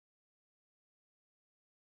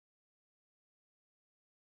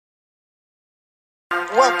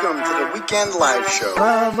Welcome to the Weekend Live Show.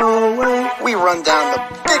 508. We run down the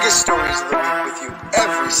biggest stories of the week with you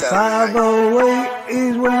every Saturday night. 508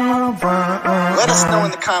 is where I'm from. Let us know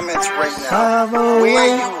in the comments right now where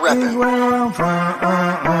you repping. Where I'm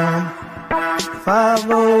from.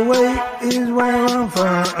 508 is where I'm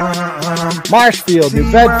from. Marshfield,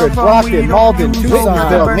 New Bedford, Brockton, Malden,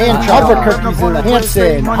 Tucsonville, Manchester,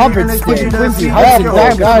 Hampton, Hubbardston, Quincy,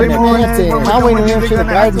 Hudson, Gardner, Manhattan, Conway, New Hampshire, the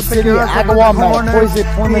Garden City, Agawam, Poison,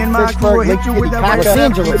 Plymouth, Pittsburgh, Lake Kitty, Los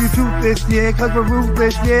Angeles. Yeah, cause we're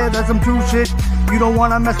ruthless, yeah, that's some true shit. You don't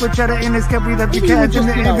wanna mess with cheddar in this cup, we left the cats in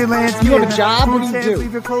the ambulance. You have a job? What do you do?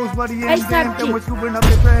 Leave your clothes, buddy, and then we're scooping up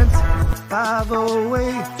your friends.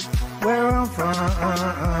 508, where I'm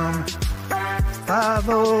from.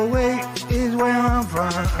 508 is where I'm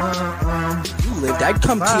from. You lived, I'd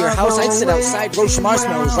come to your house, I'd sit outside, roast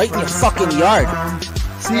marshmallows right in your fucking yard.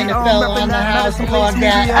 NFL on the house, on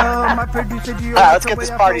that. Let's get this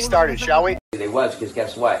party started, shall we? They was, because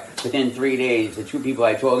guess what? Within 3 days, the two people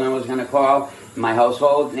I told them I was going to call, my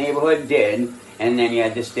household neighborhood did, and then you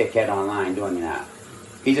had this dickhead online doing that.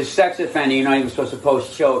 He's a sex offender, you're not even supposed to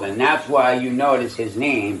post children. That's why you notice his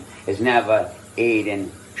name is never Aiden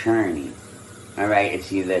Cherney. All right,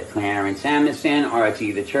 it's either Clarence Emerson, or it's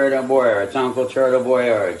either Turtle Boy, or it's Uncle Turtle Boy,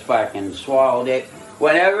 or it's fucking Swallowed It.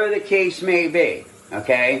 Whatever the case may be,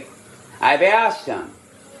 okay? I've asked him,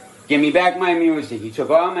 give me back my music. He took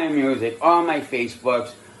all my music, all my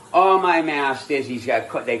Facebooks, all my masters.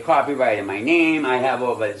 They copyrighted my name. I have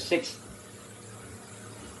over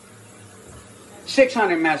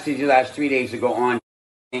 600 messages the last 3 days to go on.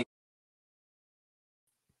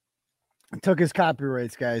 Took his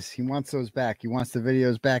copyrights, guys. He wants those back. He wants the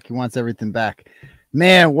videos back. He wants everything back.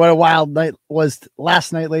 Man, what a wild night was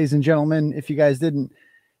last night, ladies and gentlemen. If you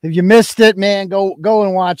missed it, man, go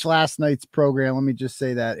and watch last night's program. Let me just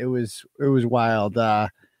say that it was wild. So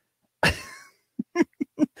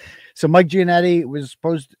Mike Giannetti was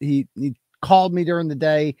he called me during the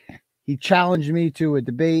day. He challenged me to a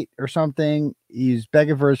debate or something. He's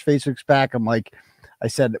begging for his Facebook's back. I'm like, I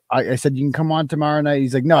said, you can come on tomorrow night.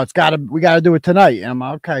 He's like, no, we got to do it tonight. And I'm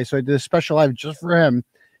like, okay. So I did a special live just for him.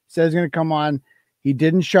 He said he's going to come on. He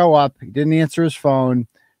didn't show up. He didn't answer his phone.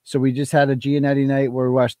 So we just had a Giannetti night where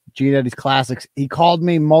we watched Giannetti's classics. He called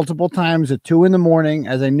me multiple times at 2 a.m,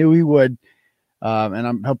 as I knew he would.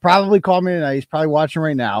 And he'll probably call me tonight. He's probably watching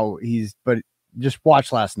right now. But just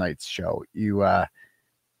watch last night's show. You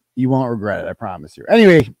won't regret it. I promise you.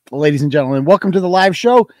 Anyway, ladies and gentlemen, welcome to the live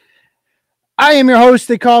show. I am your host.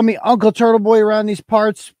 They call me Uncle Turtle Boy around these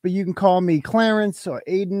parts, but you can call me Clarence or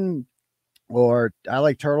Aiden, or I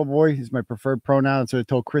like Turtle Boy. He's my preferred pronoun. So I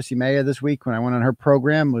told Chrissy Maya this week when I went on her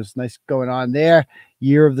program. It was nice going on there.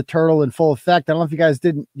 Year of the Turtle in full effect. I don't know if you guys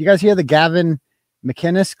didn't. You guys hear the Gavin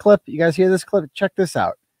McInnes clip? You guys hear this clip? Check this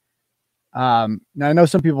out. Now I know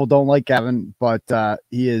some people don't like Gavin, but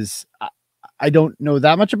he is. I don't know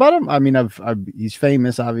that much about him. I mean, he's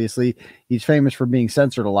famous, obviously. He's famous for being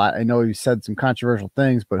censored a lot. I know he's said some controversial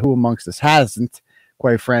things, but who amongst us hasn't,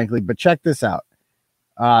 quite frankly? But check this out.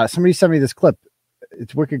 Somebody sent me this clip.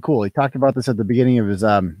 It's wicked cool. He talked about this at the beginning of his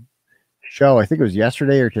show. I think it was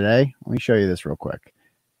yesterday or today. Let me show you this real quick.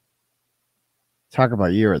 Talk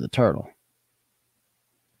about Year of the Turtle.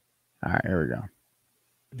 All right, here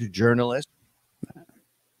we go. Journalist.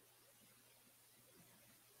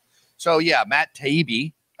 So, yeah, Matt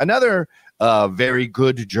Taibbi, another very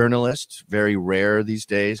good journalist, very rare these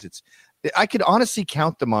days. I could honestly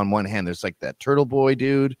count them on one hand. There's like that Turtle Boy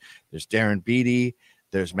dude. There's Darren Beatty.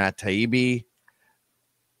 There's Matt Taibbi.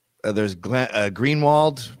 There's Glenn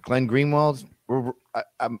Greenwald.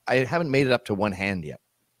 I haven't made it up to one hand yet.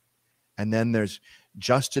 And then there's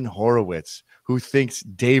Justin Horowitz, who thinks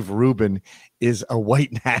Dave Rubin is a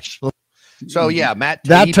white nationalist. So, yeah, Matt Taibbi,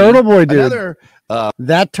 that Turtle Boy dude.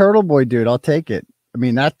 That Turtle Boy dude, I'll take it. I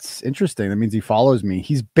mean, that's interesting. That means he follows me.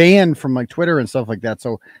 He's banned from like Twitter and stuff like that.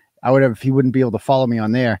 So he wouldn't be able to follow me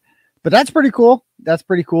on there. But that's pretty cool. That's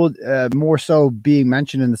pretty cool. More so being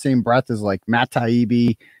mentioned in the same breath as like Matt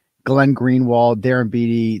Taibbi, Glenn Greenwald, Darren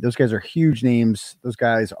Beatty. Those guys are huge names. Those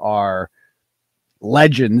guys are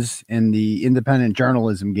legends in the independent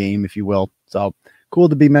journalism game, if you will. So cool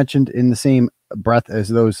to be mentioned in the same breath as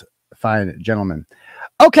those fine gentlemen.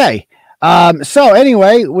 Okay. So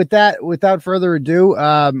anyway, without further ado,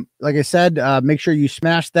 like I said, make sure you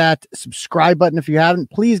smash that subscribe button. If you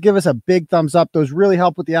haven't, please give us a big thumbs up. Those really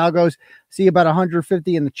help with the algos. See about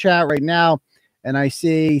 150 in the chat right now. And I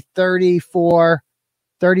see 34,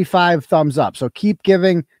 35 thumbs up. So keep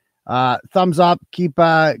giving, thumbs up.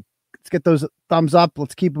 Let's get those thumbs up.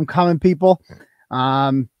 Let's keep them coming, people.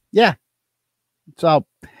 Yeah. So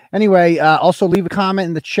Anyway, also leave a comment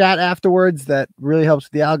in the chat afterwards. That really helps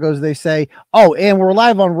with the algos, they say. Oh, and we're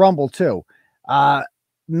live on Rumble too.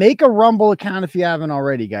 Make a Rumble account if you haven't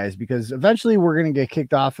already, guys, because eventually we're going to get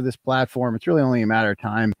kicked off of this platform. It's really only a matter of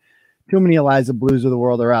time. Too many Eliza Blues of the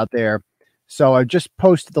world are out there. So I just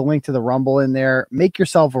posted the link to the Rumble in there. Make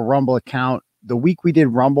yourself a Rumble account. The week we did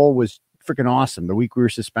Rumble was freaking awesome. The week we were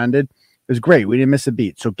suspended, it was great. We didn't miss a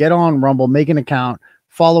beat. So get on Rumble, make an account,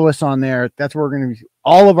 follow us on there. That's where we're going to be.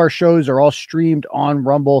 All of our shows are all streamed on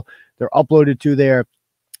Rumble. They're uploaded to there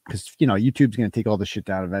because, YouTube's going to take all this shit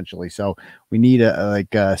down eventually. So we need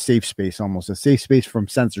a safe space, almost a safe space from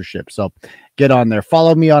censorship. So get on there.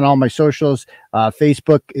 Follow me on all my socials.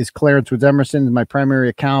 Facebook is Clarence Woods Emerson, my primary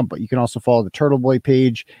account, but you can also follow the Turtle Boy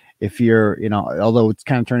page if you're, although it's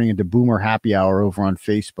kind of turning into Boomer Happy Hour over on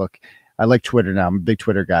Facebook. I like Twitter now. I'm a big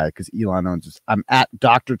Twitter guy because Elon owns it. I'm at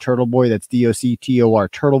Dr. Turtle Boy. That's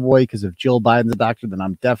DOCTOR Turtle Boy. Because if Jill Biden's a doctor, then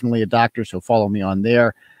I'm definitely a doctor. So follow me on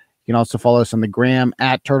there. You can also follow us on the gram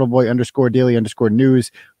at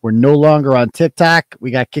turtleboy_daily_news. We're no longer on TikTok.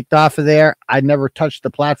 We got kicked off of there. I never touched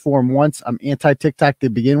the platform once. I'm anti-TikTok to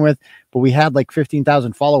begin with, but we had like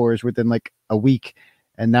 15,000 followers within like a week,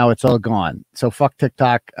 and now it's all gone. So fuck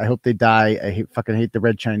TikTok. I hope they die. I fucking hate the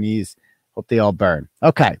red Chinese. Hope they all burn.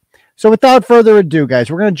 Okay. So without further ado, guys,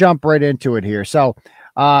 we're going to jump right into it here. So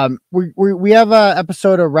we have an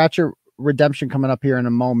episode of Ratchet Redemption coming up here in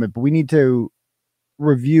a moment, but we need to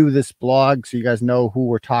review this blog so you guys know who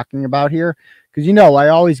we're talking about here. Because, I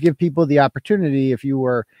always give people the opportunity. If you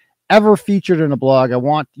were ever featured in a blog, I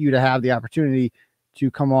want you to have the opportunity to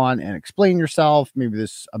come on and explain yourself. Maybe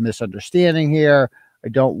there's a misunderstanding here. I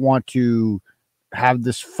don't want to have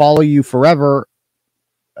this follow you forever,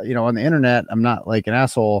 on the internet. I'm not like an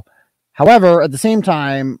asshole. However, at the same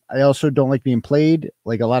time, I also don't like being played.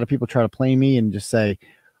 Like a lot of people try to play me and just say,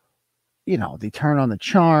 they turn on the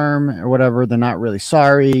charm or whatever. They're not really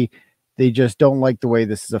sorry. They just don't like the way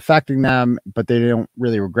this is affecting them, but they don't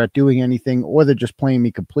really regret doing anything, or they're just playing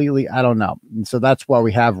me completely. I don't know. And so that's why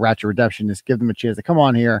we have Ratchet Redemption, is give them a chance to come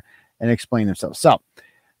on here and explain themselves. So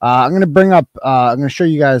I'm going to bring up, I'm going to show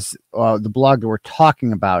you guys the blog that we're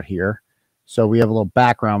talking about here. So we have a little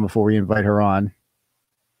background before we invite her on.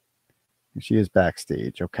 She is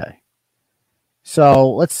backstage. Okay.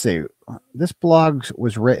 So let's see. This blog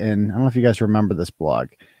was written. I don't know if you guys remember this blog.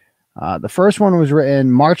 The first one was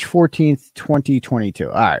written March 14th, 2022.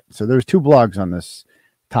 All right. So there's two blogs on this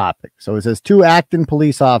topic. So it says 2 Acton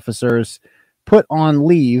police officers put on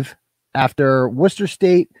leave after Worcester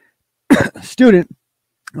State student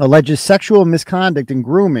alleges sexual misconduct and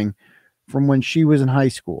grooming from when she was in high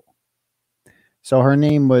school. So her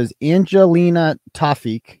name was Angelina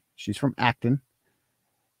Tawfiq. She's from Acton.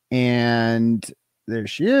 And there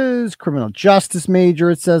she is, criminal justice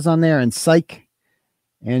major, it says on there, and psych.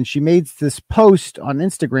 And she made this post on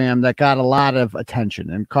Instagram that got a lot of attention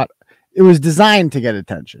and it was designed to get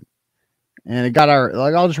attention. And it got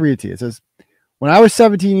I'll just read it to you. It says, when I was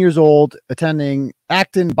 17 years old, attending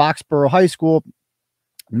Acton Boxborough High School,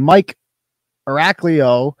 Mike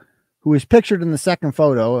Araclio, who is pictured in the second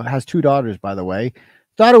photo, has 2 daughters, by the way,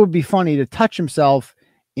 thought it would be funny to touch himself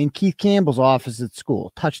in Keith Campbell's office at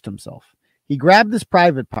school. Touched himself. He grabbed his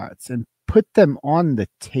private parts and put them on the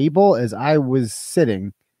table as I was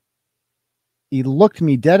sitting. He looked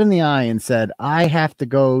me dead in the eye and said, I have to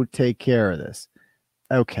go take care of this.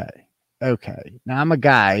 Okay. Now I'm a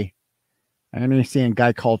guy. I understand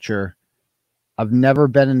guy culture. I've never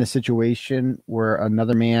been in a situation where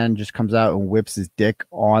another man just comes out and whips his dick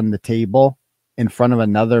on the table in front of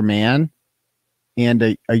another man and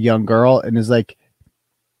a young girl and is like,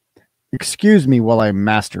 excuse me while I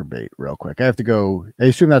masturbate real quick. I have to go. I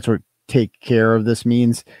assume that's what take care of this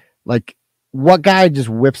means. Like, what guy just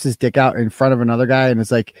whips his dick out in front of another guy and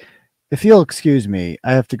is like, if you'll excuse me,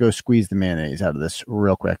 I have to go squeeze the mayonnaise out of this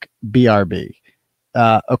real quick. BRB.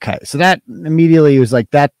 Okay. So that immediately was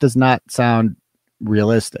like, that does not sound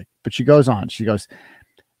realistic. But she goes on. She goes,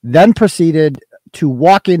 then proceeded to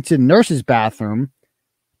walk into nurse's bathroom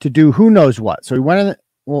to do who knows what. So he went in.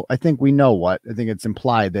 Well, I think we know what. I think it's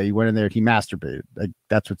implied that he went in there, he masturbated. Like,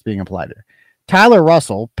 that's what's being implied here. Tyler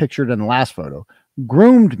Russell, pictured in the last photo,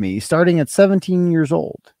 groomed me starting at 17 years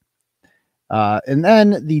old. And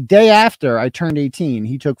then the day after I turned 18,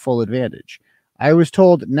 he took full advantage. I was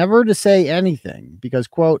told never to say anything because,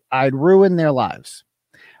 quote, I'd ruin their lives.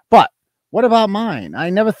 But what about mine?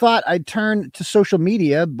 I never thought I'd turn to social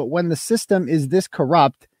media, but when the system is this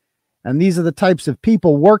corrupt, and these are the types of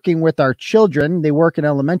people working with our children. They work in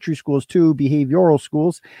elementary schools too, behavioral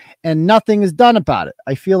schools, and nothing is done about it.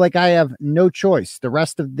 I feel like I have no choice. The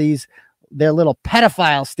rest of these their little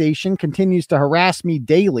pedophile station continues to harass me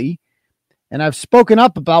daily, and I've spoken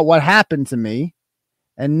up about what happened to me,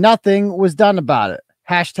 and nothing was done about it.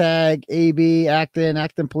 Hashtag AB,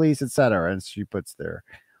 Acton Police, etc. And she puts their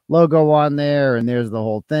logo on there, and there's the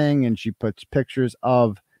whole thing, and she puts pictures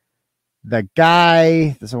of the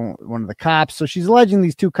guy, this one of the cops. So she's alleging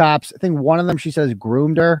these 2 cops. I think one of them, she says,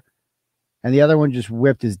 groomed her, and the other one just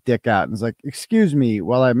whipped his dick out and was like, excuse me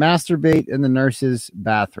while I masturbate in the nurse's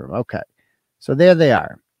bathroom. Okay. So there they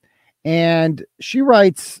are. And she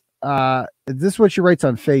writes, this is what she writes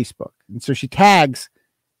on Facebook. And so she tags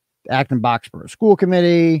Acton Boxborough School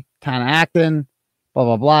Committee, Town of Acton, blah,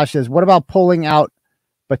 blah, blah. She says, what about pulling out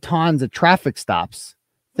batons at traffic stops?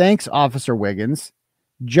 Thanks, Officer Wiggins.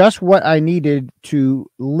 Just what I needed to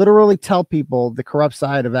literally tell people the corrupt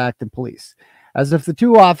side of Acton Police. As if the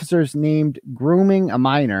 2 officers named grooming a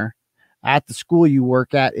minor at the school you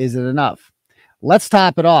work at isn't enough. Let's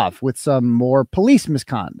top it off with some more police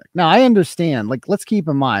misconduct. Now, I understand, like, let's keep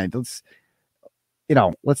in mind, let's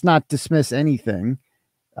not dismiss anything.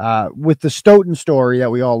 With the Stoughton story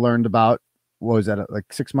that we all learned about, what was that,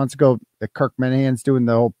 like 6 months ago, that Kirk Minahan's doing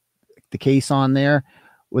the case on there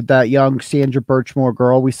with that young Sandra Birchmore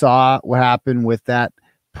girl. We saw what happened with that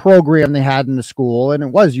program they had in the school, and it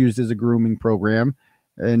was used as a grooming program.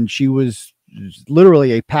 And she was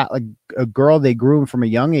literally a girl they groomed from a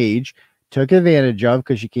young age, took advantage of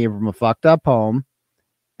because she came from a fucked up home,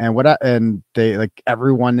 and they, like,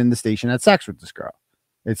 everyone in the station had sex with this girl,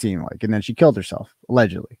 it seemed like, and then she killed herself,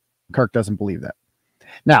 allegedly. Kirk doesn't believe that.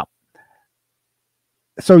 Now,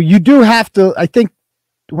 so you do have to, I think,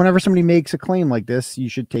 whenever somebody makes a claim like this, you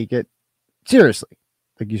should take it seriously.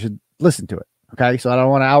 Like, you should listen to it. Okay. So I don't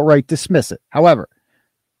want to outright dismiss it. However,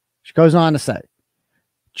 she goes on to say,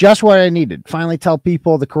 just what I needed. Finally tell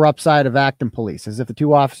people the corrupt side of Acton Police, as if the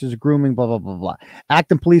 2 officers are grooming, blah, blah, blah, blah.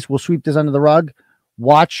 Acton Police will sweep this under the rug.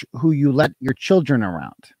 Watch who you let your children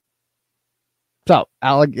around. So,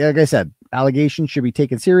 like I said, allegations should be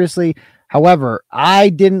taken seriously. However, I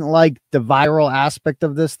didn't like the viral aspect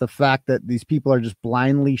of this, the fact that these people are just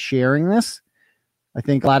blindly sharing this. I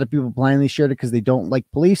think a lot of people blindly shared it because they don't like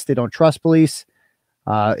police. They don't trust police.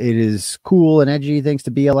 It is cool and edgy, thanks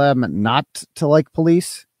to BLM, not to like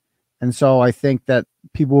police. And so I think that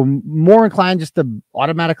people are more inclined just to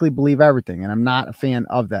automatically believe everything. And I'm not a fan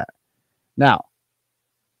of that. Now,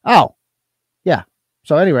 so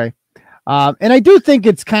anyway, and I do think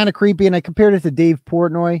it's kind of creepy. And I compared it to Dave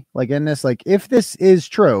Portnoy, like in this, like, if this is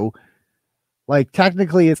true, like,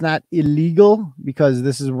 technically it's not illegal because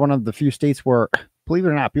this is one of the few states where, believe it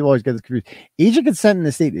or not, people always get this confused. Age of consent in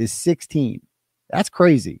the state is 16. That's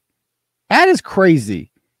crazy. That is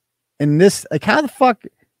crazy. And this, like, how the fuck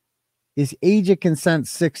is age of consent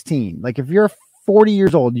 16? Like, if you're 40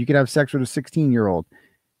 years old, you can have sex with a 16-year-old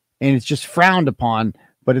and it's just frowned upon,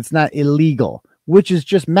 but it's not illegal, which is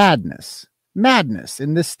just madness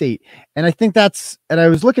in this state. And I think and I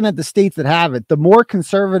was looking at the states that have it. The more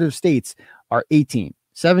conservative states are 18,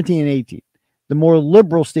 17 and 18. The more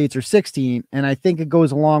liberal states are 16. And I think it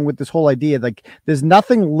goes along with this whole idea, like, there's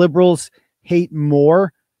nothing liberals hate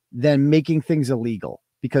more than making things illegal,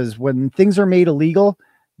 because when things are made illegal,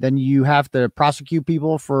 then you have to prosecute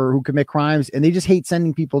people who commit crimes, and they just hate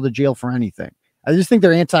sending people to jail for anything. I just think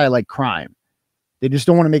they're anti, like, crime. They just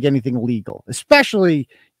don't want to make anything legal, especially,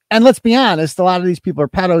 and let's be honest, a lot of these people are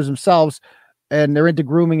pedos themselves, and they're into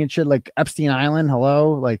grooming and shit, like Epstein Island.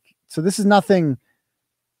 Hello. Like, so this is nothing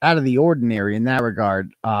out of the ordinary in that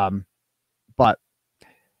regard. But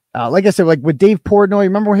like I said, like with Dave Portnoy,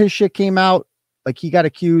 remember when his shit came out? Like, he got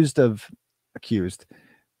accused,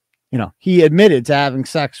 he admitted to having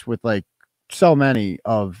sex with, like, so many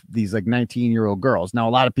of these, like, 19-year-old girls. Now,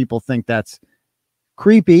 a lot of people think that's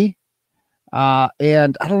creepy.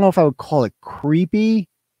 And I don't know if I would call it creepy.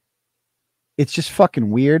 It's just fucking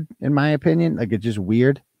weird, in my opinion. Like, it's just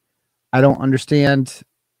weird. I don't understand.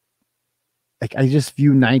 Like, I just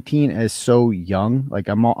view 19 as so young. Like,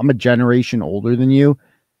 I'm a generation older than you,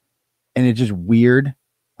 and it's just weird.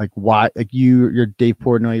 Like, why? Like, you're Dave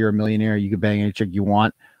Portnoy, you're a millionaire, you can bang any chick you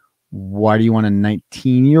want. Why do you want a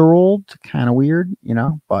 19-year-old? Kind of weird,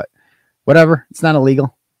 but whatever. It's not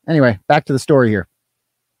illegal. Anyway, back to the story here.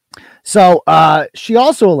 So she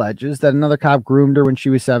also alleges that another cop groomed her when she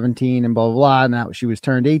was 17 and blah, blah, blah. And that she was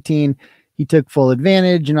turned 18. He took full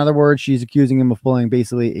advantage. In other words, she's accusing him of pulling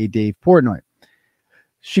basically a Dave Portnoy.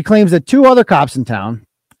 She claims that 2 other cops in town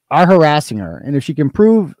are harassing her. And if she can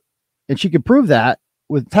prove that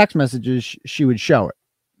with text messages, she would show it.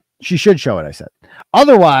 She should show it, I said.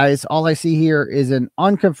 Otherwise, all I see here is an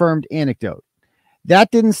unconfirmed anecdote.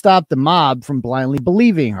 That didn't stop the mob from blindly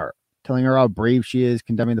believing her. telling her how brave she is,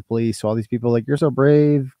 condemning the police. So all these people are like, you're so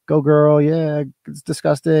brave. Go, girl. Yeah, it's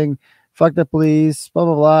disgusting. Fuck the police. Blah,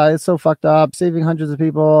 blah, blah. It's so fucked up. Saving hundreds of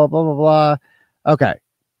people. Blah, blah, blah. Okay.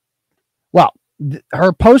 Well,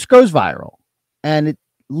 her post goes viral, and it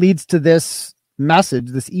leads to this message,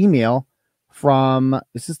 this email from,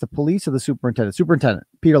 is this the police or the superintendent? Superintendent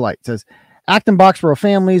Peter Light says, Acton Boxborough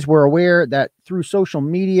families were aware that through social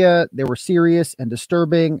media, there were serious and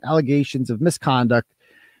disturbing allegations of misconduct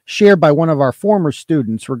shared by one of our former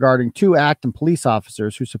students regarding 2 Acton police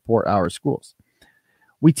officers who support our schools.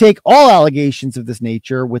 We take all allegations of this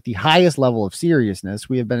nature with the highest level of seriousness.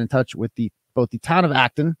 We have been in touch with both the town of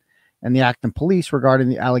Acton and the Acton police regarding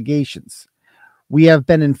the allegations. We have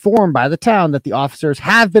been informed by the town that the officers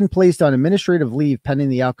have been placed on administrative leave pending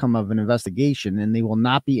the outcome of an investigation, and they will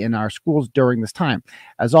not be in our schools during this time.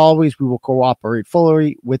 As always, we will cooperate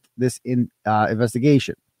fully with this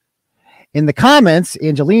investigation. In the comments,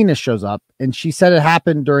 Angelina shows up, and she said it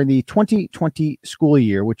happened during the 2020 school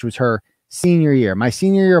year, which was her senior year. My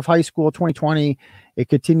senior year of high school, 2020, it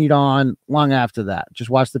continued on long after that. Just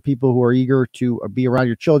watch the people who are eager to be around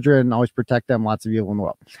your children, always protect them, lots of evil in the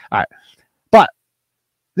world. All right. But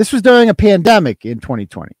this was during a pandemic in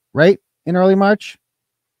 2020, right? In early March.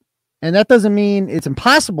 And that doesn't mean it's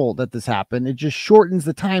impossible that this happened. It just shortens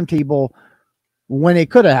the timetable when it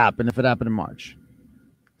could have happened if it happened in March.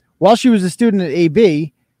 While she was a student at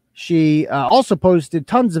AB, she also posted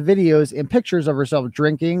tons of videos and pictures of herself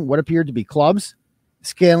drinking what appeared to be clubs,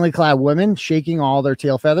 scantily clad women shaking all their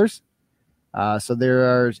tail feathers. So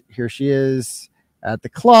here she is at the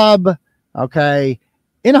club. Okay.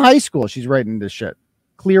 In high school, she's writing this shit.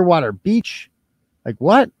 Clearwater Beach. Like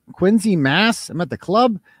what? Quincy, Mass. I'm at the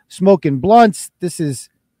club smoking blunts. This is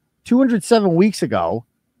 207 weeks ago.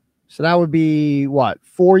 So that would be what?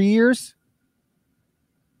 4 years?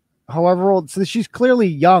 However old. So she's clearly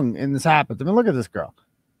young and this happens. I mean, look at this girl,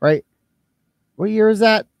 right? What year is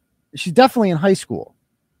that? She's definitely in high school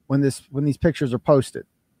when these pictures are posted.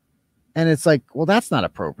 And it's like, well, that's not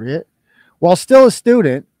appropriate. While still a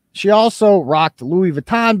student, she also rocked Louis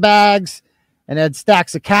Vuitton bags and had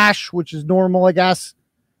stacks of cash, which is normal, I guess.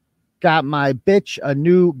 Got my bitch a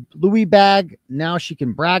new Louis bag. Now she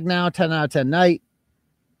can brag now, 10 out of 10 night.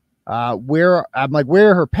 Where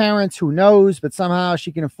are her parents? Who knows? But somehow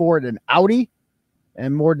she can afford an Audi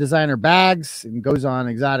and more designer bags and goes on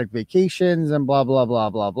exotic vacations and blah, blah, blah,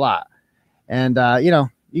 blah, blah. And,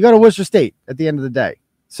 you go to Worcester State at the end of the day.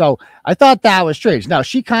 So I thought that was strange. Now,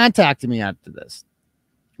 she contacted me after this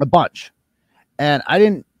a bunch, and I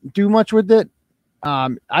didn't do much with it.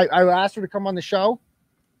 I asked her to come on the show.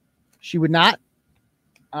 She would not.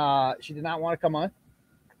 She did not want to come on.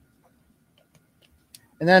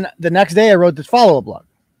 And then the next day I wrote this follow-up blog.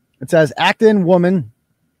 It says, Acton woman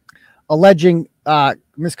alleging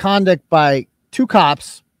misconduct by 2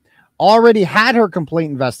 cops, already had her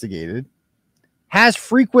complaint investigated, has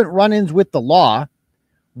frequent run-ins with the law,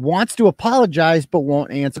 wants to apologize but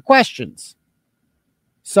won't answer questions.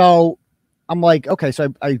 So I'm like, okay,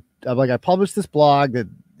 so I published this blog that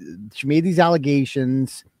she made these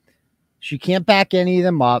allegations. She can't back any of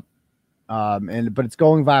them up. But it's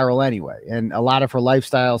going viral anyway. And a lot of her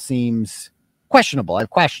lifestyle seems questionable. I have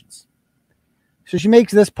questions. So she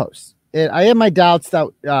makes this post. I had my doubts that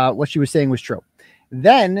what she was saying was true.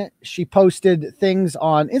 Then she posted things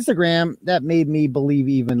on Instagram that made me believe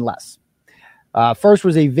even less. First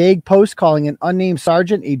was a vague post calling an unnamed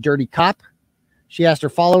sergeant a dirty cop. She asked her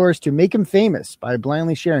followers to make him famous by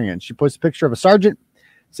blindly sharing it. She posted a picture of a sergeant.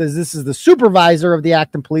 Says this is the supervisor of the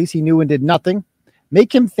Acton police. He knew and did nothing.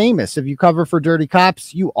 Make him famous. If you cover for dirty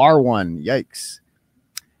cops, you are one. Yikes.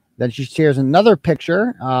 Then she shares another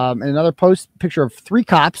picture, another picture of 3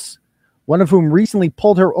 cops, one of whom recently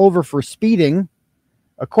pulled her over for speeding.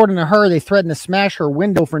 According to her, they threatened to smash her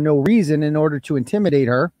window for no reason in order to intimidate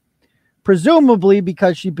her, presumably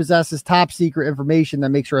because she possesses top secret information that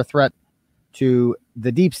makes her a threat to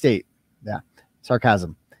the deep state. Yeah,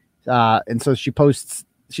 sarcasm. And so she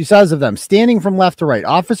says of them, standing from left to right,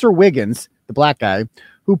 Officer Wiggins, the black guy,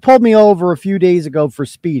 who pulled me over a few days ago for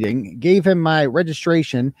speeding, gave him my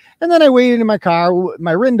registration, and then I waited in my car.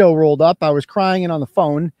 My window rolled up. I was crying and on the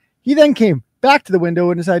phone. He then came back to the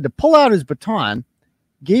window and decided to pull out his baton,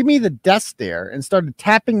 gave me the death stare, and started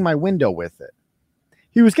tapping my window with it.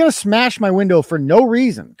 He was going to smash my window for no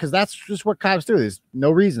reason, because that's just what cops do. There's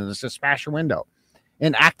no reason. It's just smash your window.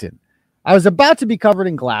 In Acton, I was about to be covered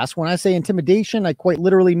in glass. When I say intimidation, I quite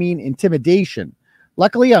literally mean intimidation.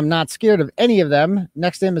 Luckily, I'm not scared of any of them.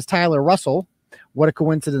 Next to him is Tyler Russell. What a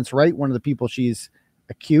coincidence, right? One of the people she's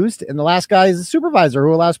accused. And the last guy is the supervisor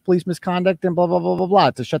who allows police misconduct and blah, blah, blah, blah,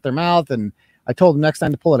 blah, to shut their mouth and I told him next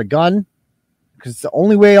time to pull out a gun because the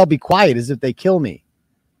only way I'll be quiet is if they kill me.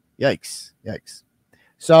 Yikes. Yikes.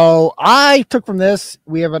 So I took from this,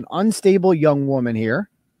 we have an unstable young woman here.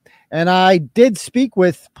 And I did speak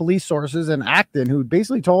with police sources in Acton who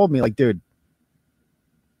basically told me, like, dude,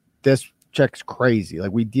 this chick's crazy.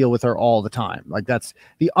 Like, we deal with her all the time. Like, that's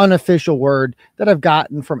the unofficial word that I've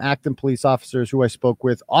gotten from Acton police officers who I spoke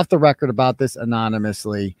with off the record about this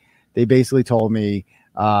anonymously. They basically told me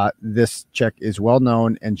this chick is well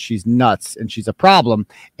known and she's nuts and she's a problem.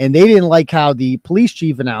 And they didn't like how the police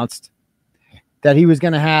chief announced that he was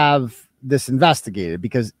going to have this investigated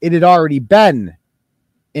because it had already been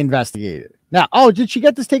investigated. Now, did she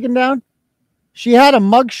get this taken down? She had a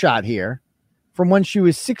mugshot here from when she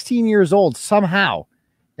was 16 years old. Somehow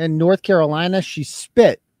in North Carolina, she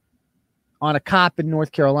spit on a cop in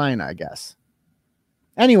North Carolina, I guess.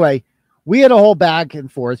 Anyway, we had a whole back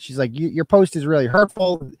and forth. She's like, your post is really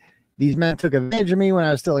hurtful. These men took advantage of me when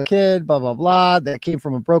I was still a kid, blah, blah, blah. That came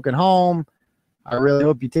from a broken home. I really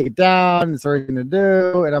hope you take it down. It's what you're going to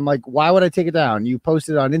do. And I'm like, why would I take it down? You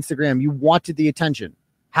posted on Instagram. You wanted the attention.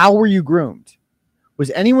 How were you groomed? Was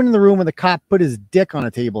anyone in the room when the cop put his dick on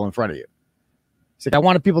a table in front of you? He's like, I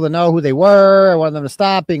wanted people to know who they were. I wanted them to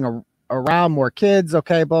stop being around more kids.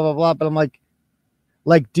 Okay, blah, blah, blah. But I'm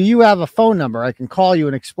like, do you have a phone number I can call you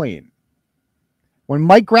and explain? When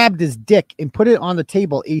Mike grabbed his dick and put it on the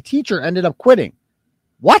table, a teacher ended up quitting.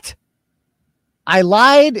 What? I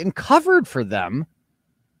lied and covered for them.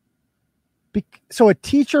 So a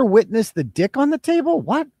teacher witnessed the dick on the table?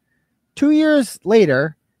 What? 2 years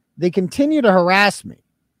later, they continue to harass me.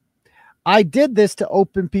 I did this to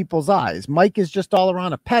open people's eyes. Mike is just all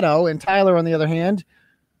around a pedo, and Tyler, on the other hand,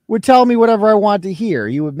 would tell me whatever I wanted to hear.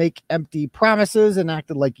 He would make empty promises and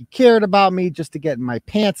acted like he cared about me just to get in my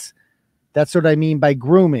pants. That's what I mean by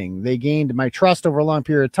grooming. They gained my trust over a long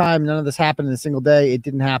period of time. None of this happened in a single day. It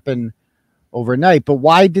didn't happen overnight. But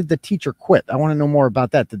why did the teacher quit? I want to know more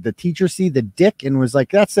about that. Did the teacher see the dick and was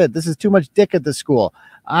like, that's it. This is too much dick at the school.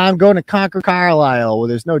 I'm going to Concord Carlisle where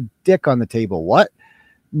there's no dick on the table. What?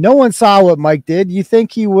 No one saw what Mike did. You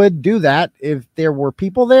think he would do that if there were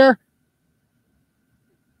people there?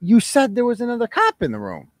 You said there was another cop in the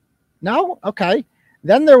room. No? Okay.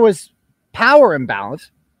 Then there was power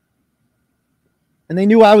imbalance. And they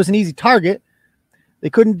knew I was an easy target. They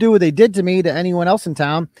couldn't do what they did to me to anyone else in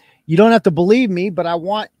town. You don't have to believe me, but I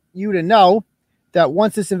want you to know that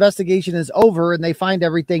once this investigation is over and they find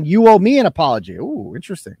everything, you owe me an apology. Ooh,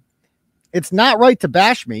 interesting. It's not right to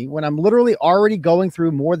bash me when I'm literally already going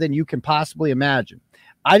through more than you can possibly imagine.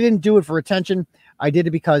 I didn't do it for attention. I did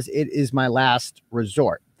it because it is my last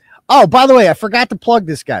resort. Oh, by the way, I forgot to plug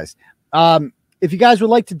this, guys. If you guys would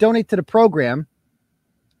like to donate to the program,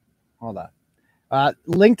 hold on.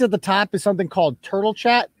 Linked at the top is something called Turtle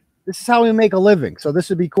Chat. This is how we make a living. So this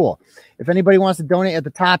would be cool. If anybody wants to donate at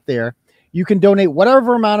the top there, you can donate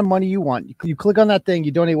whatever amount of money you want. You click on that thing,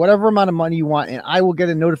 you donate whatever amount of money you want, and I will get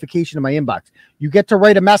a notification in my inbox. You get to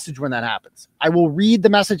write a message when that happens. I will read the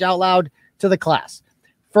message out loud to the class.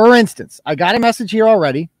 For instance, I got a message here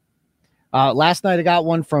already. Last night I got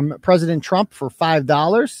one from President Trump for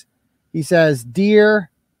 $5. He says,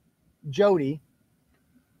 Dear Jody,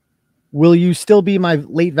 will you still be my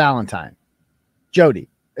late Valentine? Jody,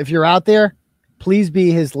 if you're out there, please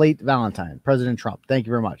be his late Valentine. President Trump. Thank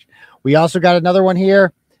you very much. We also got another one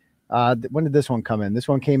here. When did this one come in? This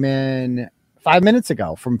one came in 5 minutes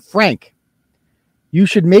ago from Frank. You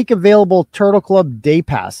should make available Turtle Club day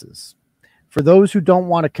passes for those who don't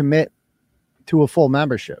want to commit to a full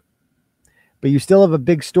membership, but you still have a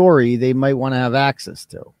big story they might want to have access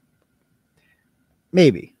to.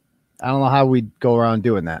 Maybe. I don't know how we'd go around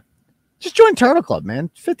doing that. Just join Turtle Club, man.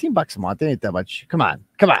 $15 a month. It ain't that much. Come on.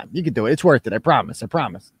 You can do it. It's worth it. I promise.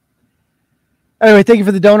 Anyway, thank you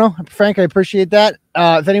for the dono, Frank. I appreciate that.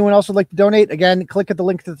 If anyone else would like to donate, again, click at the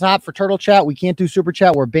link to the top for Turtle Chat. We can't do Super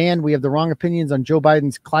Chat. We're banned. We have the wrong opinions on Joe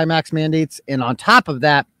Biden's climax mandates. And on top of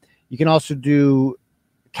that, you can also do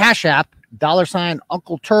Cash App, $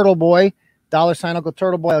 Uncle Turtle Boy, $ Uncle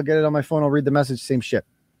Turtle Boy. I'll get it on my phone. I'll read the message. Same shit.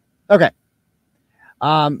 Okay.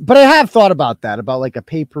 But I have thought about that, about like a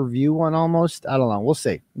pay-per-view one almost. I don't know. We'll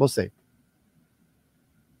see.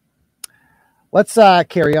 Let's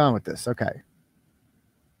carry on with this. Okay.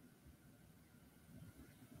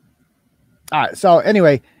 All right. So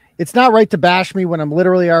anyway, it's not right to bash me when I'm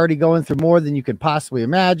literally already going through more than you could possibly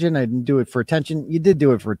imagine. I didn't do it for attention. You did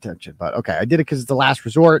do it for attention, but okay. I did it because it's the last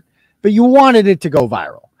resort, but you wanted it to go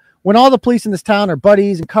viral. When all the police in this town are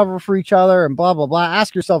buddies and cover for each other and blah, blah, blah,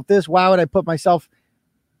 ask yourself this: why would I put myself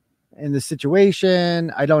in this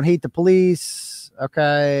situation? I don't hate the police.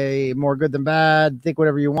 Okay, more good than bad. Think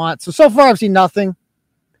whatever you want. So far I've seen nothing.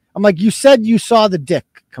 I'm like, you said you saw the dick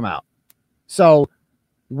come out. So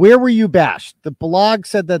where were you bashed? The blog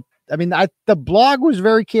said that, the blog was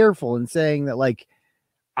very careful in saying that, like,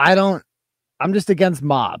 I'm just against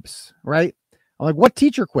mobs, right? I'm like, what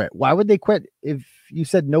teacher quit? Why would they quit if you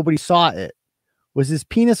said nobody saw it? Was his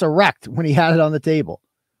penis erect when he had it on the table?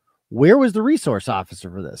 Where was the resource officer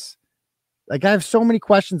for this? Like, I have so many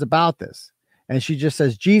questions about this. And she just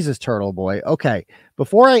says, Jesus, turtle boy. Okay,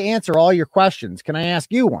 before I answer all your questions, can I ask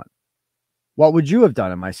you one? What would you have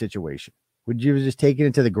done in my situation? Would you have just taken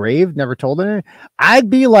it to the grave, never told her? I'd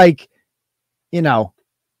be like,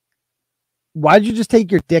 why'd you just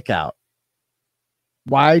take your dick out?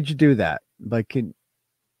 Why'd you do that? Like,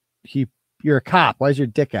 you're a cop. Why is your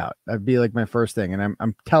dick out? That'd be like my first thing. And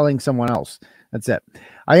I'm telling someone else. That's it.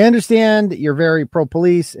 I understand you're very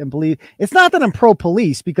pro-police and believe it's not that I'm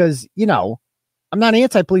pro-police because, I'm not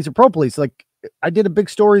anti-police or pro-police. Like, I did a big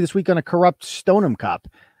story this week on a corrupt Stoneham cop.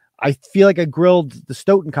 I feel like I grilled the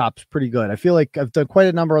Stoughton cops pretty good. I feel like I've done quite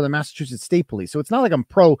a number of the Massachusetts State Police. So it's not like I'm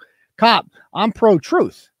pro-cop. I'm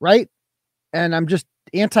pro-truth, right? And I'm just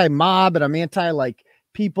anti-mob and I'm anti-like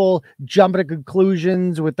people jumping to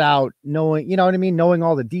conclusions without knowing, you know what I mean? Knowing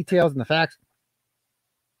all the details and the facts.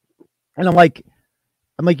 And I'm like,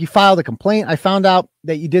 you filed a complaint. I found out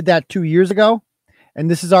that you did that 2 years ago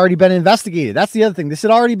and this has already been investigated. That's the other thing. This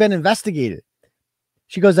had already been investigated.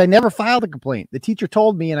 She goes, I never filed a complaint. The teacher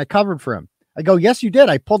told me and I covered for him. I go, yes, you did.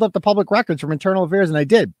 I pulled up the public records from Internal Affairs and I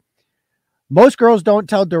did. Most girls don't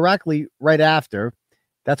tell directly right after.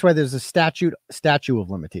 That's why there's a statute of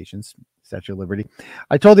limitations, Statute of Liberty.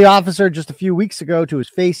 I told the officer just a few weeks ago to his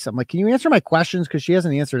face, I'm like, can you answer my questions? Because she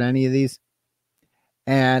hasn't answered any of these.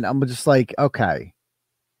 And I'm just like, okay.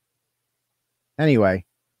 Anyway.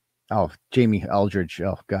 Oh, Jamie Eldridge.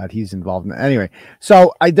 Oh, God, he's involved in that. Anyway,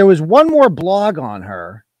 so there was one more blog on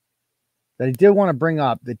her that I did want to bring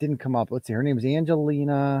up that didn't come up. Let's see. Her name is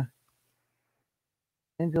Angelina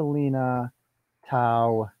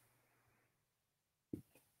Tao.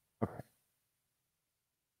 Okay.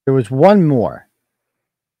 There was one more.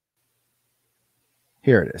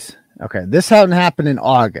 Here it is. Okay, this hadn't happened in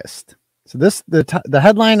August. So the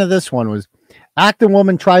headline of this one was Acton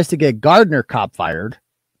woman tries to get Gardner cop fired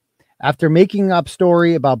after making up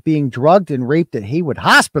story about being drugged and raped at Haywood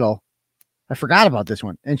Hospital. I forgot about this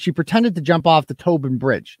one. And she pretended to jump off the Tobin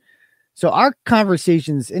Bridge. So our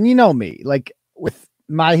conversations, and you know me, like with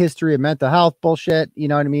my history of mental health bullshit, you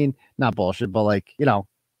know what I mean? Not bullshit, but like,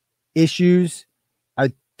 issues.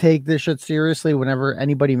 I take this shit seriously whenever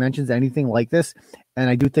anybody mentions anything like this. And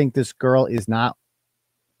I do think this girl is not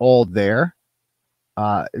all there,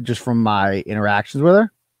 just from my interactions with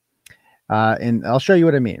her. And I'll show you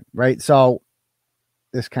what I mean, right? So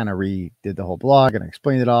this kind of redid the whole blog and I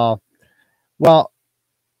explained it all. Well,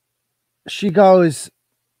 she goes,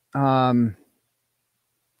 hold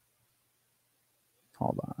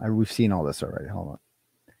on. We've seen all this already. Hold on.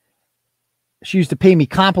 She used to pay me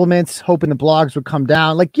compliments, hoping the blogs would come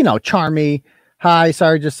down. Like, charm me. Hi,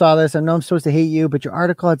 sorry, just saw this. I know I'm supposed to hate you, but your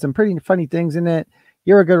article had some pretty funny things in it.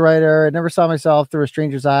 You're a good writer. I never saw myself through a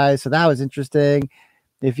stranger's eyes, so that was interesting.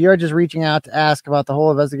 If you're just reaching out to ask about the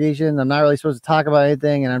whole investigation, I'm not really supposed to talk about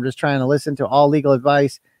anything, and I'm just trying to listen to all legal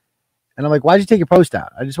advice. And I'm like, why'd you take your post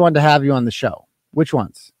out? I just wanted to have you on the show. Which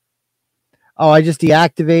ones? Oh, I just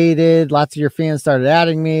deactivated. Lots of your fans started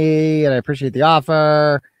adding me, and I appreciate the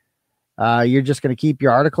offer. You're just going to keep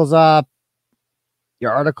your articles up.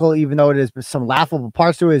 Your article, even though it is some laughable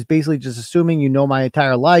parts to it, is basically just assuming you know my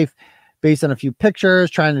entire life based on a few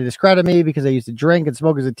pictures, trying to discredit me because I used to drink and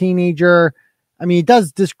smoke as a teenager. I mean, it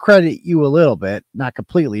does discredit you a little bit, not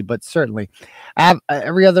completely, but certainly.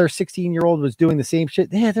 Every other 16-year-old was doing the same shit.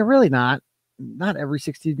 Yeah, they're really not. Not every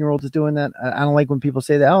 16-year-old is doing that. I don't like when people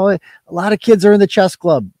say that. Oh, a lot of kids are in the chess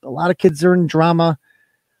club. A lot of kids are in drama.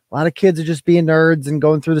 A lot of kids are just being nerds and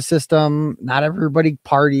going through the system. Not everybody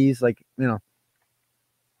parties. Like,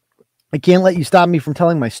 I can't let you stop me from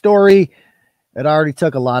telling my story. It already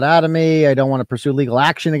took a lot out of me. I don't want to pursue legal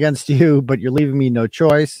action against you, but you're leaving me no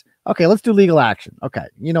choice. Okay, let's do legal action. Okay,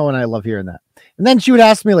 and I love hearing that. And then she would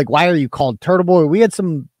ask me, like, why are you called Turtle Boy? We had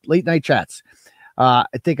some late night chats. I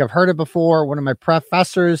think I've heard it before. One of my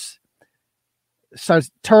professors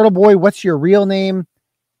starts, Turtle Boy, what's your real name?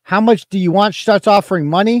 How much do you want? She starts offering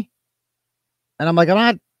money. And I'm like,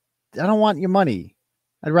 I don't want your money.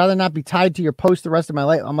 I'd rather not be tied to your post the rest of my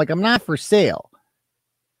life. I'm like, I'm not for sale.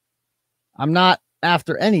 I'm not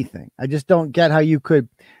after anything. I just don't get how you could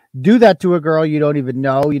do that to a girl you don't even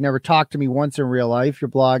know. You never talked to me once in real life. Your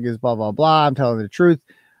blog is blah, blah, blah. I'm telling the truth,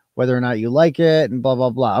 whether or not you like it and blah, blah,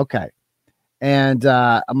 blah. Okay. And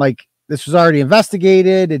I'm like, this was already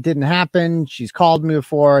investigated. It didn't happen. She's called me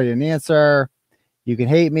before. I didn't answer. You can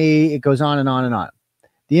hate me. It goes on and on and on.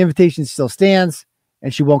 The invitation still stands,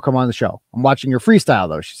 and she won't come on the show. I'm watching your freestyle,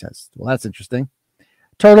 though, she says. Well, that's interesting.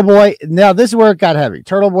 Turtle Boy, now this is where it got heavy.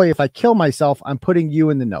 Turtle Boy, if I kill myself, I'm putting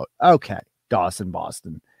you in the note. Okay, Dawson,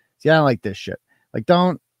 Boston. See, I don't like this shit. Like,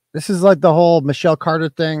 this is like the whole Michelle Carter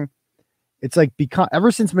thing. It's like,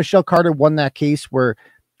 ever since Michelle Carter won that case where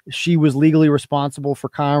she was legally responsible for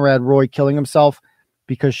Conrad Roy killing himself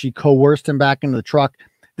because she coerced him back into the truck.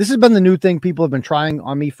 This has been the new thing people have been trying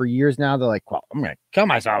on me for years now. They're like, well, I'm going to kill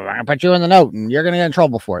myself. I'm going to put you in the note and you're going to get in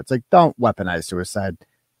trouble for it. It's like, don't weaponize suicide.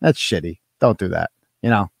 That's shitty. Don't do that. You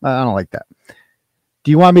know, I don't like that. Do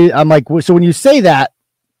you want me? I'm like, so when you say that,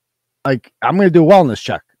 like, I'm going to do a wellness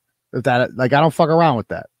check. If that, like, I don't fuck around with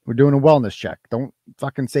that. We're doing a wellness check. Don't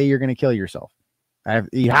fucking say you're going to kill yourself.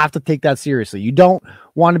 You have to take that seriously. You don't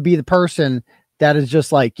want to be the person that is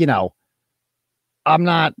just like, you know, I'm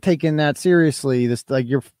not taking that seriously. This, like,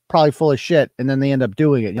 you're probably full of shit. And then they end up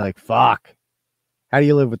doing it. And you're like, fuck. How do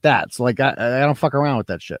you live with that? So, like, I don't fuck around with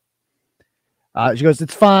that shit. She goes,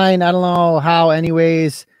 it's fine. I don't know how.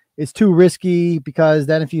 Anyways, it's too risky because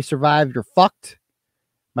then if you survive, you're fucked.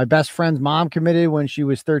 My best friend's mom committed when she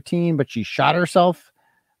was 13, but she shot herself.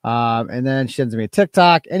 And then she sends me a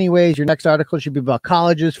TikTok. Anyways, your next article should be about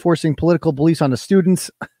colleges forcing political beliefs on the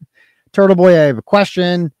students. Turtle Boy, I have a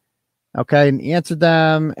question. Okay, and he answered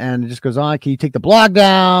them, and it just goes on. Can you take the blog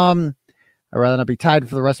down? I'd rather not be tied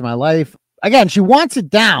for the rest of my life. Again, she wants it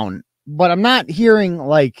down, but I'm not hearing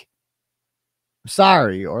like,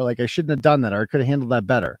 sorry, or like I shouldn't have done that, or I could have handled that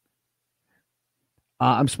better.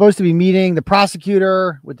 I'm supposed to be meeting the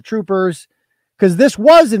prosecutor with the troopers because this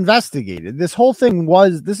was investigated. This whole thing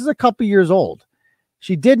this is a couple years old.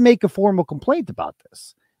 She did make a formal complaint about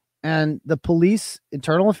this, and the police,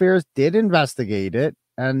 internal affairs, did investigate it,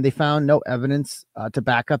 and they found no evidence to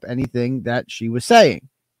back up anything that she was saying.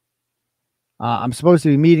 I'm supposed to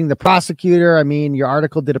be meeting the prosecutor. I mean, your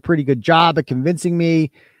article did a pretty good job at convincing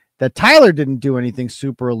me that Tyler didn't do anything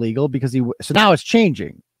super illegal because so now it's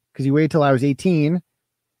changing because he waited till I was 18 and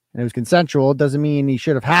it was consensual. It doesn't mean he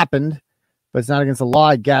should have happened, but it's not against the law,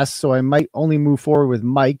 I guess. So I might only move forward with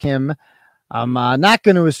Him. I'm not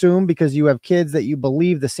going to assume because you have kids that you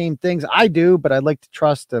believe the same things I do, but I'd like to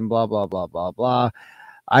trust them, blah, blah, blah, blah, blah.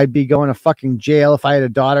 I'd be going to fucking jail if I had a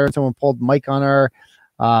daughter and someone pulled Mike on her.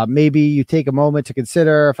 Maybe you take a moment to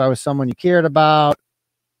consider if I was someone you cared about.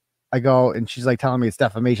 I go, and she's like telling me it's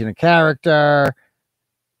defamation of character.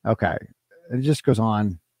 Okay. It just goes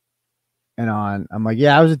on and on. I'm like,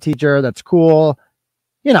 yeah, I was a teacher. That's cool.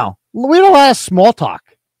 You know, we had a lot of small talk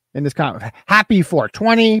in this comment. Happy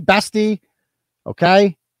 420, bestie.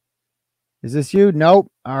 Okay. Is this you? Nope.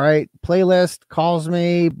 All right. Playlist calls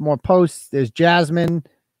me. More posts. There's Jasmine.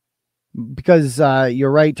 Because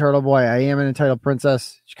you're right, Turtle Boy. I am an entitled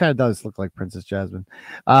princess. She kind of does look like Princess Jasmine.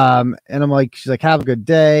 And I'm like, she's like, have a good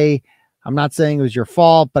day. I'm not saying it was your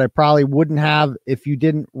fault, but I probably wouldn't have if you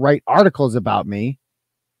didn't write articles about me.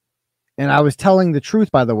 And I was telling the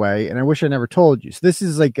truth, by the way, and I wish I never told you. So this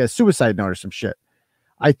is like a suicide note or some shit.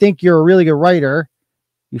 I think you're a really good writer.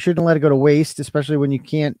 You shouldn't let it go to waste, especially when you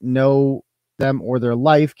can't know them or their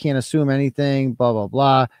life, can't assume anything, blah, blah,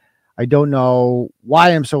 blah. I don't know why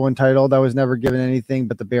I'm so entitled. I was never given anything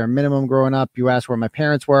but the bare minimum growing up. You asked where my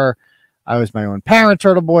parents were. I was my own parent,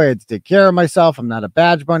 Turtle Boy. I had to take care of myself. I'm not a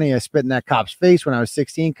badge bunny. I spit in that cop's face when I was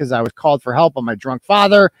 16 because I was called for help on my drunk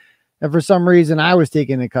father. And for some reason, I was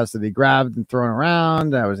taken into custody, grabbed and thrown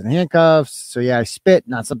around. I was in handcuffs. So, yeah, I spit.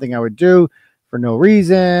 Not something I would do for no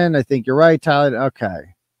reason. I think you're right, Tyler.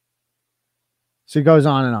 Okay. So he goes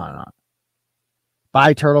on and on and on.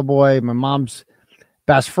 Bye, Turtle Boy. My mom's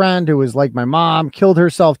best friend, who was like my mom, killed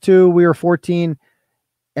herself too. We were 14.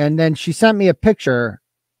 And then she sent me a picture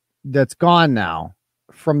that's gone now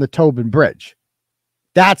from the Tobin Bridge.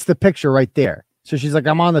 That's the picture right there. So she's like,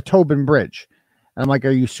 I'm on the Tobin Bridge. And I'm like, are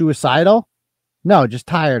you suicidal? No, just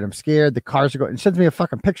tired. I'm scared. The cars are going. And she sends me a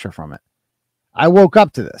fucking picture from it. I woke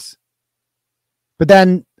up to this. But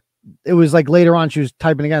then it was like later on, she was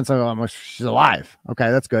typing again. So she's alive.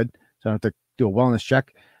 Okay, that's good. So I don't have to do a wellness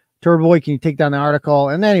check. Turtle Boy, can you take down the article?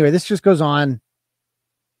 And anyway, this just goes on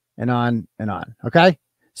and on and on. Okay.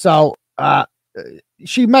 So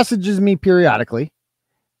she messages me periodically.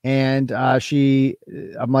 And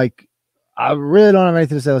I'm like, I really don't have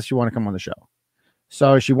anything to say unless you want to come on the show.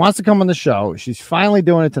 So she wants to come on the show. She's finally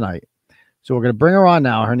doing it tonight. So we're going to bring her on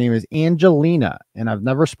now. Her name is Angelina. And I've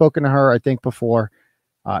never spoken to her, I think, before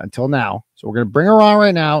until now. So we're going to bring her on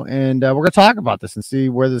right now. And we're going to talk about this and see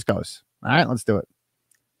where this goes. All right, let's do it.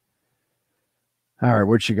 All right,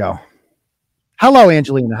 where'd she go? Hello,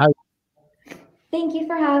 Angelina. How? Thank you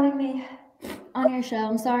for having me on your show.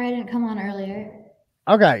 I'm sorry I didn't come on earlier.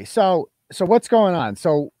 Okay, so what's going on?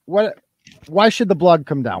 So why should the blood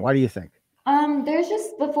come down? Why do you think? There's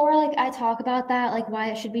just before like I talk about that, like why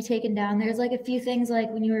it should be taken down. There's like a few things like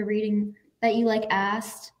when you were reading that you like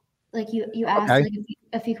asked, like you asked Okay. like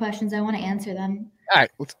a few questions. I want to answer them. All right,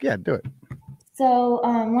 do it. So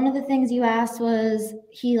one of the things you asked was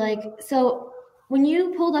so when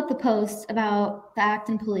you pulled up the post about the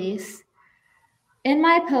Acton police, in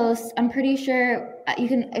my post, I'm pretty sure you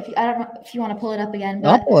can I don't know if you want to pull it up again. But,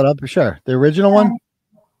 I'll pull it up for sure. The original one.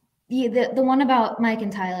 The one about Mike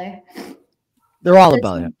and Tyler. They're all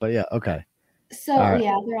about it, but yeah, okay. So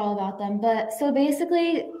yeah, they're all about them. But so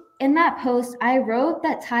basically, in that post, I wrote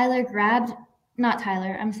that not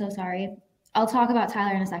Tyler. I'm so sorry. I'll talk about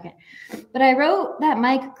Tyler in a second. But I wrote that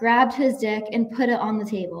Mike grabbed his dick and put it on the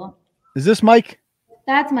table. Is this Mike?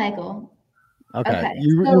 That's Michael. Okay.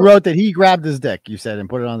 You wrote that he grabbed his dick, you said, and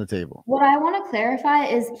put it on the table. What I want to clarify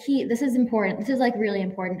is this is important. This is like really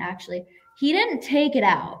important, actually. He didn't take it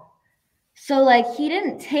out. So like he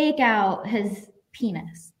didn't take out his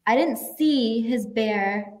penis. I didn't see his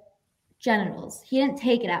bare genitals. He didn't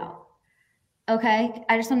take it out. Okay?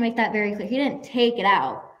 I just want to make that very clear. He didn't take it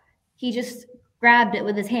out. He just grabbed it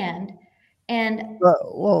with his hand. And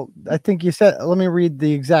well, I think you said, let me read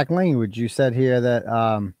the exact language. You said here that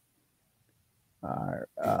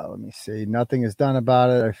let me see. Nothing is done about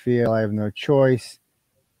it. I feel I have no choice.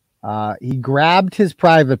 He grabbed his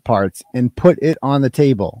private parts and put it on the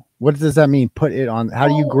table. What does that mean? Put it on. How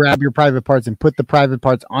do you grab your private parts and put the private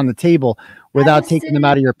parts on the table without taking them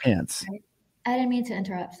out of your pants? I didn't mean to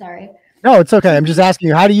interrupt. Sorry. No, it's okay. I'm just asking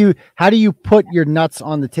you, how do you put your nuts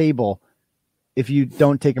on the table if you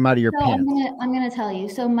don't take them out of your pants? I'm gonna tell you.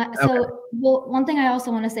 Well, one thing I also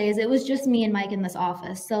want to say is it was just me and Mike in this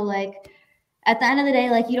office. So like at the end of the day,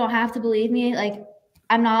 like you don't have to believe me. Like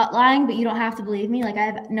I'm not lying, but you don't have to believe me. Like I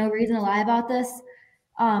have no reason to lie about this.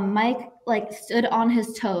 Mike like stood on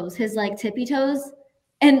his toes, his like tippy toes,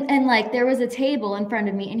 and like there was a table in front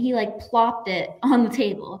of me, and he like plopped it on the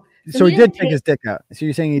table. So he did take his dick out. So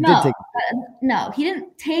you're saying he did take it? No, he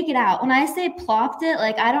didn't take it out. When I say plopped it,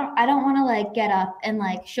 like I don't want to like get up and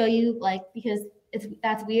like show you like because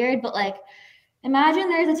that's weird. But like imagine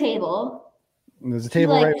there's a table. There's a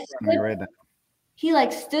table right in front of me right now. He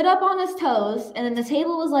like stood up on his toes, and then the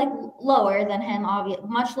table was like lower than him,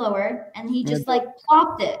 much lower, and he just like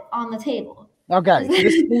plopped it on the table. Okay, so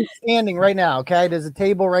this is standing right now. Okay, there's a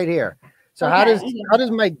table right here. So how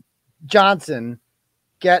does Mike Johnson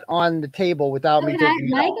get on the table without me taking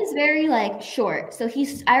it out? Mike is very like short, so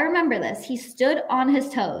I remember this. He stood on his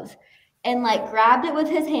toes and like grabbed it with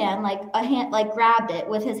his hand, grabbed it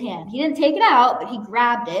with his hand. He didn't take it out, but he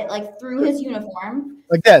grabbed it like through his uniform,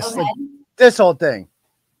 like this. Okay. Like, this whole thing.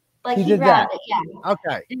 Like he grabbed it, yeah.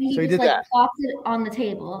 Okay. And so he did that. Plopped it on the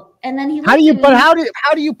table. And then he how do you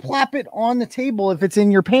plop it on the table if it's in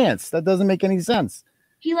your pants? That doesn't make any sense.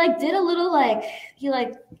 He like did a little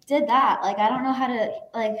did that. Like I don't know how to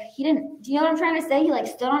he didn't. Do you know what I'm trying to say? He like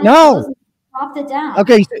stood on his toes and plopped it down.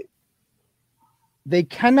 Okay. So they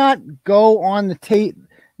cannot go on the table.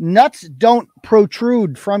 Nuts don't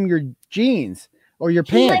protrude from your jeans or your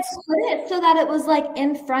pants. He like put it so that it was like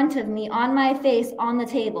in front of me on my face on the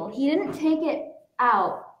table. He didn't take it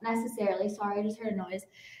out necessarily. Sorry, I just heard a noise.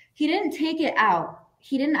 He didn't take it out.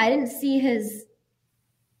 I didn't see his,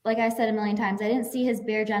 like I said a million times, I didn't see his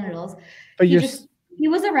bare genitals. But he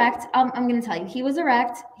was erect. I'm going to tell you, he was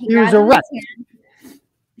erect. He was erect.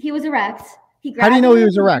 He was erect. How do you know he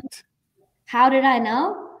was erect? How did I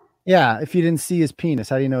know? Yeah, if you didn't see his penis,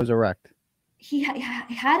 how do you know he was erect? He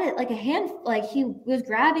had it like a hand, like he was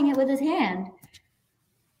grabbing it with his hand.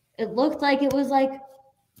 It looked like it was like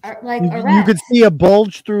erect. You could see a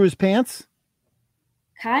bulge through his pants?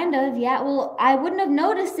 Kind of, yeah. Well, I wouldn't have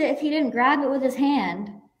noticed it if he didn't grab it with his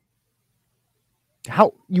hand.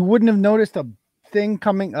 How you wouldn't have noticed a thing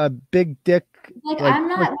coming, a big dick? Like I'm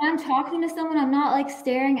not, when I'm talking to someone, I'm not like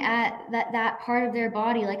staring at that part of their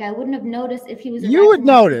body. Like I wouldn't have noticed if he was. You would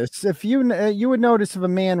notice if you would notice if a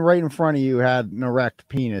man right in front of you had an erect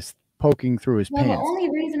penis poking through his pants. The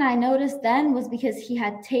only reason I noticed then was because he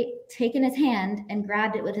had taken his hand and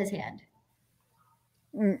grabbed it with his hand.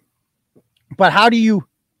 But how do you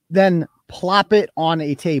then plop it on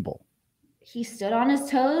a table? He stood on his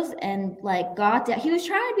toes and like got down. He was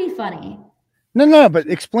trying to be funny. No, but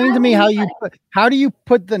explain to me how do you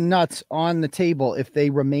put the nuts on the table if they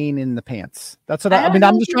remain in the pants? That's what I mean.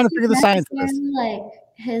 I'm just trying to figure the science of this. Like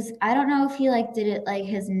I don't know if he like did it like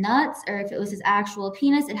his nuts or if it was his actual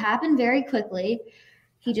penis. It happened very quickly.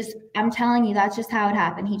 I'm telling you, that's just how it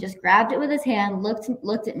happened. He just grabbed it with his hand,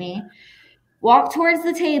 looked at me, walked towards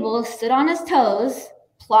the table, stood on his toes,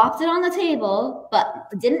 plopped it on the table, but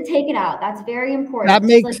didn't take it out. That's very important. That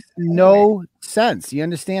makes no sense. You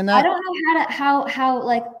understand that? I don't know how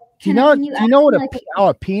like. Do you know what how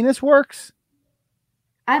a penis works?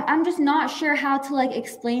 I'm just not sure how to like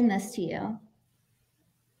explain this to you.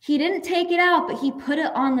 He didn't take it out, but he put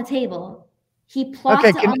it on the table. He plopped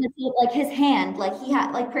it on the table, like his hand, like he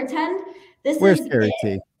had, like pretend this Where's is. Carrie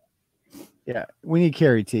T? Yeah, we need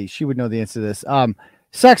Carrie T. She would know the answer to this.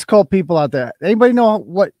 Sex cult people out there. Does anybody know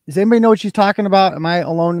what she's talking about? Am I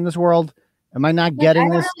alone in this world? Am I not getting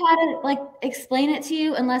this? I don't know how to like explain it to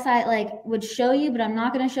you unless I like would show you, but I'm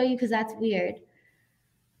not going to show you because that's weird.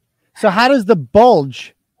 So how does the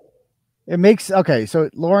bulge? It makes okay. So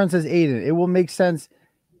Lauren says, Aiden, it will make sense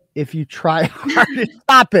if you try hard.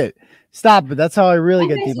 Stop it. That's how I really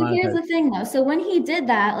get demonetized. So here's the thing, though. So when he did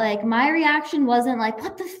that, like my reaction wasn't like,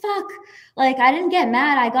 "What the fuck?" Like I didn't get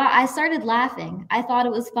mad. I started laughing. I thought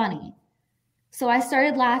it was funny, so I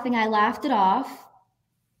started laughing. I laughed it off.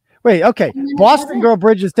 Wait, okay. Boston Girl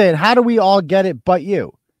Bridge is saying, "How do we all get it, but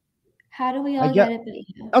you?" How do we all get it, but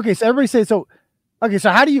you? Okay, so everybody say so. Okay,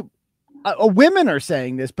 so how do you? Women are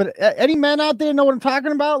saying this, but any men out there know what I'm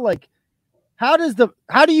talking about? Like, how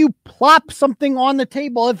do you plop something on the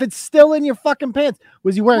table if it's still in your fucking pants?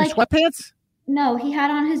 Was he wearing sweatpants? No, he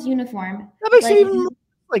had on his uniform. That makes it even more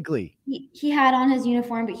likely. He had on his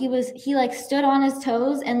uniform, but he like stood on his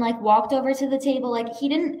toes and like walked over to the table. Like he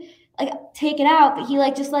didn't like take it out, but he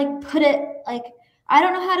like just like put it like, I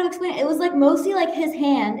don't know how to explain it. It was like mostly like his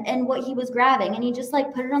hand and what he was grabbing. And he just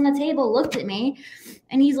like put it on the table, looked at me,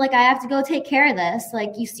 and he's like, I have to go take care of this.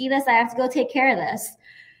 Like, you see this? I have to go take care of this.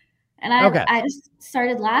 And I just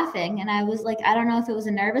started laughing. And I was like, I don't know if it was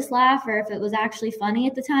a nervous laugh or if it was actually funny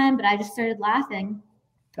at the time, but I just started laughing.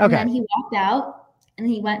 Okay. And then he walked out and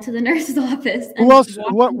he went to the nurse's office. Who else?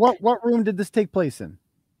 What room did this take place in?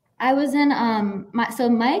 I was in so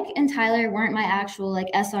Mike and Tyler weren't my actual like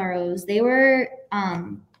SROs. They were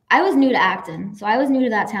I was new to Acton, so I was new to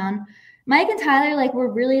that town. Mike and Tyler like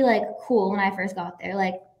were really like cool when I first got there.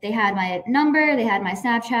 Like they had my number, they had my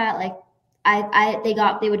Snapchat. Like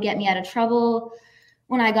they would get me out of trouble.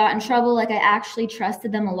 When I got in trouble, like I actually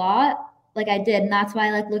trusted them a lot. Like I did, and that's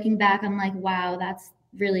why like looking back, I'm like, wow, that's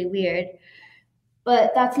really weird.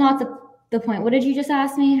 But that's not the point. What did you just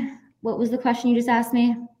ask me? What was the question you just asked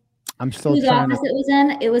me? I'm still Whose trying office to... it was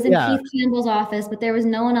in? It was in Keith Campbell's office, but there was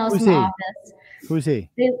no one else in the office. Who's he?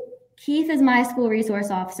 Keith is my school resource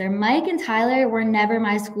officer. Mike and Tyler were never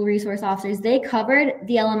my school resource officers. They covered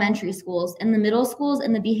the elementary schools and the middle schools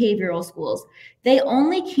and the behavioral schools. They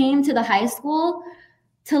only came to the high school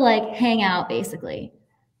to like hang out, basically.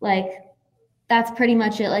 Like that's pretty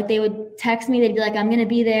much it. Like they would text me, they'd be like, I'm going to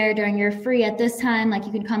be there during your free at this time. Like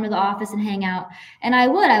you can come to the office and hang out. And I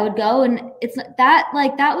would go. And it's that,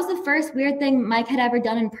 like, that was the first weird thing Mike had ever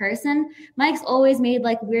done in person. Mike's always made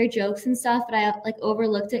like weird jokes and stuff, but I like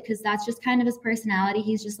overlooked it because that's just kind of his personality.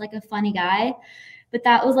 He's just like a funny guy. But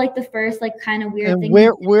that was like the first like kind of weird thing.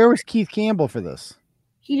 Where was Keith Campbell for this?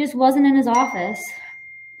 He just wasn't in his office.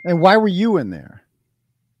 And why were you in there?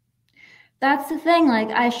 That's the thing. Like,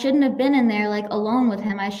 I shouldn't have been in there, like, alone with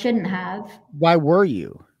him. I shouldn't have. Why were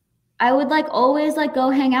you? I would, like, always, like, go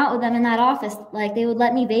hang out with them in that office. Like, they would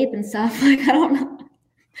let me vape and stuff. Like, I don't know.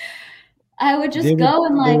 I would just go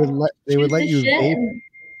and, like, they would let you vape?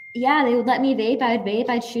 Yeah, they would let me vape. I'd vape.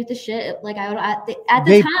 I'd shoot the shit. Like, I would, at the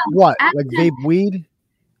vape time. What? Like, vape weed?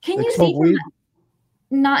 Can like you see? Weed?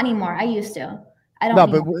 Not anymore. I used to. I don't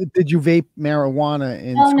know. But did you vape marijuana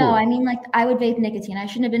in school? No. I mean, like, I would vape nicotine. I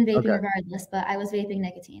shouldn't have been vaping regardless, but I was vaping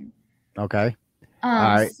nicotine. Okay. All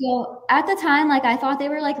right. So at the time, like, I thought they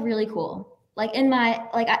were like really cool. Like in my,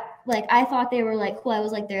 I thought they were like cool. I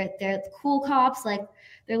was like, they're cool cops. Like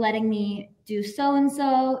they're letting me do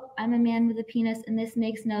so-and-so. I'm a man with a penis and this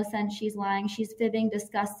makes no sense. She's lying. She's fibbing,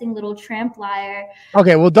 disgusting little tramp liar.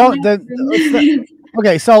 Okay. Well,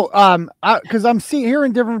 okay. So, cause I'm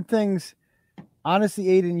hearing different things. Honestly,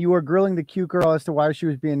 Aiden, you were grilling the cute girl as to why she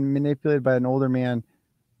was being manipulated by an older man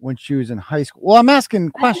when she was in high school. Well, I'm asking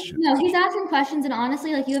questions. No, he's asking questions, and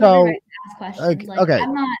honestly, like you have every right to ask questions. Like, okay.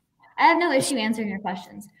 I have no issue answering your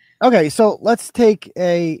questions. Okay, so let's take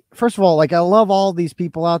first of all, like I love all these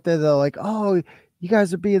people out there that are like, oh, you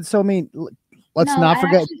guys are being so mean. Let's not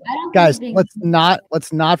forget, guys.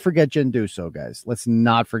 Let's not forget Jen Duso, guys. Let's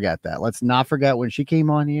not forget that. Let's not forget when she came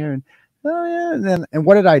on here and. Oh yeah, and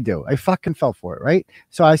what did I do? I fucking fell for it, right?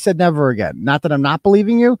 So I said never again. Not that I'm not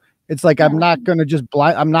believing you. It's like I'm not gonna just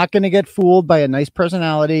I'm not gonna get fooled by a nice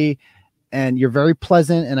personality and you're very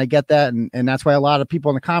pleasant, and I get that, and that's why a lot of people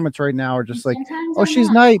in the comments right now are just like, Sometimes oh, I'm she's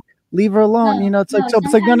not. nice, leave her alone. No, You know, it's like, no, so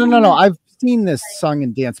it's like, no, sometimes no, I'm no, no. not. I've seen this sung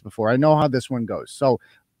and dance before. I know how this one goes. So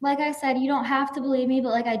Like I said, you don't have to believe me, but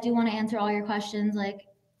like I do want to answer all your questions. Like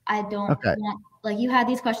I don't want, like you had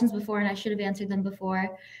these questions before and I should have answered them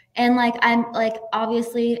before. And like I'm like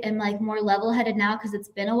obviously am like more level-headed now because it's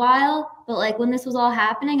been a while. But like when this was all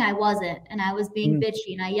happening, I wasn't, and I was being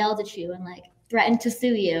bitchy and I yelled at you and like threatened to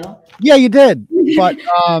sue you. Yeah, you did. But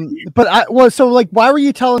so like why were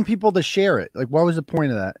you telling people to share it? Like what was the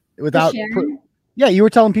point of that? Without yeah, you were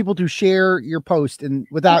telling people to share your post, and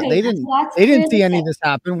without they didn't see any of this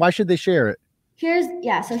happen. Why should they share it? Here's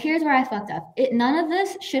where I fucked up. None of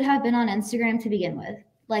this should have been on Instagram to begin with.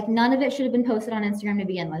 Like none of it should have been posted on Instagram to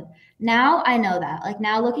begin with. Now I know that. Like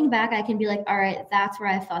now looking back, I can be like, all right, that's where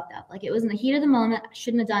I fucked up. Like it was in the heat of the moment. I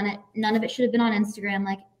shouldn't have done it. None of it should have been on Instagram.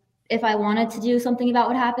 Like if I wanted to do something about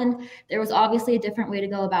what happened, there was obviously a different way to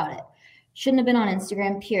go about it. Shouldn't have been on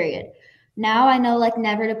Instagram, period. Now I know like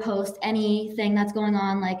never to post anything that's going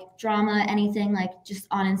on, like drama, anything like just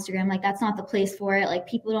on Instagram. Like that's not the place for it. Like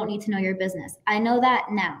people don't need to know your business. I know that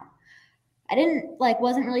now. I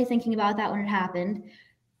wasn't really thinking about that when it happened.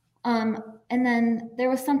 And then there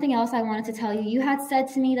was something else I wanted to tell you. You had said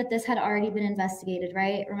to me that this had already been investigated,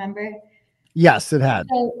 right? Remember? Yes, it had.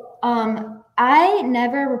 So I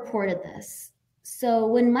never reported this. So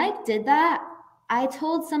when Mike did that, I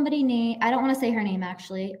told somebody I don't want to say her name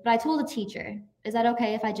actually, but I told a teacher. Is that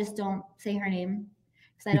okay if I just don't say her name?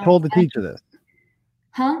 You told the teacher this?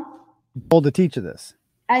 Huh? You told the teacher this?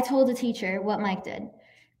 I told the teacher what Mike did.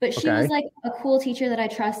 But she was like a cool teacher that I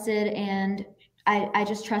trusted, and I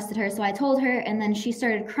just trusted her. So I told her, and then she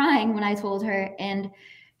started crying when I told her, and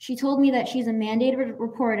she told me that she's a mandated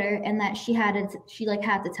reporter and that she had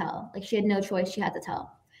to tell. Like she had no choice, she had to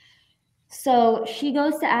tell. So she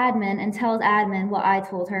goes to admin and tells admin what I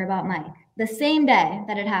told her about Mike. The same day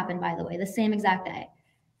that it happened, by the way, the same exact day.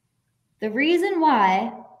 The reason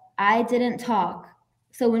why I didn't talk.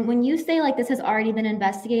 So when you say like this has already been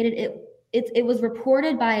investigated, it was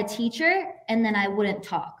reported by a teacher, and then I wouldn't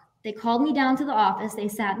talk. They called me down to the office. They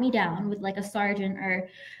sat me down with like a sergeant, or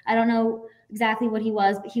I don't know exactly what he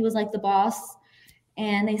was, but he was like the boss.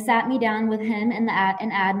 And they sat me down with him and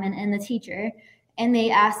an admin and the teacher. And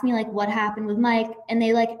they asked me like what happened with Mike, and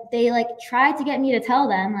they tried to get me to tell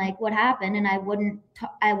them like what happened, and I wouldn't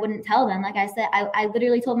tell them. Like I said, I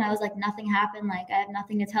literally told them, I was like, nothing happened, like I have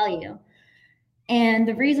nothing to tell you. And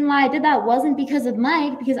the reason why I did that wasn't because of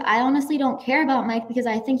Mike, because I honestly don't care about Mike, because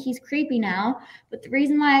I think he's creepy now. But the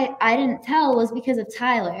reason why I didn't tell was because of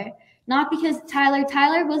Tyler. Not because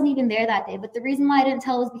Tyler wasn't even there that day, but the reason why I didn't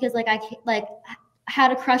tell was because I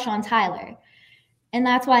had a crush on Tyler. And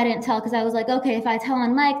that's why I didn't tell, because I was like, okay, if I tell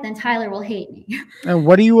on Mike, then Tyler will hate me. And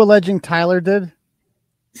what are you alleging Tyler did?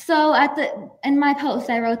 So in my post,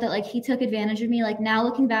 I wrote that like he took advantage of me. Like now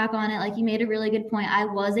looking back on it, like you made a really good point. I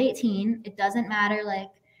was 18. It doesn't matter. Like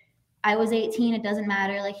I was 18. It doesn't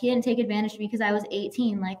matter. Like he didn't take advantage of me because I was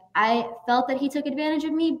 18. Like I felt that he took advantage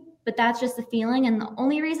of me, but that's just a feeling. And the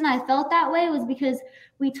only reason I felt that way was because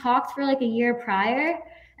we talked for like a year prior.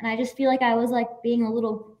 And I just feel like I was like being a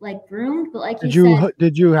little like groomed, but like did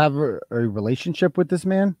you have a relationship with this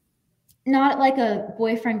man? Not like a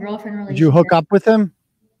boyfriend-girlfriend relationship. Did you hook up with him?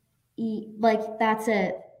 Like that's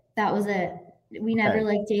it. That was it. We never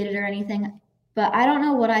like dated or anything. But I don't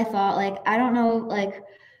know what I thought. Like I don't know.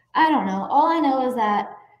 All I know is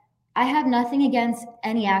that I have nothing against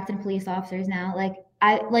any active police officers now.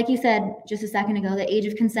 Like you said just a second ago, the age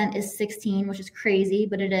of consent is 16, which is crazy,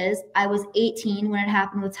 but it is. I was 18 when it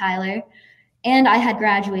happened with Tyler, and I had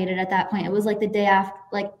graduated at that point. It was like the day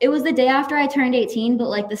after I turned 18, but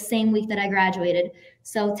like the same week that I graduated.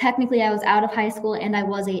 So technically I was out of high school and I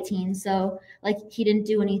was 18. So like he didn't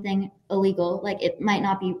do anything illegal. Like it might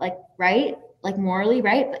not be like right, like morally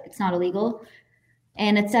right, but it's not illegal.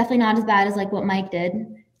 And it's definitely not as bad as like what Mike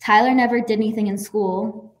did. Tyler never did anything in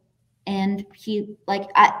school. And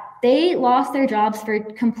they lost their jobs for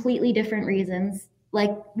completely different reasons.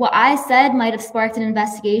 Like what I said might have sparked an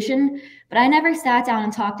investigation, but I never sat down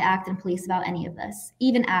and talked to Acton Police about any of this,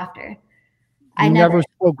 even after. I never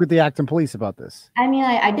spoke with the Acton Police about this. I mean,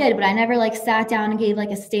 I did, but I never like sat down and gave like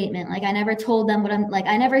a statement. Like I never told them what I'm like.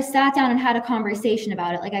 I never sat down and had a conversation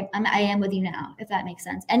about it. Like I am with you now, if that makes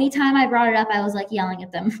sense. Anytime I brought it up, I was like yelling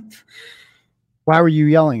at them. Why were you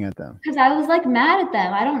yelling at them? Because I was like mad at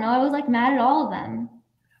them. I don't know. I was like mad at all of them.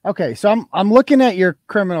 Okay, so I'm looking at your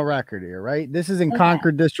criminal record here, right? This is in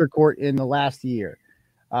Concord District Court in the last year.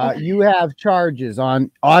 You have charges on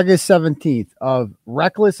August 17th of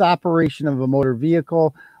reckless operation of a motor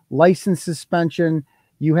vehicle, license suspension.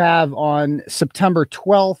 You have on September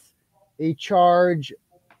 12th a charge,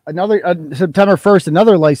 another September 1st,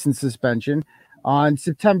 another license suspension. On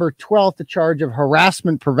September 12th, a charge of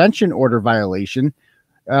harassment prevention order violation.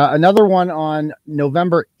 Another one on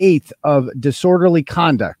November 8th of disorderly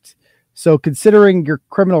conduct. So considering your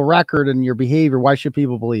criminal record and your behavior, why should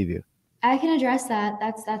people believe you? I can address that.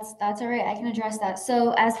 That's all right. I can address that.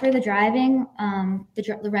 So as for the driving,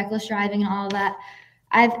 the reckless driving and all of that,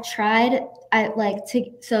 I've tried.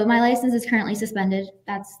 So my license is currently suspended.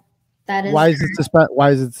 Why is it suspended?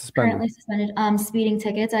 Currently suspended. Speeding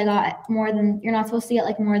tickets. I got more than, you're not supposed to get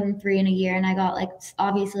like more than 3 in a year, and I got like,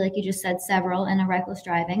 obviously, like you just said, several, and a reckless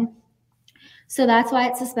driving. So that's why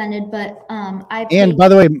it's suspended. But by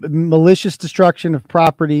the way, malicious destruction of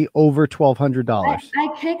property over $1,200. I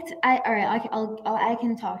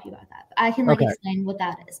can talk to you about that. I can explain what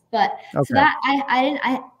that is. But so that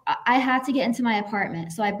I had to get into my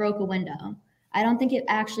apartment, so I broke a window. I don't think it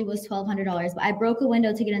actually was $1,200, but I broke a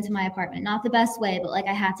window to get into my apartment. Not the best way, but like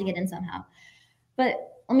I had to get in somehow.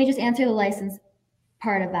 But let me just answer the license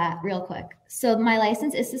part of that real quick. So my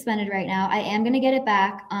license is suspended right now. I am going to get it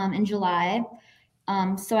back in July.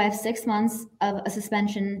 So I have 6 months of a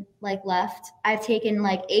suspension like left. I've taken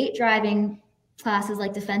like 8 driving classes,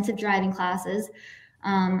 like defensive driving classes.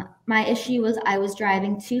 My issue was I was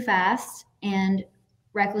driving too fast and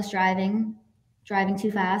reckless driving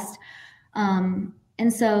too fast. And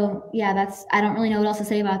so, yeah, I don't really know what else to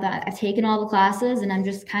say about that. I've taken all the classes and I'm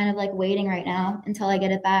just kind of like waiting right now until I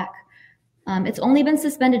get it back. It's only been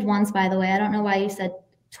suspended once, by the way. I don't know why you said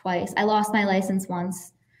twice. I lost my license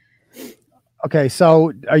once. Okay.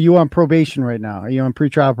 So are you on probation right now? Are you on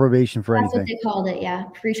pretrial probation for anything? That's what they called it. Yeah.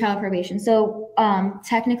 Pretrial probation. So,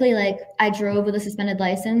 technically, like I drove with a suspended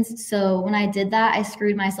license. So when I did that, I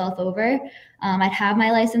screwed myself over. I'd have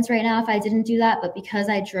my license right now if I didn't do that. But because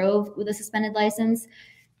I drove with a suspended license,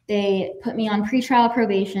 they put me on pretrial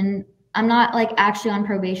probation. I'm not like actually on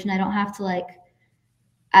probation. I don't have to like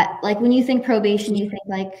when you think probation, you think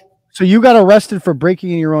like. So you got arrested for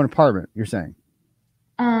breaking in your own apartment, you're saying?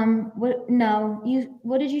 What? No,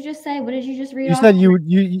 what did you just say? What did you just read?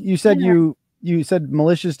 You said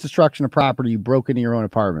malicious destruction of property. You broke into your own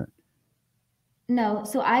apartment. No,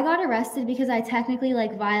 so I got arrested because I technically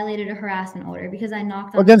like violated a harassment order because I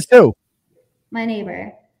knocked on against who? My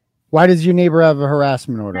neighbor. Why does your neighbor have a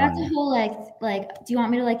harassment order? That's a whole like. Do you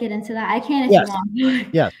want me to like get into that? I can if you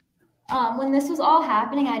want. Yes. When this was all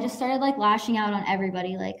happening, I just started like lashing out on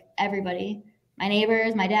everybody, my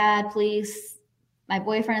neighbors, my dad, police, my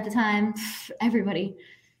boyfriend at the time, everybody.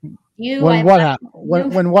 When what happened?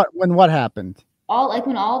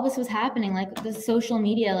 When all of this was happening, like the social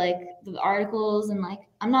media, like the articles, and like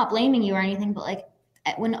I'm not blaming you or anything, but like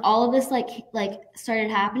when all of this like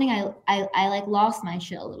started happening, I like lost my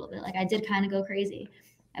shit a little bit. Like I did kind of go crazy.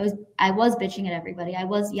 I was bitching at everybody. I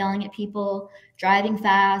was yelling at people, driving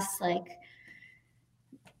fast. Like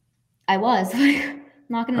I was like,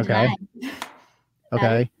 not going to deny.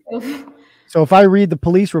 Okay. So if I read the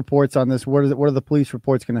police reports on this, what are the police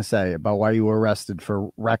reports going to say about why you were arrested for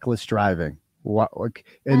reckless driving?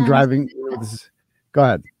 Driving? Go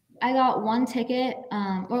ahead. I got one ticket.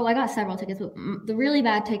 I got several tickets, but the really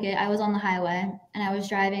bad ticket, I was on the highway and I was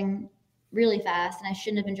driving really fast, and I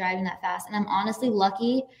shouldn't have been driving that fast. And I'm honestly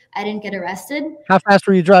lucky I didn't get arrested. How fast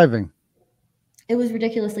were you driving? It was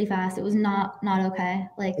ridiculously fast. It was not okay.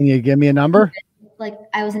 Like, can you give me a number? Like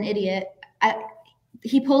I was an idiot.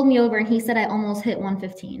 He pulled me over and he said I almost hit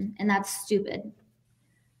 115, and that's stupid.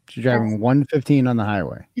 You're driving 115 on the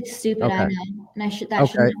highway. It's stupid. Okay. I know, and I should.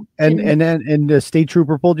 Okay. And the state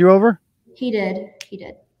trooper pulled you over? He did.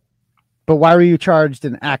 But why were you charged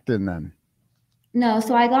in Acton then? No,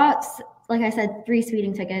 so I got, like I said, 3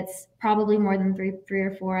 speeding tickets, probably more than three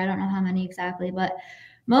or 4. I don't know how many exactly, but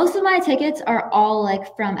most of my tickets are all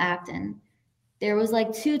like from Acton. There was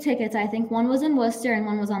like 2 tickets. I think one was in Worcester and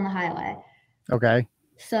one was on the highway. Okay.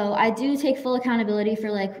 So I do take full accountability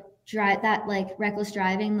for like reckless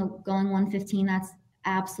driving, going 115. That's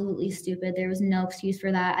absolutely stupid. There was no excuse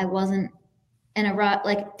for that. I wasn't in a rut.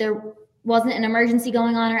 Like there wasn't an emergency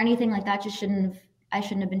going on or anything like that. I shouldn't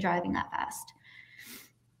have been driving that fast.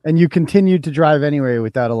 And you continued to drive anyway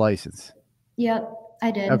without a license? Yep,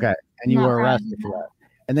 I did. Okay. And you were arrested for that.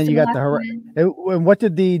 And then you got and what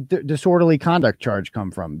did the disorderly conduct charge come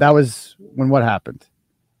from? That was what happened?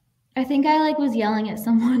 I think I was yelling at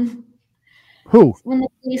someone. Who? When the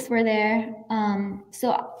police were there.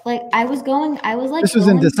 So This was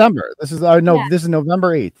in December. This is This is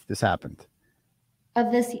November 8th. This happened.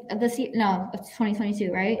 Of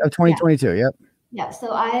 2022, right? Of 2022, yep. Yeah,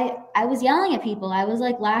 so I was yelling at people. I was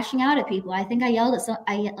like lashing out at people. I think I yelled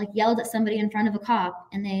at somebody in front of a cop,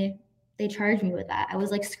 and they charged me with that. I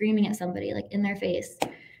was like screaming at somebody like in their face.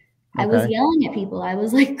 I was yelling at people. I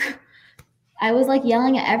was like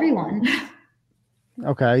yelling at everyone.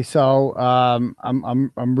 Okay, so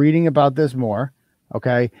I'm reading about this more.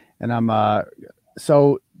 Okay, and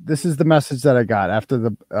so this is the message that I got after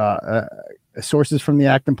the sources from the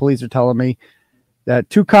Acton police are telling me that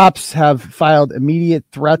 2 cops have filed immediate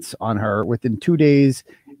threats on her within 2 days,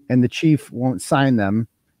 and the chief won't sign them.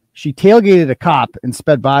 She tailgated a cop and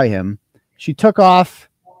sped by him. She took off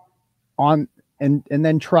and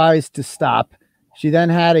then tries to stop. She then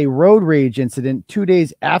had a road rage incident 2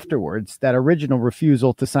 days afterwards, that original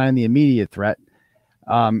refusal to sign the immediate threat.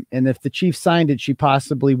 And if the chief signed it, she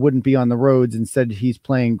possibly wouldn't be on the roads. Instead, he's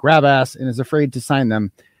playing grab ass and is afraid to sign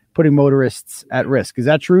them, putting motorists at risk. Is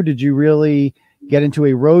that true? Did you really get into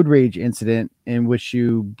a road rage incident in which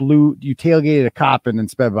you tailgated a cop and then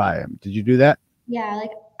sped by him? Did you do that? Yeah, like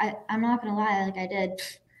I'm not gonna lie, like I did.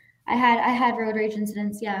 I had road rage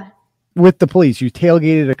incidents, yeah. With the police, you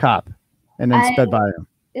tailgated a cop and then sped by him.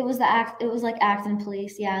 It was like Acton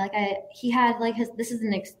police, yeah. Like he had like this is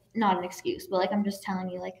not an excuse, but like I'm just telling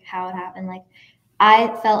you like how it happened. Like I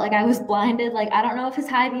felt like I was blinded. Like I don't know if his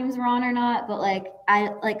high beams were on or not, but like I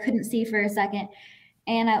like couldn't see for a second.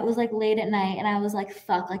 And it was like late at night, and I was like,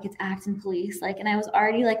 fuck, like it's Acton police. Like, and I was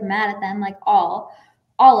already like mad at them, like all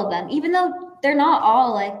of them, even though they're not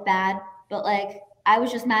all like bad, but like I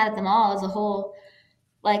was just mad at them all as a whole.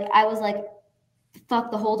 Like I was like, fuck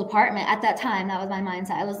the whole department at that time. That was my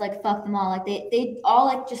mindset. I was like, fuck them all. Like they all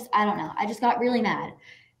like just, I don't know. I just got really mad.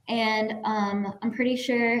 And I'm pretty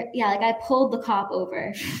sure, yeah, like I pulled the cop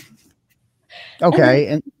over. Okay.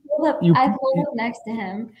 And I pulled up next to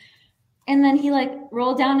him. And then he like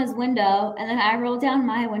rolled down his window, and then I rolled down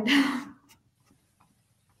my window.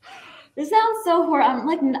 This sounds so horrible.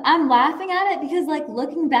 I'm laughing at it because like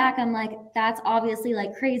looking back, I'm like, that's obviously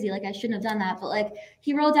like crazy. Like I shouldn't have done that. But like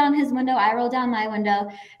he rolled down his window, I rolled down my window,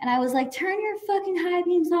 and I was like, turn your fucking high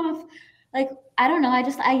beams off. Like, I don't know.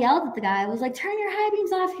 I yelled at the guy. I was like, turn your high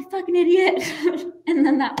beams off, you fucking idiot. And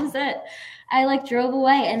then that was it. I like drove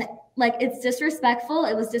away, and like, it's disrespectful.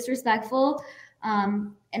 It was disrespectful.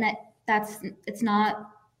 And it's not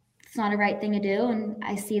a right thing to do. And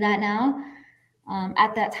I see that now.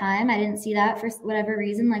 At that time, I didn't see that for whatever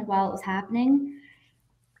reason, like while it was happening.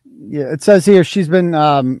 Yeah, it says here she's been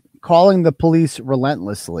calling the police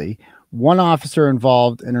relentlessly. One officer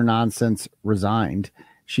involved in her nonsense resigned.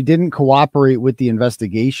 She didn't cooperate with the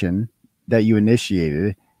investigation that you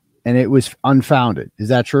initiated, and it was unfounded. Is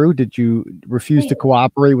that true? Did you refuse to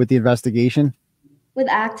cooperate with the investigation? With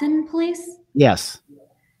Acton police? Yes.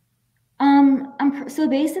 So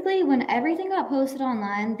basically when everything got posted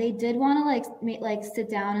online, they did want to like sit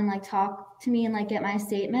down and like talk to me and like get my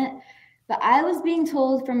statement. But I was being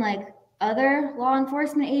told from like other law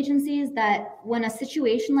enforcement agencies that when a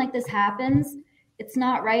situation like this happens, it's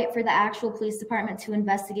not right for the actual police department to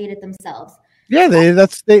investigate it themselves. Yeah,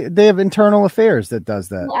 they have internal affairs that does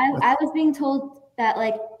that. Well, I was being told that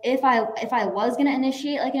like if I was going to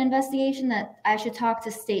initiate like an investigation, that I should talk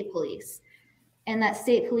to state police. And that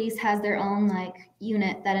state police has their own like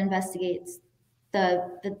unit that investigates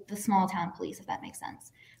the small town police, if that makes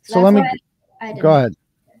sense. So let me go ahead.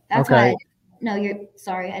 That's okay. No, you're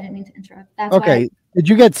sorry. I didn't mean to interrupt. That's okay. Did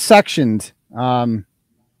you get sectioned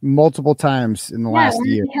multiple times in the last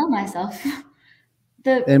year? I wanted to kill myself.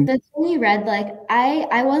 The thing you read, like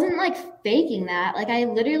I wasn't like faking that. Like I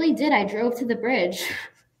literally did. I drove to the bridge.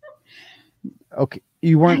 Okay.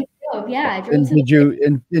 You weren't. I drove. And did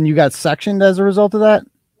you and you got sectioned as a result of that?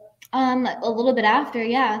 A little bit after,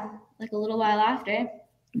 yeah, like a little while after.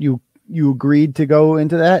 You agreed to go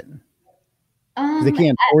into that? They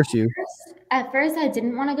can't force you. At first, I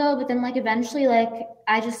didn't want to go, but then like eventually, like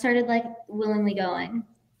I just started like willingly going.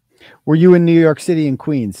 Were you in New York City and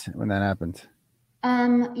Queens when that happened?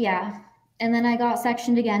 Yeah, and then I got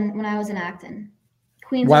sectioned again when I was in Acton.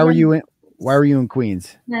 Queens. Why were you in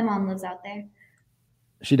Queens? My mom lives out there.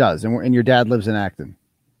 She does, and your dad lives in Acton.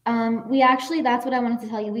 We actually, that's what I wanted to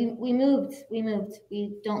tell you. We moved.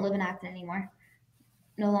 We don't live in Acton anymore.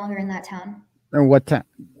 No longer in that town. And what town?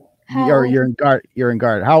 You're in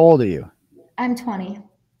Guard. How old are you? I'm 20.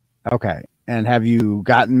 Okay. And have you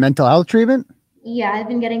gotten mental health treatment? Yeah, I've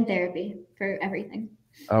been getting therapy for everything.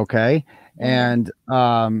 Okay. And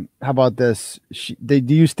how about this? Do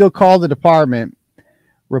you still call the department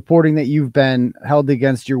reporting that you've been held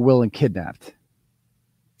against your will and kidnapped?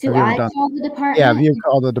 Do I call the department? Yeah, have you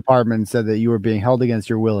called the department and said that you were being held against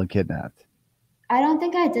your will and kidnapped? I don't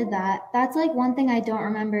think I did that. That's like one thing I don't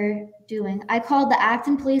remember doing. I called the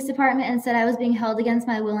Acton Police Department and said I was being held against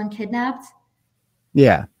my will and kidnapped.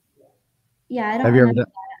 Yeah. Yeah, I don't Have you ever remember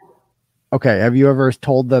done? Okay. Have you ever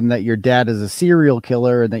told them that your dad is a serial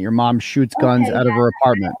killer and that your mom shoots guns out of her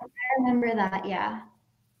apartment? I remember that. Yeah.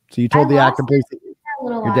 So you told the Acton Police for a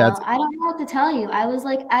little your while. dad's. I don't know what to tell you. I was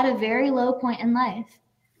like at a very low point in life,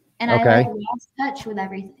 and I Okay. like lost touch with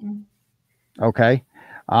everything. Okay.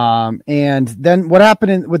 And then what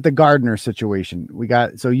happened with the Gardner situation?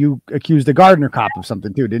 So you accused the Gardner cop of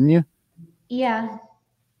something too, didn't you? Yeah.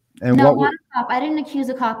 And No, what? not a cop. I didn't accuse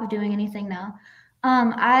a cop of doing anything. No.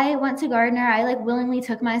 I went to Gardner. I like willingly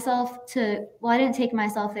took myself to. Well, I didn't take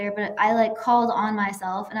myself there, but I like called on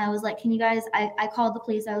myself, and I was like, "Can you guys?" I called the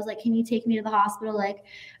police. I was like, "Can you take me to the hospital? Like,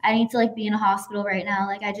 I need to like be in a hospital right now.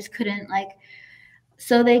 Like, I just couldn't like."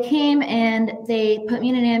 So they came and they put me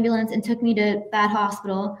in an ambulance and took me to that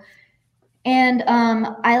hospital. And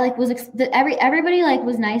I like was everybody like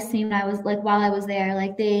was nice to me when I was like while I was there.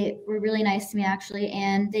 Like they were really nice to me actually,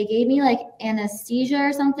 and they gave me like anesthesia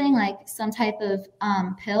or something, like some type of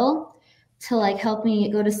pill to like help me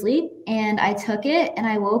go to sleep. And I took it and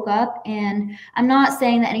I woke up, and I'm not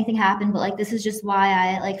saying that anything happened, but like this is just why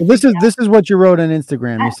I like. This is what you wrote on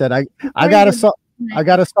Instagram. You said I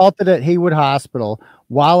got assaulted at Haywood Hospital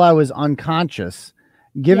while I was unconscious,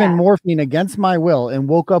 given morphine against my will, and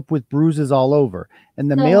woke up with bruises all over.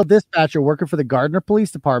 And the male dispatcher working for the Gardner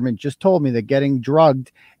Police Department just told me that getting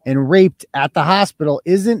drugged and raped at the hospital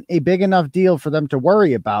isn't a big enough deal for them to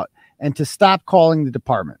worry about, and to stop calling the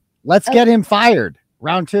department. Let's get him fired.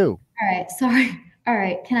 Round 2. All right. Sorry. All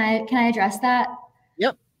right. Can I address that?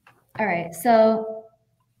 Yep. All right. So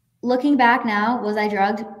looking back now, was I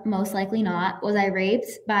drugged? Most likely not. Was I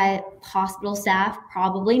raped by hospital staff?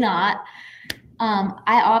 Probably not.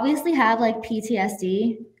 I obviously have like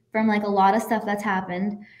PTSD from like a lot of stuff that's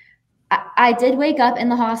happened. I did wake up in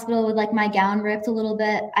the hospital with like my gown ripped a little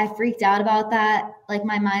bit. I freaked out about that. Like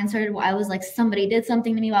my mind started, I was like, somebody did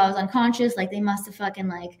something to me while I was unconscious. Like they must have fucking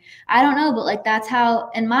like, I don't know. But like, that's how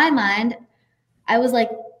in my mind, I was like,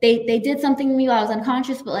 they did something to me while I was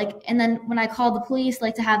unconscious. But like, and then when I called the police,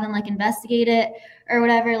 like to have them like investigate it or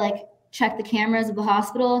whatever, like check the cameras of the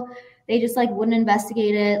hospital, they just like wouldn't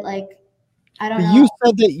investigate it. Like, I don't know. You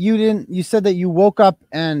said that you didn't. You said that you woke up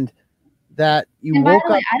and that you and woke by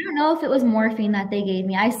the way, up. I don't know if it was morphine that they gave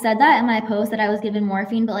me. I said that in my post that I was given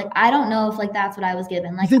morphine, but like I don't know if like that's what I was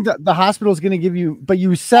given. Like, I think the hospital is going to give you, but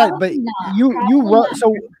you said, but not, you wrote. not.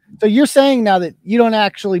 So you're saying now that you don't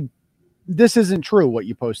actually. This isn't true. What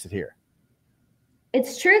you posted here.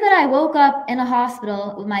 It's true that I woke up in a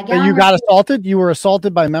hospital with my gown. But you got assaulted. You were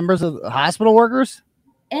assaulted by members of the hospital workers.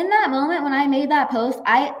 In that moment when I made that post,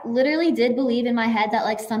 I literally did believe in my head that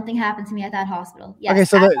like something happened to me at that hospital.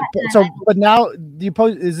 Yes. Okay, but now you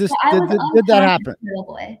post. Is this did that happen?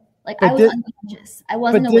 Boy. Like but I was unconscious. I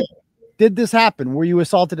wasn't awake. Did this happen? Were you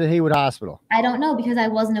assaulted at Haywood Hospital? I don't know because I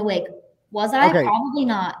wasn't awake. Was I? Okay. Probably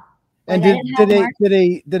not. Like,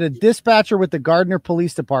 and did a dispatcher with the Gardner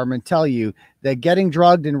Police Department tell you that getting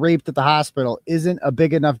drugged and raped at the hospital isn't a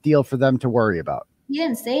big enough deal for them to worry about? He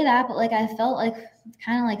didn't say that, but like I felt like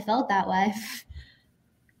kind of like felt that way.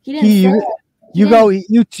 He didn't say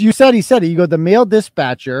that. You said he said it. You go, the male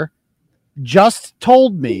dispatcher just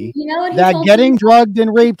told me that getting drugged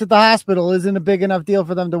and raped at the hospital isn't a big enough deal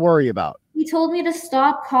for them to worry about. He told me to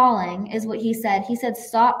stop calling, is what he said. He said,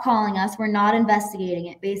 stop calling us. We're not investigating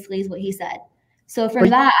it, basically, is what he said. So from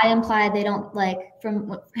that, I implied they don't like,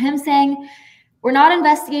 from him saying, we're not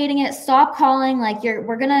investigating it. Stop calling. Like you're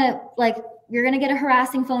going to get a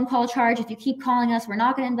harassing phone call charge. If you keep calling us, we're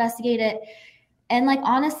not going to investigate it. And like,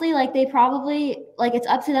 honestly, like they probably, like it's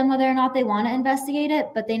up to them whether or not they want to investigate it,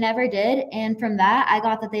 but they never did. And from that, I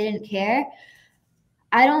got that they didn't care.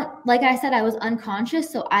 I don't, like I said, I was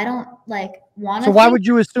unconscious, so I don't like want to. So why would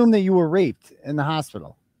you assume that you were raped in the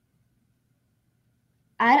hospital?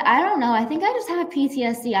 I don't know. I think I just have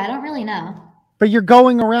PTSD. I don't really know. But you're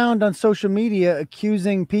going around on social media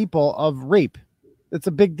accusing people of rape. It's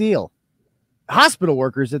a big deal. Hospital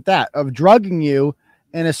workers at that, of drugging you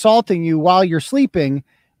and assaulting you while you're sleeping.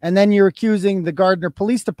 And then you're accusing the Gardner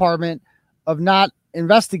Police Department of not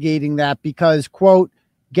investigating that because, quote,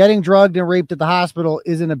 getting drugged and raped at the hospital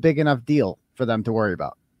isn't a big enough deal for them to worry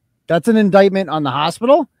about. That's an indictment on the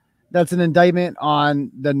hospital. That's an indictment on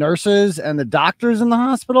the nurses and the doctors in the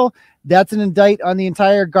hospital. That's an indictment on the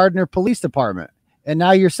entire Gardner Police Department. And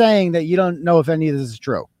now you're saying that you don't know if any of this is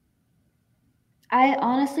true. I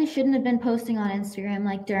honestly shouldn't have been posting on Instagram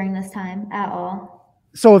like during this time at all.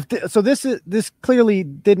 So this clearly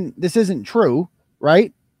didn't. This isn't true,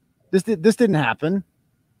 right? This didn't happen.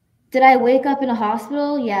 Did I wake up in a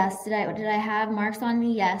hospital? Yes. Did I have marks on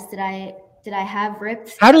me? Yes. Did I have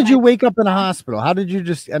rips? How did you wake up in a hospital? How did you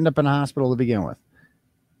just end up in a hospital to begin with?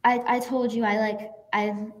 I told you I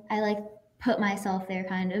put myself there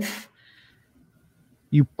kind of.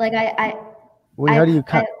 You like Wait, how do you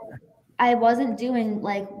cut? I wasn't doing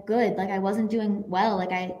like good. Like I wasn't doing well.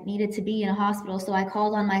 Like I needed to be in a hospital. So I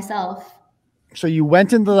called on myself. So you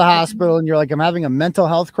went into the hospital and you're like, I'm having a mental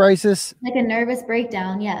health crisis. Like a nervous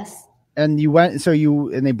breakdown. Yes. And you went,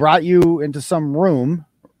 and they brought you into some room.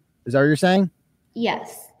 Is that what you're saying?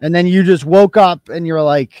 Yes. And then you just woke up and you're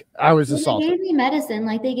like, I was assaulted. They gave me medicine.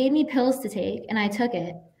 Like they gave me pills to take and I took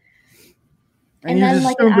it. And you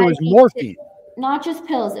just assumed it was morphine. Not just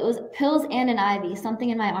pills. It was pills and an IV, something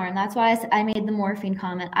in my arm. That's why I made the morphine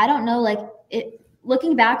comment. I don't know, like it.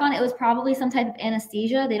 Looking back on it, it was probably some type of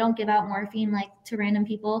anesthesia. They don't give out morphine like to random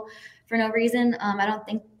people for no reason. I don't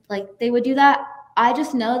think like they would do that. I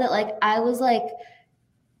just know that like I was like,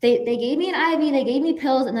 they gave me an IV, they gave me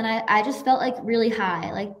pills, and then I just felt like really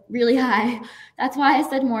high. That's why I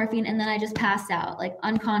said morphine, and then I just passed out, like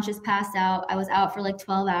unconscious, passed out. I was out for like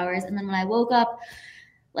 12 hours, and then when I woke up,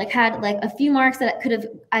 like had like a few marks that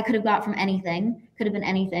I could have got from anything, could have been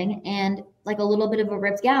anything, and like a little bit of a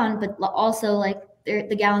ripped gown, but also like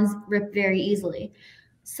the gowns rip very easily.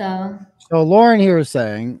 So Lauren here is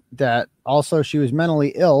saying that also she was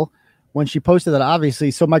mentally ill when she posted that,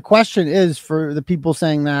 obviously. So my question is, for the people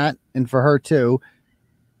saying that, and for her too,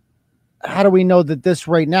 how do we know that this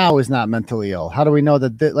right now is not mentally ill? How do we know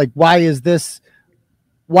that like, why is this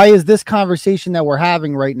conversation that we're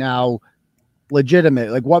having right now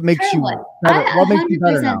legitimate? Like what makes you better? What makes you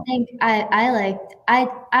better now? Think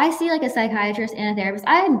I see like a psychiatrist and a therapist.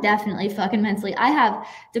 I am definitely fucking mentally. I have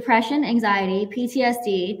depression, anxiety,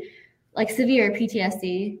 PTSD, like severe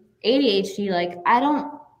PTSD, ADHD. Like I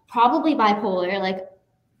don't probably bipolar. Like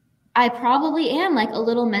I probably am like a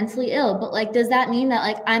little mentally ill. But like, does that mean that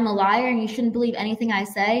like I'm a liar and you shouldn't believe anything I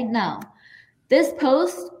say? No. This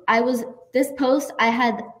post I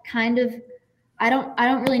had kind of. I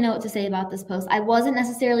don't really know what to say about this post. I wasn't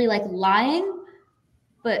necessarily like lying,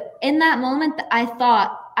 but in that moment I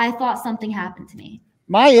thought something happened to me.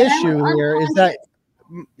 My issue here is that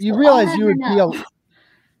you realize you would feel,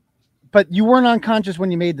 but you weren't unconscious when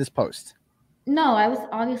you made this post. No, I was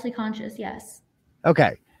obviously conscious. Yes.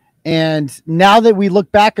 Okay. And now that we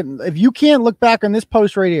look back, if you can't look back on this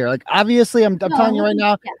post right here, like obviously I'm telling you right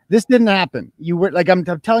now, this didn't happen. You were like, I'm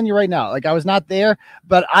telling you right now, like I was not there,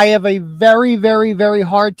 but I have a very, very, very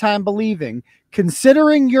hard time believing,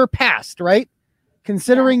 considering your past, right?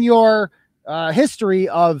 Considering your history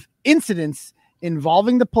of incidents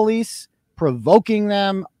involving the police, provoking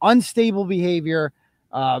them, unstable behavior,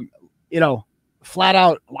 flat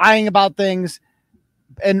out lying about things.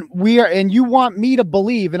 And you want me to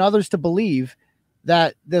believe and others to believe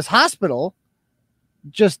that this hospital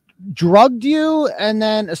just drugged you and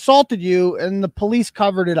then assaulted you and the police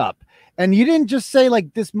covered it up. And you didn't just say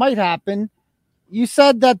like, this might happen. You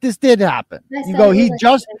said that this did happen. He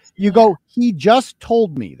just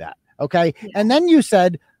told me that. Okay. Yeah. And then you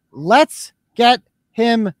said, let's get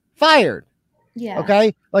him fired. Yeah.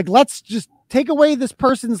 Okay. Like, let's just take away this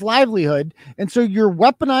person's livelihood. And so you're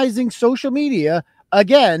weaponizing social media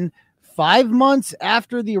again, 5 months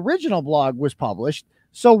after the original blog was published.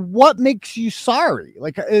 So what makes you sorry?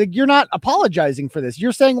 Like you're not apologizing for this.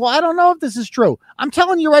 You're saying, well, I don't know if this is true. I'm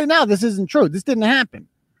telling you right now, this isn't true. This didn't happen.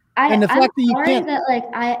 I'm sorry that like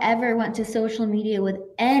I ever went to social media with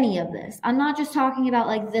any of this. I'm not just talking about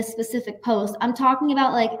like this specific post. I'm talking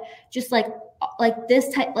about like just like this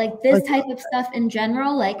type of stuff in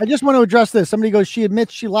general. Like I just want to address this. Somebody goes, she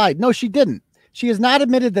admits she lied. No, she didn't. She has not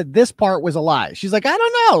admitted that this part was a lie. She's like, I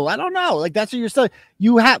don't know. Like that's what you're saying.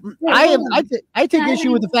 You have. I take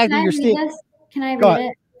issue with the fact that you're still. Can I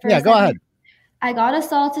read it? Yeah, go ahead. I got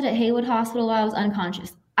assaulted at Haywood Hospital while I was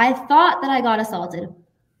unconscious. I thought that I got assaulted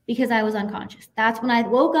because I was unconscious. That's when I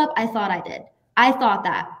woke up. I thought I did. I thought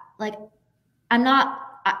that. Like, I'm not.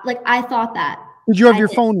 Like I thought that. Did you have your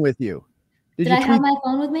phone with you? Did I have my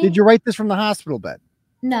phone with me? Did you write this from the hospital bed?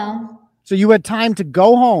 No. So you had time to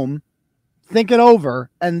go home, think it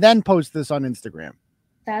over, and then post this on Instagram.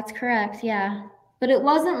 That's correct. Yeah. But it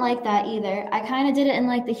wasn't like that either. I kind of did it in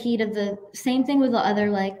like the heat of the same thing with the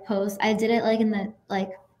other like posts. I did it like in the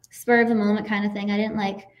like spur of the moment kind of thing. I didn't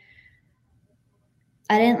like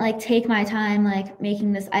take my time like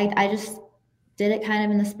making this. I just did it kind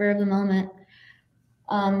of in the spur of the moment.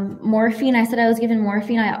 Morphine. I said I was given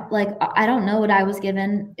morphine. I don't know what I was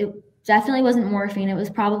given. It definitely wasn't morphine. It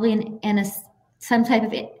was probably some type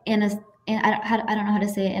of I don't know how to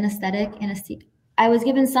say it. Anesthetic. I was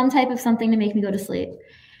given some type of something to make me go to sleep.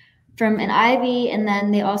 from an IV, and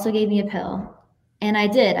then they also gave me a pill. And I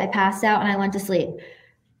did. I passed out and I went to sleep.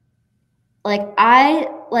 Like, I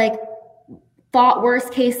thought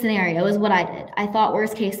worst case scenario is what I did. I thought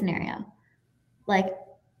worst case scenario. Like,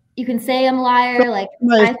 you can say I'm a liar. Like,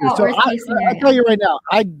 I thought worst case scenario. I'll tell you right now,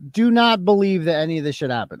 I do not believe that any of this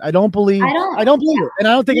should happen. I don't believe it. And I don't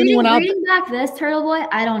think anyone out there. Reading back this, Turtle Boy,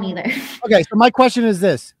 I don't either. Okay, so my question is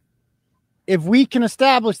this. If we can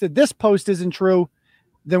establish that this post isn't true,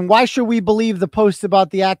 then why should we believe the post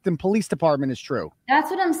about the Acton Police Department is true?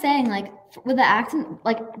 That's what I'm saying. Like, with the Acton,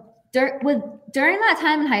 like, during that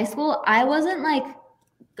time in high school, I wasn't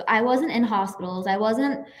in hospitals. I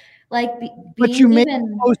wasn't like but you made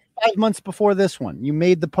the post 5 months before this one. You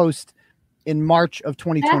made the post in March of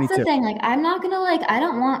 2022. That's the thing. Like, I'm not gonna I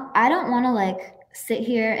don't want to like sit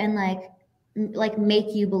here and like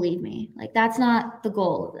make you believe me. Like, that's not the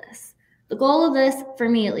goal of this. The goal of this, for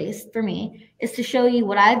me at least, is to show you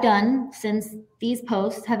what I've done since these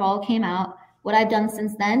posts have all came out, what I've done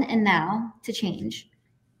since then and now to change.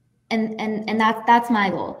 And that's my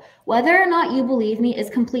goal. Whether or not you believe me is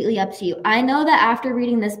completely up to you. I know that after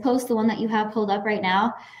reading this post, the one that you have pulled up right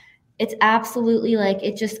now, it's absolutely like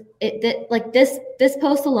this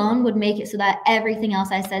post alone would make it so that everything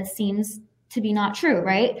else I said seems to be not true,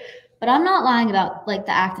 right? But I'm not lying about like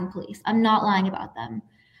the Acton police. I'm not lying about them.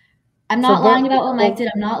 I'm not lying about what Mike did.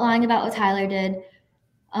 I'm not lying about what Tyler did.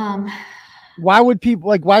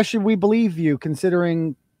 Why should we believe you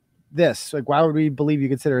considering this? Like, why would we believe you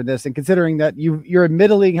considering this? And considering that you're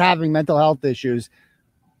admittedly having mental health issues,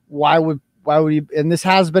 why would you, and this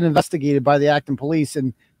has been investigated by the Acton police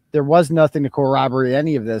and there was nothing to corroborate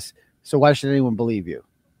any of this. So why should anyone believe you?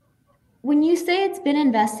 When you say it's been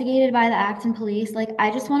investigated by the Acton police, like,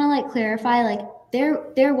 I just want to like clarify, like,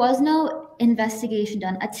 there was no investigation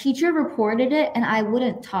done. A teacher reported it and I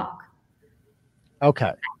wouldn't talk.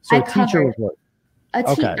 Okay. So a teacher reported.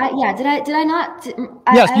 Okay. Did I not?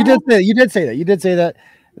 Yes, you did say that. You did say that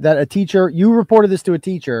a teacher, you reported this to a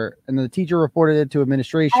teacher and the teacher reported it to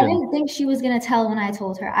administration. I didn't think she was going to tell when I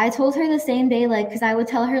told her. I told her the same day, like, because I would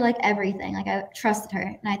tell her like everything. Like, I trusted her.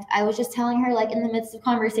 And I was just telling her like in the midst of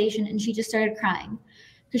conversation and she just started crying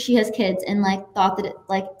because she has kids and like thought that it,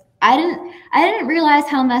 like, I didn't realize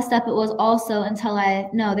how messed up it was also until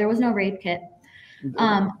there was no rape kit.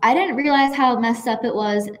 I didn't realize how messed up it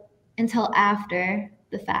was until after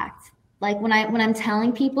the fact. Like, when I'm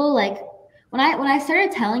telling people, like when I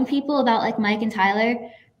started telling people about like Mike and Tyler,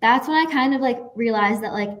 that's when I kind of like realized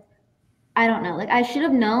that, like, I don't know, like, I should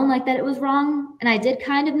have known like that it was wrong. And I did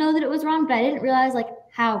kind of know that it was wrong, but I didn't realize like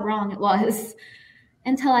how wrong it was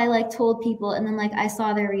until I like told people. And then like I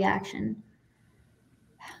saw their reaction.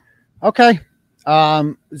 Okay.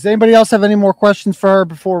 Does anybody else have any more questions for her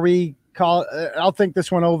before we call? I'll think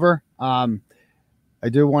this one over. I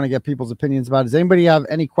do want to get people's opinions about it. Does anybody have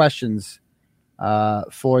any questions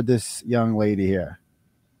for this young lady here?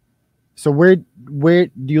 So where do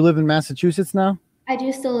you live in Massachusetts now? I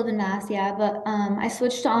do still live in Mass, yeah, but I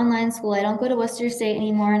switched to online school. I don't go to Worcester State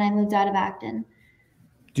anymore, and I moved out of Acton.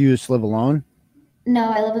 Do you just live alone? No,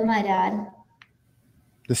 I live with my dad.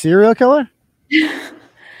 The serial killer?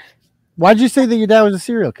 Why'd you say that your dad was a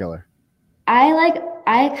serial killer? I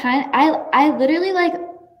literally, like,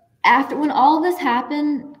 after when all this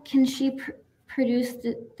happened, can she produce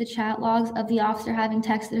the chat logs of the officer having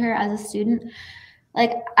texted her as a student?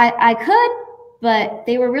 Like, I could, but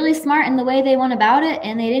they were really smart in the way they went about it,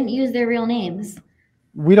 and they didn't use their real names.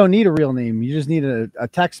 We don't need a real name. You just need a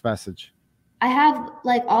text message. I have,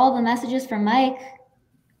 like, all the messages from Mike.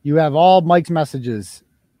 You have all Mike's messages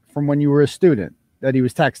from when you were a student that he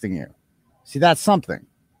was texting you. See, that's something.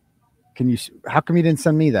 How come you didn't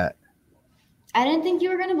send me that? I didn't think you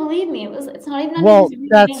were going to believe me. It's not even. Well,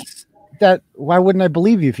 why wouldn't I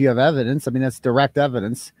believe you if you have evidence? I mean, that's direct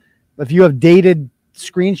evidence. If you have dated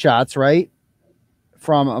screenshots, right,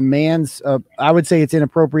 from a man's, I would say it's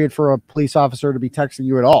inappropriate for a police officer to be texting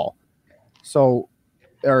you at all. So,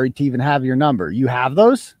 or to even have your number. You have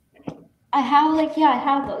those? I have I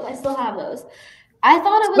have those. I still have those. I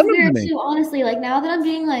thought it was weird too, honestly. Like, now that I'm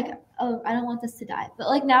being like, oh, I don't want this to die. But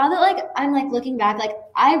like, now that like I'm like looking back, like,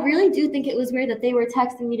 I really do think it was weird that they were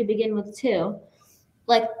texting me to begin with too.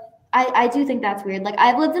 Like, I do think that's weird. Like,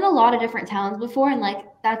 I've lived in a lot of different towns before, and like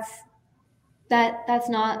that's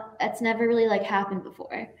never really like happened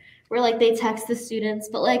before. Where like they text the students,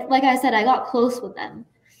 but like I said, I got close with them.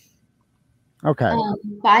 Okay.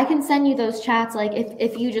 But I can send you those chats, like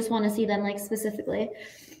if you just want to see them, like, specifically.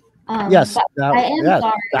 Yes, sorry.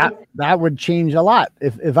 That would change a lot.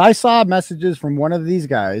 If I saw messages from one of these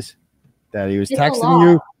guys that he was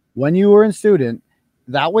texting you when you were a student,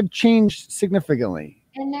 that would change significantly.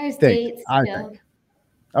 And there's think. dates I too. think.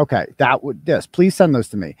 Okay, that would yes. Please send those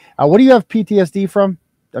to me. What do you have PTSD from?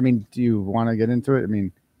 I mean, do you want to get into it? I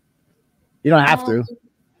mean, you don't have to,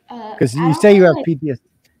 because you say you have PTSD.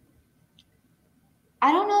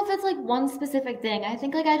 I don't know if it's like one specific thing. I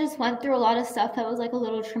think like I just went through a lot of stuff that was like a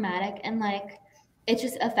little traumatic, and like it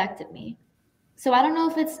just affected me. So I don't know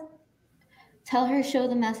if it's tell her, show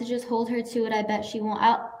the messages, hold her to it. I bet she won't.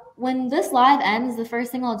 When this live ends, the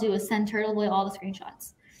first thing I'll do is send Turtle Boy all the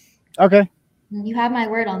screenshots. Okay. You have my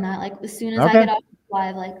word on that. Like as soon as I get off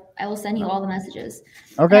live, like I will send you all the messages.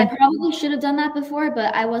 Okay. And I probably should have done that before,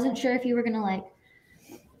 but I wasn't sure if you were gonna like.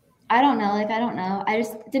 I don't know. Like I don't know. I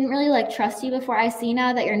just didn't really like trust you before. I see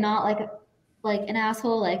now that you're not like an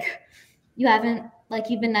asshole. Like you haven't like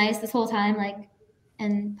you've been nice this whole time, like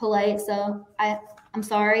and polite. So I'm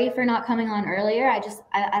sorry for not coming on earlier. I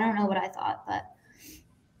don't know what I thought, but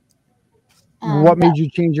what made you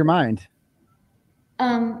change your mind?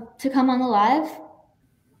 To come on the live?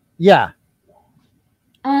 Yeah.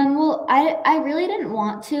 Well, I really didn't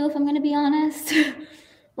want to, if I'm gonna be honest.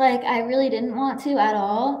 Like I really didn't want to at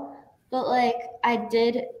all. But like I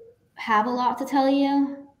did have a lot to tell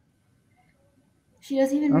you. She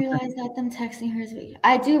doesn't even realize that them texting her is big.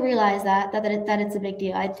 I do realize that it's a big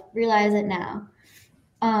deal. I realize it now.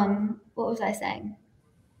 What was I saying?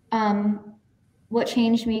 What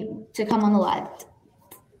changed me to come on the live?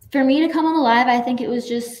 For me to come on the live, I think it was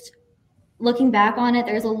just looking back on it.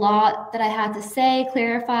 There's a lot that I had to say,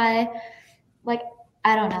 clarify. Like,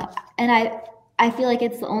 I don't know. And I feel like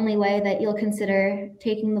it's the only way that you'll consider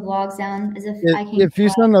taking the vlogs down is if you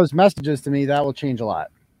send those messages to me, that will change a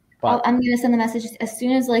lot. But I'm going to send the messages as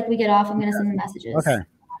soon as like we get off. I'm going to send the messages. Okay.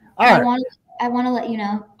 All right. I want to let you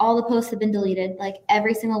know all the posts have been deleted, like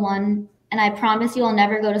every single one. And I promise you I'll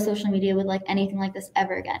never go to social media with like anything like this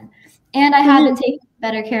ever again. And I have been taking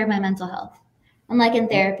better care of my mental health. I'm like in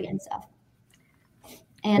therapy and stuff.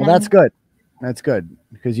 And well, that's good. That's good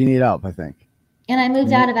because you need help, I think. And I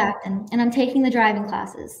moved out of Acton and I'm taking the driving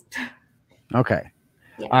classes. Okay.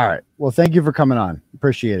 Yeah. All right. Well, thank you for coming on.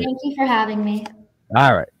 Appreciate it. Thank you for having me.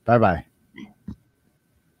 All right. Bye-bye.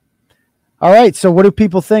 All right. So what do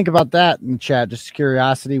people think about that in the chat? Just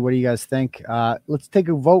curiosity. What do you guys think? Let's take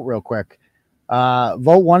a vote real quick.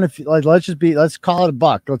 Vote one if like let's call it a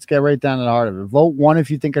buck. Let's get right down to the heart of it. Vote one if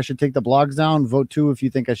you think I should take the blogs down. Vote two if you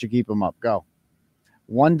think I should keep them up. Go.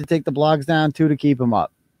 1 to take the blogs down, 2 to keep them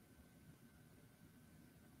up.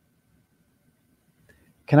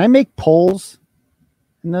 Can I make polls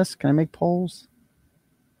in this? Can I make polls?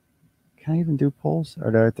 Can I even do polls?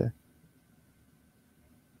 Or do I have to?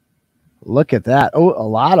 Look at that. Oh, a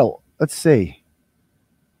lot of, let's see.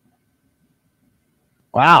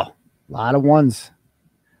 Wow. A lot of ones.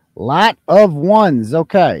 Lot of ones.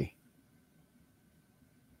 Okay.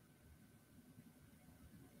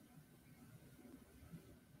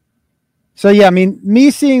 So, yeah, I mean, me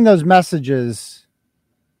seeing those messages,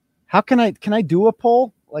 how can I do a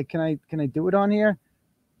poll? Like, can I do it on here?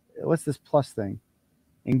 What's this plus thing?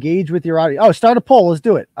 Engage with your audience. Oh, start a poll. Let's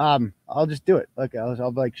do it. I'll just do it. Okay.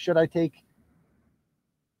 I'll be like, should I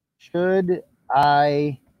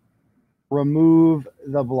remove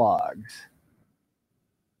the blogs?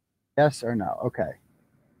 Yes or no? Okay.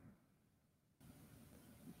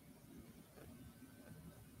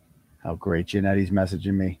 Oh, great. Giannetti's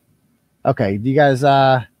messaging me. Okay. Do you guys,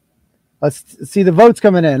 let's see the votes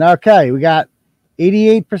coming in. Okay. We got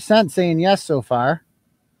 88% saying yes so far.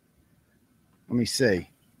 Let me see.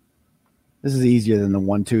 This is easier than the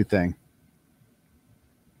 1-2 thing.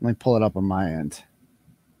 Let me pull it up on my end.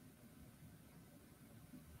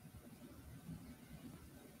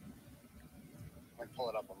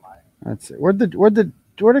 That's it. Where'd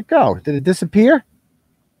it go? Did it disappear?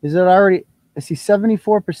 Is it already? I see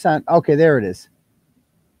 74%. Okay, there it is.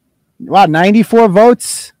 Wow, 94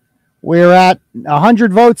 votes. We're at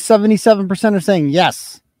 100 votes. 77% are saying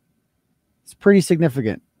yes. It's pretty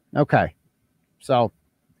significant. Okay, so,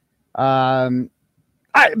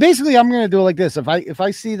 basically, I'm going to do it like this. If I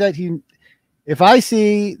see that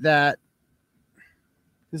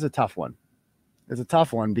this is a tough one. It's a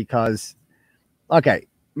tough one because, okay,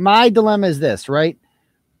 my dilemma is this, right?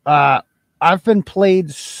 I've been played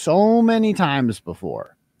so many times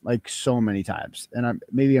before, like so many times, and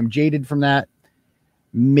maybe I'm jaded from that.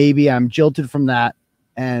 Maybe I'm jilted from that.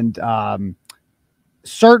 And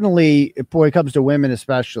certainly, when it comes to women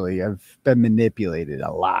especially, I've been manipulated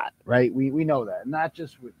a lot, right? We know that. Not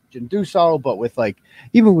just with Jinduso, but with like,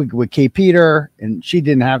 even with Kay Peter, and she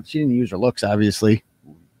didn't use her looks, obviously.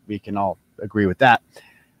 We can all agree with that.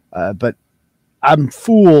 But I'm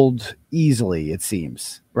fooled easily, it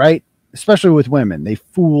seems, right? Especially with women. They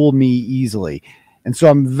fool me easily. And so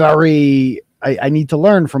I need to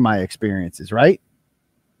learn from my experiences, right?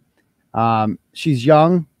 She's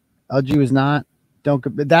young. LG was not.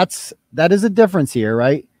 That is a difference here,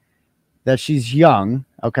 right? That she's young.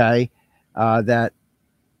 Okay. And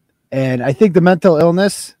I think the mental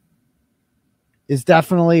illness is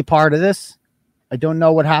definitely part of this. I don't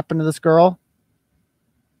know what happened to this girl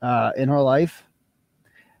in her life,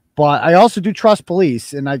 but I also do trust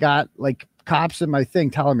police, and I got like cops in my thing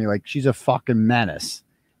telling me like she's a fucking menace.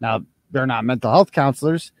 Now they're not mental health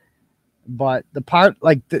counselors, but the part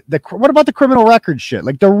like what about the criminal record shit?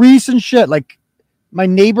 Like the recent shit, like my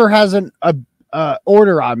neighbor has an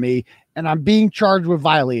order on me and I'm being charged with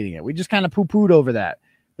violating it. We just kind of poo-pooed over that.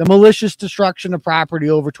 The malicious destruction of property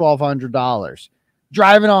over $1,200.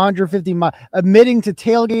 Driving 150 miles, admitting to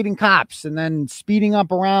tailgating cops and then speeding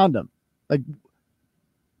up around them. Like,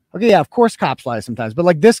 okay, yeah, of course cops lie sometimes, but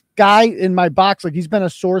like this guy in my box, like he's been a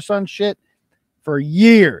source on shit for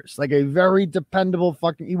years. Like a very dependable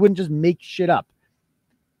fucking, he wouldn't just make shit up.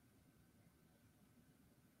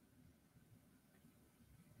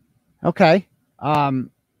 Okay. Well,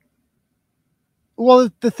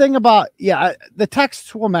 the thing about, the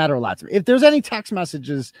texts will matter a lot to me. If there's any text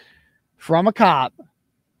messages from a cop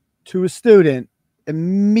to a student,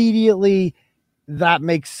 immediately that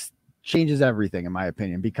changes everything, in my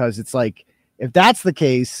opinion, because it's like, if that's the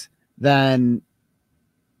case, then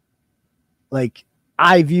like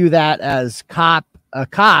I view that as a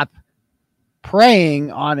cop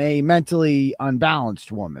preying on a mentally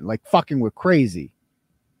unbalanced woman, like fucking with crazy.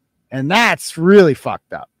 And that's really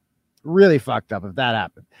fucked up. Really fucked up if that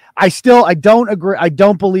happened. I don't agree. I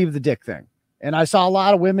don't believe the dick thing. And I saw a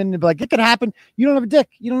lot of women be like, it could happen. You don't have a dick.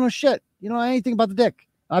 You don't know shit. You don't know anything about the dick.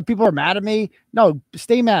 People are mad at me. No,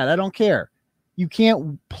 stay mad. I don't care. You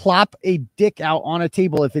can't plop a dick out on a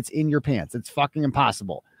table if it's in your pants. It's fucking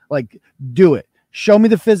impossible. Like, do it. Show me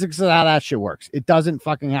the physics of how that shit works. It doesn't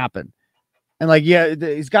fucking happen. And like, yeah,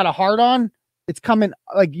 he's got a heart on. It's coming.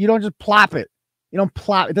 Like, you don't just plop it. You don't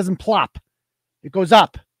plop. It doesn't plop. It goes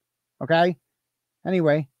up. Okay.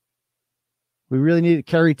 Anyway, we really needed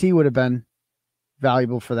Carrie T would have been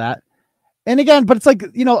valuable for that. And again, but it's like,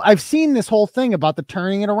 I've seen this whole thing about the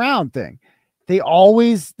turning it around thing. This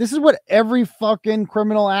is what every fucking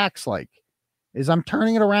criminal acts like, is I'm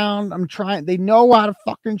turning it around. They know how to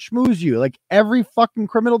fucking schmooze you. Like every fucking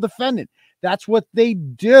criminal defendant. That's what they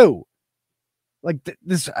do. Like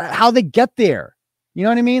this, how they get there. You know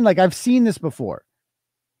what I mean? Like I've seen this before.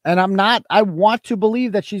 And I want to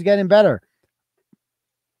believe that she's getting better.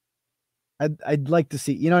 I'd like to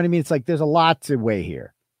see, you know what I mean? It's like, there's a lot to weigh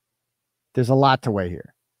here.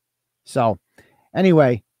 So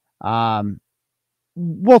anyway,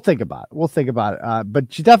 we'll think about it.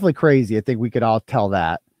 But she's definitely crazy. I think we could all tell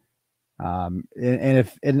that. And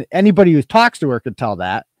anybody who talks to her could tell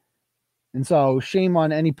that. And so shame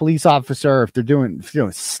on any police officer if they're doing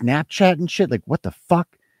Snapchat and shit. Like, what the fuck?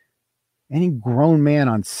 Any grown man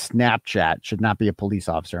on Snapchat should not be a police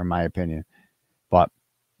officer, in my opinion. But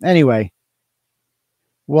anyway,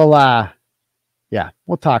 we'll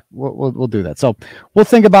talk. We'll do that. So we'll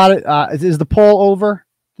think about it. Is the poll over?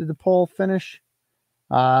 Did the poll finish?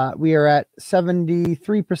 We are at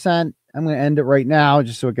 73%. I'm going to end it right now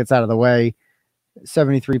just so it gets out of the way.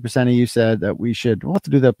 73% of you said that we'll have to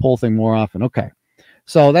do that poll thing more often. Okay.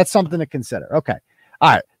 So that's something to consider. Okay. All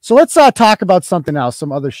right. So let's talk about something else,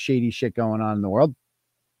 some other shady shit going on in the world.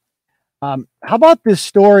 How about this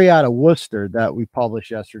story out of Worcester that we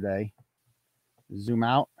published yesterday? Zoom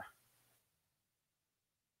out.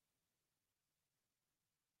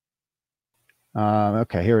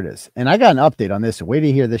 Okay, here it is. And I got an update on this. So wait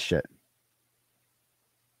to hear this shit.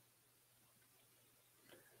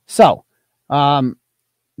 So,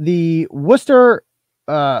 the Worcester,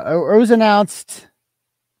 it was announced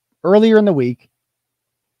earlier in the week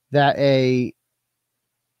that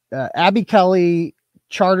Abby Kelley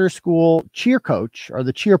charter school cheer coach, or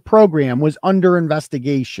the cheer program, was under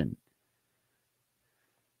investigation.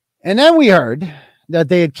 And then we heard that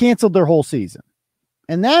they had canceled their whole season.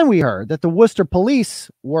 And then we heard that the Worcester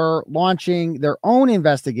police were launching their own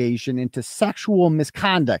investigation into sexual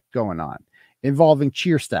misconduct going on involving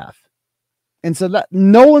cheer staff. And so that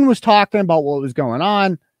no one was talking about what was going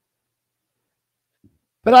on.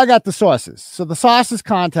 But I got the sources. So the sources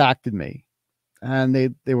contacted me and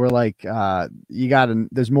they were like,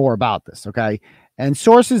 there's more about this. Okay. And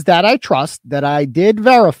sources that I trust, that I did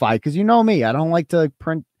verify, because you know me, I don't like to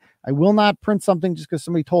print. I will not print something just because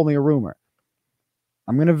somebody told me a rumor.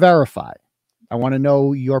 I'm going to verify. I want to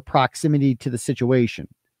know your proximity to the situation.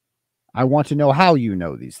 I want to know how you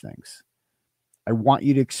know these things. I want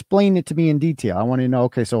you to explain it to me in detail. I want to know,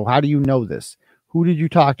 okay, so how do you know this? Who did you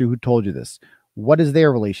talk to? Who told you this? What is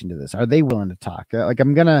their relation to this? Are they willing to talk?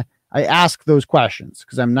 I ask those questions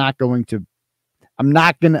because I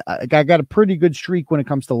got a pretty good streak when it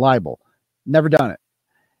comes to libel. Never done it.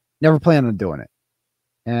 Never plan on doing it.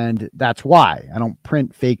 And that's why I don't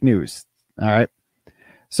print fake news. All right.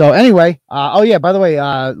 So anyway, by the way,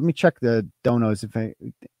 let me check the donos.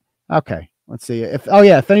 Okay, let's see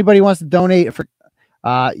if anybody wants to donate for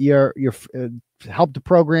your help the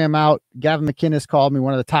program out. Gavin McInnes called me,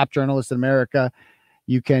 one of the top journalists in America.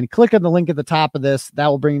 You can click on the link at the top of this. That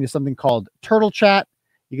will bring you to something called Turtle Chat.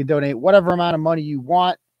 You can donate whatever amount of money you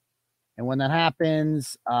want. And when that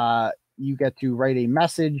happens, you get to write a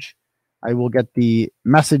message. I will get the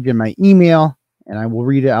message in my email and I will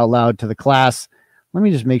read it out loud to the class. Let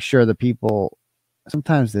me just make sure the people,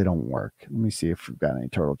 sometimes they don't work. Let me see if we've got any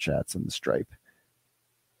Turtle Chats in the Stripe.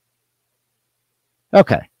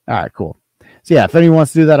 Okay. All right, cool. So yeah, if anyone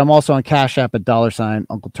wants to do that, I'm also on Cash App at $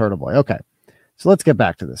 Uncle Turtle Boy. Okay. So let's get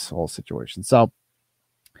back to this whole situation. So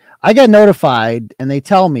I got notified and they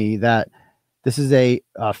tell me that this is a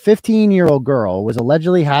 15-year-old girl was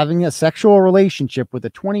allegedly having a sexual relationship with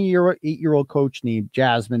a 28-year-old coach named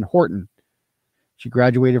Jasmine Horton. She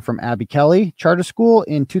graduated from Abby Kelley Charter School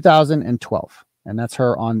in 2012. And that's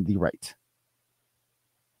her on the right.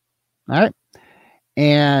 All right.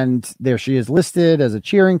 And there she is listed as a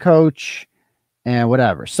cheering coach and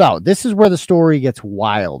whatever. So this is where the story gets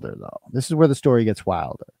wilder, though. This is where the story gets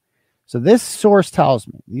wilder. So this source tells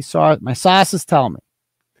me, my sources tell me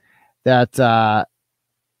that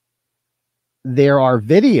there are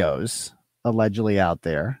videos allegedly out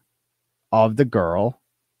there of the girl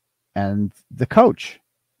and the coach.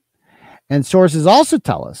 And sources also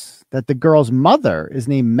tell us that the girl's mother is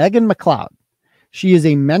named Megan McLeod. She is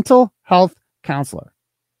a mental health counselor.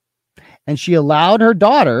 And she allowed her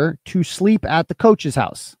daughter to sleep at the coach's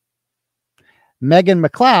house. Megan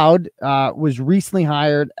McLeod was recently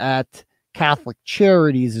hired at Catholic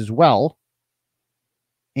Charities as well.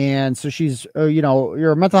 And so she's,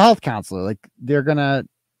 you're a mental health counselor. Like they're going to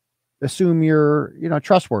assume you're,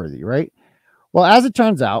 trustworthy, right? Well, as it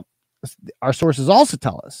turns out, our sources also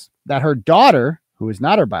tell us that her daughter, who is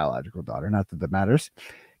not her biological daughter, not that that matters,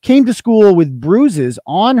 came to school with bruises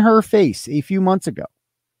on her face a few months ago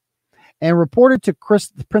and reported to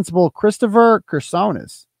Principal Christopher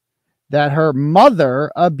Kersonis that her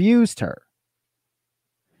mother abused her.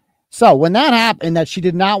 So when that happened, that she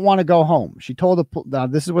did not want to go home, she told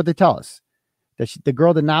this is what they tell us, that the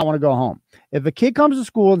girl did not want to go home. If a kid comes to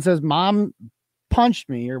school and says, "Mom punched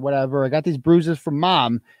me," or whatever, "I got these bruises from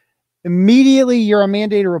mom," immediately you're a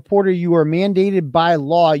mandated reporter. You are mandated by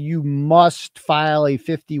law. You must file a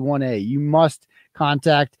 51A. You must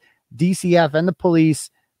contact DCF and the police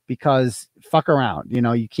because fuck around.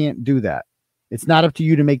 You can't do that. It's not up to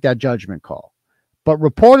you to make that judgment call. But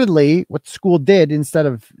reportedly, what the school did instead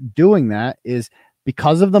of doing that is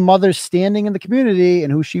because of the mother's standing in the community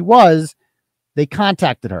and who she was, they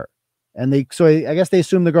contacted her. And so I guess they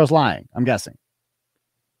assumed the girl's lying. I'm guessing.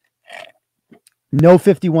 No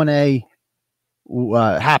 51A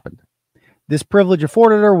happened. This privilege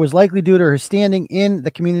afforded her was likely due to her standing in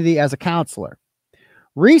the community as a counselor.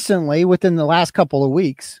 Recently, within the last couple of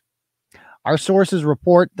weeks, our sources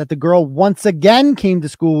report that the girl once again came to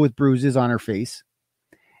school with bruises on her face,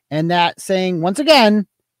 and that saying once again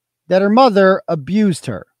that her mother abused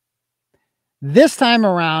her. This time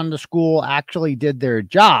around, the school actually did their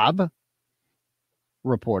job,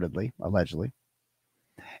 reportedly, allegedly,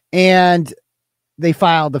 and they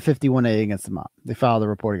filed the 51A against the mom. They filed the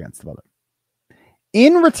report against the mother.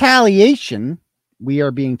 In retaliation, we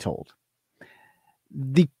are being told,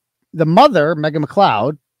 the mother, Megan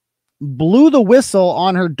McLeod, blew the whistle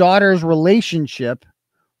on her daughter's relationship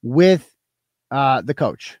with the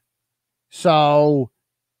coach. So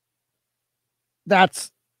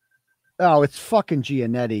it's fucking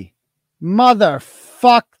Giannetti.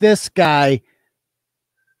 Motherfuck this guy.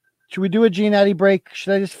 Should we do a Giannetti break?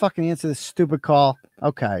 Should I just fucking answer this stupid call?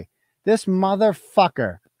 Okay. This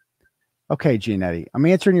motherfucker. Okay, Giannetti. I'm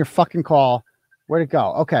answering your fucking call. Where'd it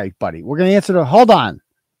go? Okay, buddy. We're going to answer hold on.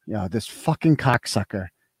 This fucking cocksucker.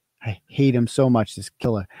 I hate him so much, this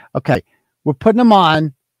killer. Okay. We're putting him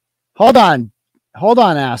on. Hold on. Hold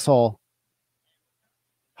on, asshole.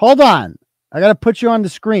 Hold on. I got to put you on the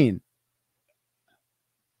screen.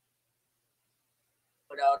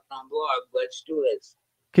 Put out on blog. Let's do this.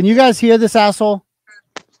 Can you guys hear this asshole?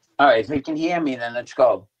 All right, if you can hear me, then let's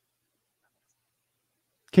go.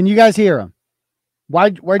 Can you guys hear him?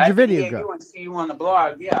 Where'd your video go? I can see you on the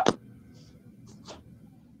blog, yeah. All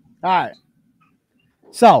right.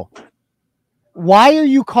 So, why are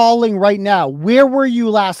you calling right now? Where were you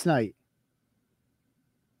last night?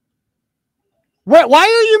 What? Why are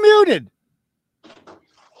you muted?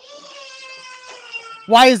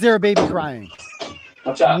 Why is there a baby crying?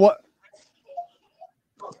 What's up? What?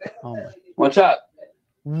 Oh my. What's up?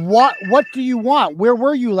 What do you want? Where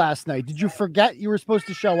were you last night? Did you forget you were supposed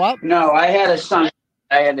to show up? No, I had a son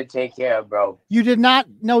I had to take care of, bro. You did not.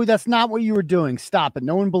 No, that's not what you were doing. Stop it.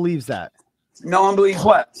 No one believes that. No one believes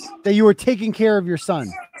what? That you were taking care of your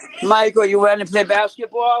son. Michael, you want to play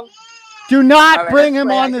basketball? Do not All right, bring let's him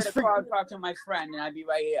play. on I this. gotta talk to my friend, and I'll be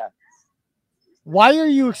right here. Why are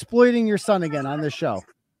you exploiting your son again on this show?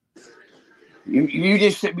 You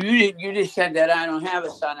just said that I don't have a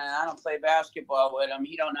son and I don't play basketball with him.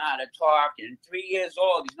 He don't know how to talk. And 3 years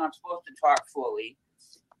old, he's not supposed to talk fully.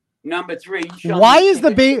 Number 3. Why is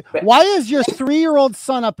the baby? Why is your 3-year-old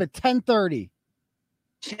son up at 10:30?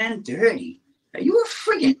 10:30? Are you a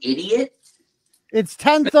friggin' idiot? It's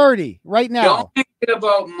 10:30 right now. Don't think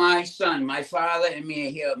about my son. My father and me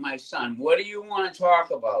are here with my son. What do you want to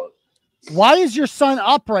talk about? Why is your son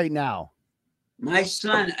up right now? My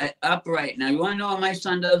son up right now. You want to know what my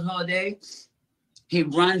son does all day? He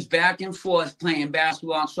runs back and forth playing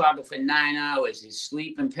basketball and soccer for 9 hours. His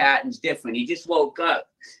sleeping pattern's different. He just woke up,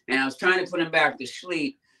 and I was trying to put him back to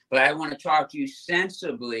sleep, but I want to talk to you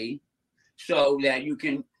sensibly so that you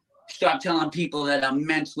can stop telling people that I'm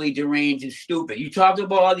mentally deranged and stupid. You talked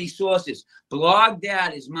about all these sources. Blog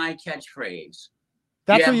that is my catchphrase.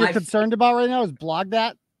 That's what you're concerned about right now is blog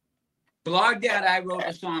that? Blog that. I wrote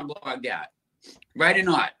the song Blog That. Right or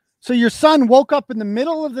not? So your son woke up in the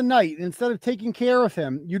middle of the night. And instead of taking care of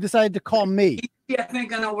him, you decided to call me. I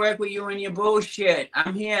think I'm gonna work with you and your bullshit.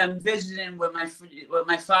 I'm here. I'm visiting with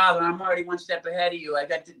my father. I'm already one step ahead of you. I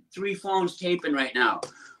got 3 phones taping right now.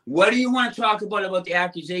 What do you want to talk about the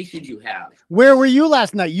accusations you have? Where were you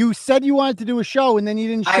last night? You said you wanted to do a show and then you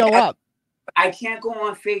didn't show up. I can't go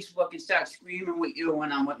on Facebook and start screaming with you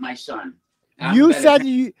when I'm with my son. You said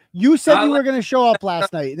you were going to show up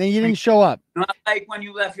last night, and then you didn't show up. Not like when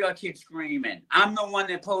you left your kid screaming. I'm the one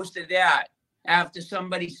that posted that after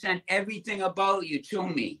somebody sent everything about you to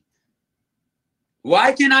me.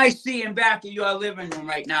 Why can I see in back of your living room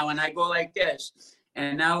right now and I go like this?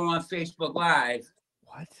 And now we're on Facebook Live.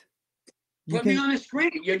 What? Put me on the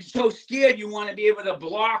screen. You're so scared you want to be able to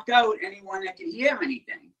block out anyone that can hear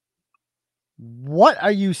anything. What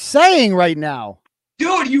are you saying right now?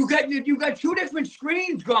 Dude, you got 2 different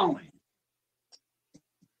screens going.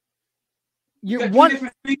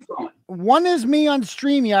 One is me on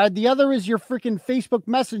StreamYard. The other is your freaking Facebook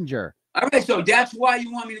Messenger. All right, so that's why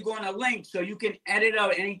you want me to go on a link so you can edit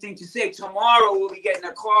out anything to say. Tomorrow we'll be getting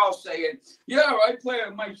a call saying, yeah, I play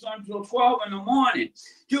with my son till 12 in the morning.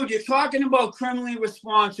 Dude, you're talking about criminally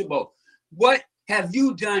responsible. What have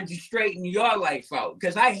you done to straighten your life out?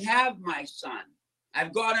 Because I have my son.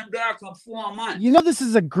 I've got him back for 4 months. You know this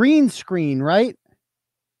is a green screen, right?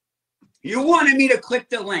 You wanted me to click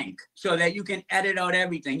the link so that you can edit out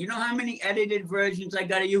everything. You know how many edited versions I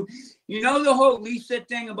got of you? You know the whole Lisa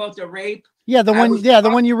thing about the rape? Yeah, the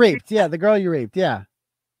one you raped. Yeah, the girl you raped. Yeah.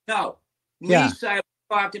 No. Yeah. Lisa, I was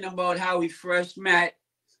talking about how we first met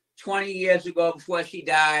 20 years ago before she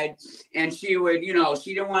died. And she would,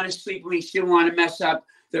 she didn't want to sleep with me. She didn't want to mess up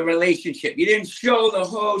the relationship. You didn't show the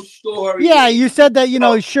whole story. Yeah, you said that,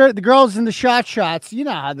 sure, the girls in the shots, you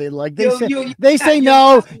know how they like. They say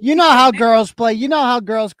no. You know how girls play. You know how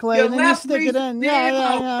girls play. And then you stick it in.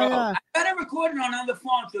 Yeah. I got it recorded on other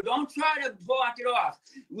phones, so don't try to block it off.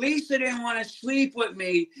 Lisa didn't want to sleep with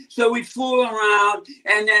me, so we'd fool around.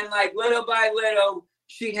 And then, little by little,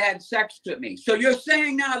 she had sex with me. So you're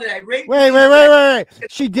saying now that I raped Wait.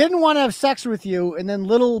 She didn't want to have sex with you, and then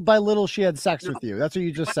little by little she had sex with you. That's what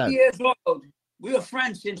you just said. Years old. We were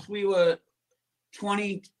friends since we were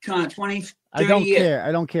 20, 30 I don't years. care.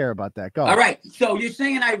 I don't care about that. Go. All right. So you're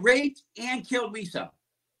saying I raped and killed Lisa?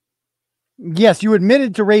 Yes, you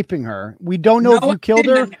admitted to raping her. We don't know if you killed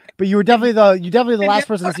her, but you were definitely the last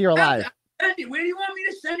person to see her alive. Where do you want me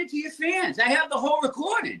to send it to your fans? I have the whole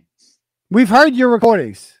recording. We've heard your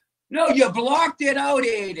recordings. No, you blocked it out,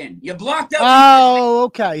 Aiden. You blocked out. Oh,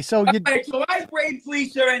 okay. So so I raped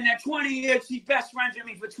Lisa, and at 20 years, she's best friends with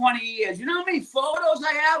me for 20 years. You know how many photos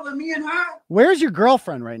I have of me and her? Where's your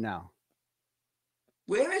girlfriend right now?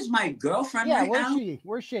 Where is my girlfriend right now?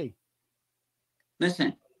 Where's she?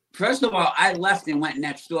 Listen, first of all, I left and went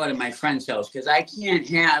next door to my friend's house because I can't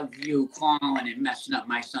have you calling and messing up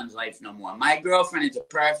my son's life no more. My girlfriend is a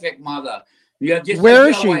perfect mother. Where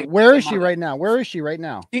is she? Where is she right now? Where is she right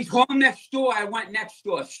now? She's home next door. I went next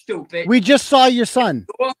door, stupid. We just saw your son.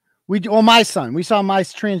 My son. We saw my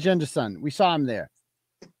transgender son. We saw him there.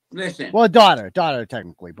 Listen. Well, daughter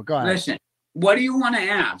technically, but go ahead. Listen, what do you want to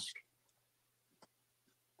ask?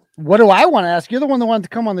 What do I want to ask? You're the one that wanted to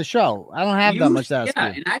come on the show. I don't have that much to ask you.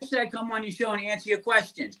 And I said come on your show and answer your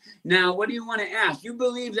questions. Now, what do you want to ask? You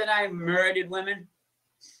believe that I murdered women?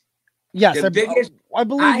 Yes, I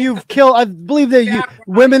believe you've killed. I believe that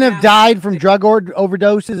women have died from drug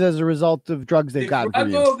overdoses as a result of drugs they've gotten from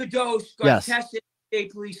you. Drug overdose got tested in the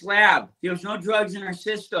state police lab. There was no drugs in our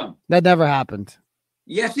system. That never happened.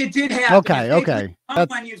 Yes, it did happen. Okay. When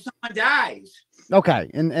someone dies.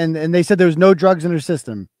 Okay, and they said there was no drugs in her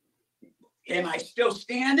system. Am I still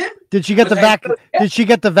standing? Did she get Did she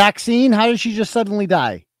get the vaccine? How did she just suddenly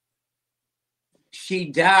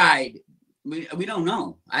She died. We don't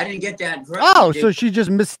know. I didn't get that. Oh, so she just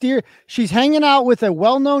she's hanging out with a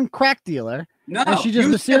well-known crack dealer. No, and she just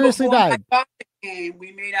mysteriously died. My father came,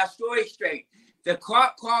 we made our story straight. The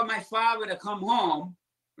cop called my father to come home,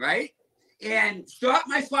 right? And stopped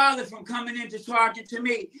my father from coming in to talking to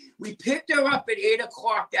me. We picked her up at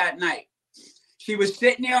 8:00 that night. She was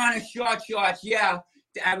sitting there on her shorts. Yeah,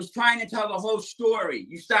 I was trying to tell the whole story.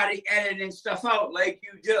 You started editing stuff out like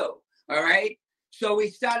you do, all right? So we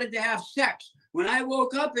started to have sex. When I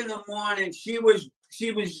woke up in the morning, she was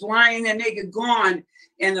lying there naked, gone.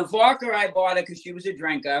 And the vodka I bought her, because she was a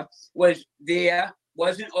drinker, was there,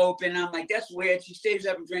 wasn't open. I'm like, that's weird. She stays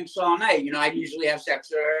up and drinks all night. You know, I usually have sex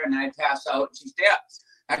with her and I pass out and she's there.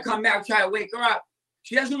 I come back, try to wake her up.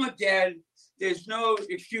 She doesn't look dead. There's no,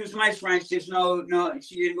 excuse my French, there's no,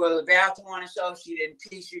 she didn't go to the bathroom on herself. She didn't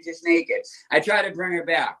pee. She was just naked. I tried to bring her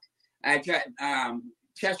back. I tried,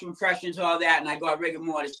 chest compressions, all that, and I got rigor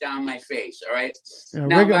mortis down my face. All right.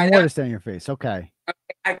 Rigor mortis down your face. Okay.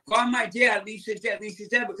 I called my dad. Lisa's dead,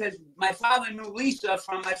 because my father knew Lisa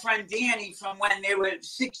from my friend Danny from when they were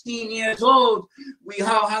 16 years old. We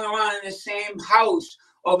all hung around in the same house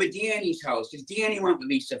over Danny's house, because Danny went with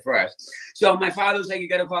Lisa first. So my father was like, "You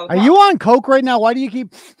got to call the cops." Are you on coke right now? Why do you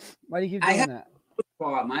keep doing that?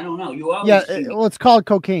 Problem. I don't know. You always well, it's called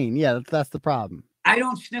cocaine. Yeah, that's the problem. I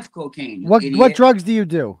don't sniff cocaine. What drugs do you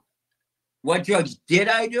do? What drugs did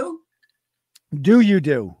I do? Do you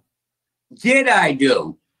do? Did I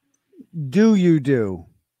do? Do you do?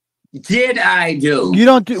 Did I do? You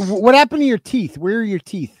don't do. What happened to your teeth? Where are your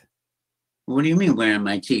teeth? What do you mean, where are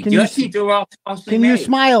my teeth? Your teeth are all falsely Can made. you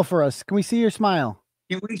smile for us? Can we see your smile?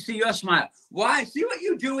 Can we see your smile? Why? See what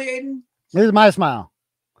you do, Aiden? Here's my smile.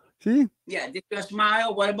 See? Yeah, did your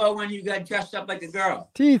smile? What about when you got dressed up like a girl?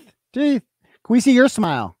 Teeth. Can we see your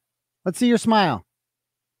smile? Let's see your smile.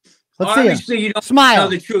 Let's Obviously, see it. you don't smile. know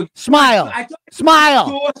the truth. Smile.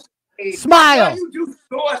 Smile. Smile. You do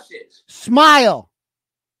sources. Smile.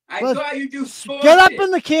 I thought you do sources. Get up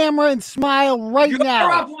in the camera and smile right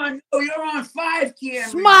now. You're on 5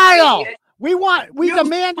 cameras. Smile. We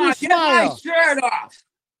demand you smile. Get my shirt off.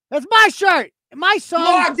 That's my shirt. My son.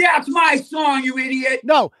 Lord, that's my song, you idiot.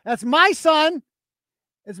 No, that's my son.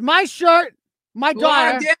 It's my shirt. My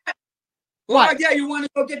daughter. Lord, yeah, you want to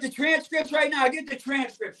go get the transcripts right now? I'll get the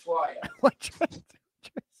transcripts for you.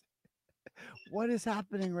 What is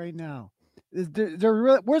happening right now?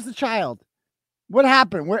 Where's the child? What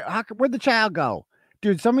happened? Where'd the child go?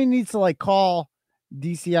 Dude, somebody needs to call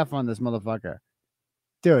DCF on this motherfucker.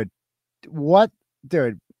 Dude, what?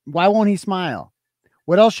 Dude, why won't he smile?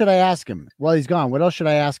 What else should I ask him? Well, he's gone. What else should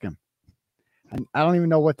I ask him? I don't even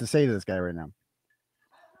know what to say to this guy right now.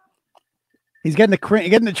 He's getting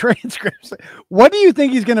the transcripts. What do you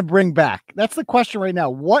think he's going to bring back? That's the question right now.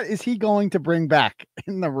 What is he going to bring back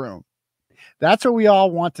in the room? That's what we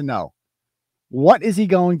all want to know. What is he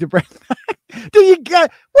going to bring back?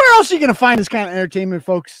 Where else are you going to find this kind of entertainment,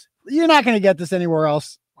 folks? You're not going to get this anywhere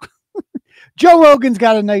else. Joe Rogan's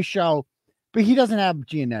got a nice show, but he doesn't have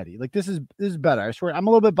Giannetti. This is better. I swear. I'm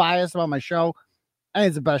a little bit biased about my show. I think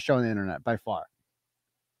it's the best show on the internet by far.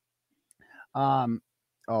 I'm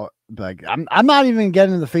not even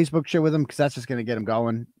getting into the Facebook shit with him because that's just going to get him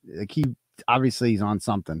going. He's on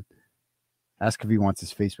something. Ask if he wants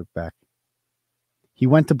his Facebook back. He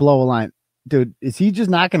went to blow a line. Dude, is he just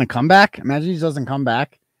not going to come back? Imagine he doesn't come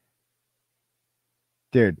back.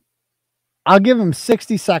 Dude, I'll give him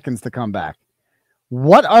 60 seconds to come back.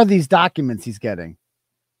 What are these documents he's getting?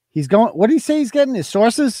 What did he say he's getting? His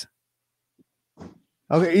sources?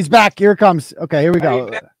 Okay, he's back. Here it comes. Okay, here we go.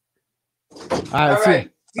 All right.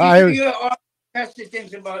 These are all tested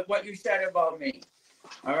things about what you said about me.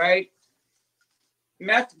 All right.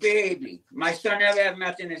 Meth baby. My son never had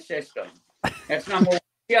meth in his system. That's number one.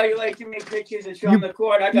 See how you like to make pictures and show them the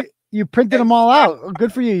court? You printed them all out.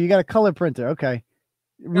 Good for you. You got a color printer. Okay.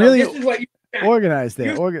 Really this is what you organized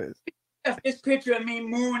there. Organized. This picture of me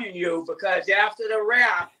mooning you because after the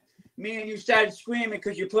rap, me and you started screaming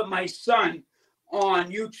because you put my son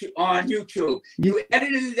on YouTube. You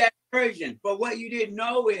edited that version, but what you didn't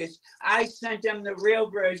know is I sent them the real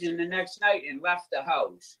version the next night and left the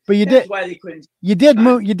house. But That's why they couldn't. You did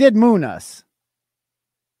moon us.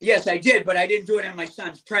 Yes, I did, but I didn't do it in my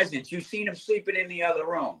son's presence. You've seen him sleeping in the other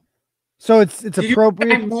room. So it's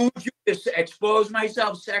appropriate. I moved you to expose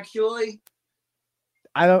myself sexually.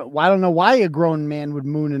 I don't know why a grown man would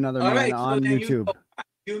moon another man right, on YouTube.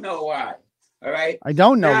 You know why. All right. I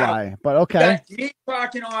don't know why, but okay. Me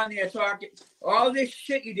talking on there, talking all this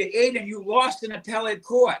shit you did, Aiden. You lost in appellate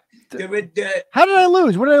court. How did I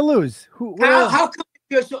lose? What did I lose? How come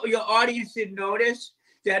your audience didn't notice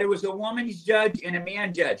that it was a woman's judge and a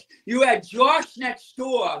man judge? You had Josh next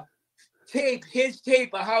door tape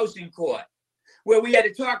a housing court where we had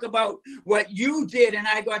to talk about what you did, and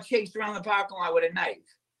I got chased around the parking lot with a knife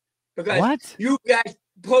because you guys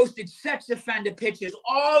posted sex offender pictures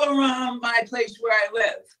all around my place where I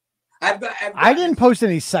live. I didn't post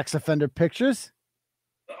any sex offender pictures.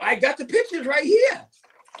 I got the pictures right here.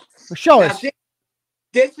 Well, show us.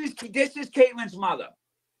 This is Caitlin's mother,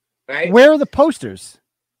 right? Where are the posters?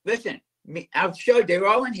 Listen, I'll show you. They're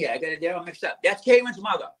all in here. They're all mixed up. That's Caitlin's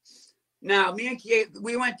mother. Now, me and Kate,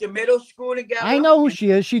 we went to middle school together. I know who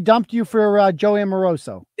she is. She dumped you for Joe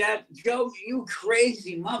Amoroso. That Joe, you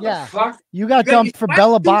crazy motherfucker. Yeah. You got dumped for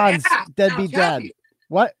Bella Bond's deadbeat dad.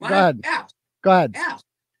 What? Go ahead. Go ahead.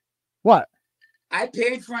 What? I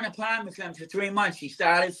paid for an apartment with him for 3 months. She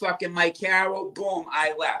started fucking Mike Carroll. Boom,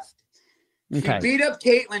 I left. Okay. She beat up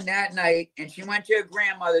Caitlin that night, and she went to her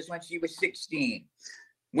grandmother's when she was 16.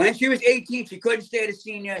 When she was 18, she couldn't stay at a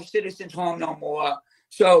senior citizen's home no more.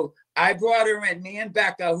 So I brought her in, me and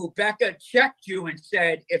Becca, who Becca checked you and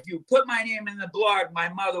said, if you put my name in the blog, my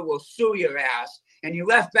mother will sue your ass. And you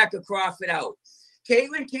left Becca Crawford out.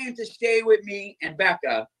 Caitlin came to stay with me and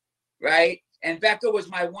Becca, right? And Becca was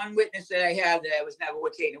my one witness that I had that I was never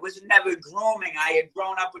with Caitlin. It was never grooming. I had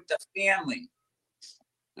grown up with the family.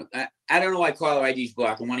 I don't know why caller ID's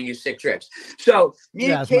blocked. I'm one of your sick tricks. So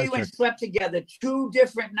me and Caitlin slept together 2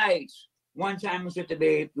 different nights. One time was with the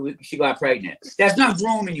baby. She got pregnant. That's not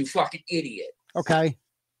grooming, you fucking idiot. Okay.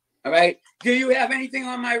 All right. Do you have anything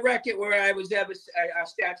on my record where I was ever a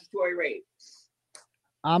statutory rape?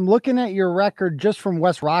 I'm looking at your record just from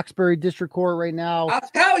West Roxbury District Court right now. I'll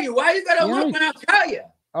tell you. Why you gotta look when I'll tell you?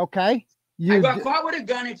 Okay. I got caught with a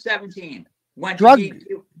gun at 17. Went to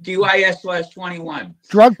DUIS/21.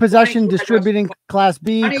 Drug possession, distributing, Class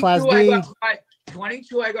B, Class D.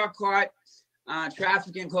 22, I got caught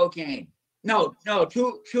trafficking cocaine. No,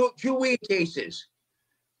 2 weed cases.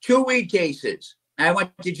 2 weed cases. I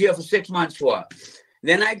went to jail for 6 months for.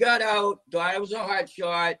 Then I got out, thought I was a hot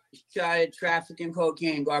shot, started trafficking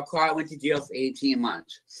cocaine, got caught, went to jail for 18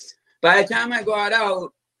 months. By the time I got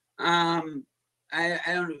out, I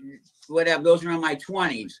don't, whatever, those were in my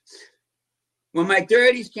 20s. When my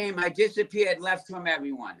 30s came, I disappeared, left from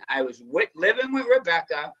everyone. I was living with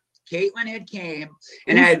Rebecca. Caitlin had came,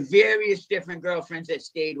 and I had various different girlfriends that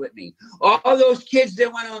stayed with me. All those kids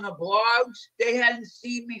that went on the blogs, they hadn't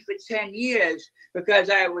seen me for 10 years because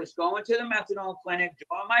I was going to the methadone clinic,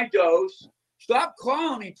 doing my dose. Stop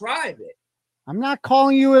calling me private. I'm not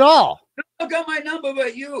calling you at all. I got my number,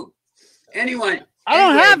 but you. Anyway. I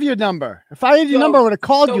don't have your number. If I had your number, I would have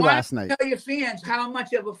called you last night. Tell your fans how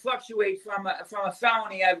much of a fluctuate from a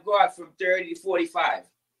felony I've got from 30 to 45.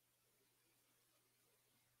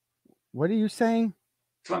 What are you saying?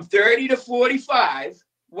 From 30 to 45,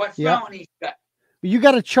 what felonies got? You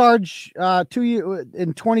got to charge to you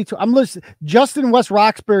in 22. I'm listening. Just in West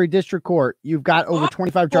Roxbury District Court, you've got over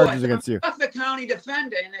 25 charges against you. Norfolk County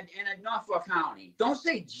defender in a Norfolk County. Don't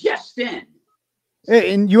say just in.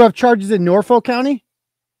 And you have charges in Norfolk County?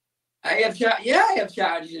 I have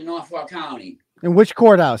charges in Norfolk County. In which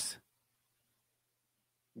courthouse?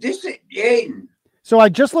 This is Aiden. So I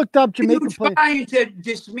just looked up Jamaica. You're trying to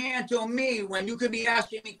dismantle me when you could be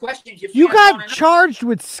asking me questions. You got charged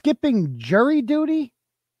with skipping jury duty?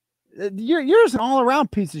 You're just an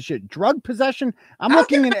all-around piece of shit. Drug possession. I'm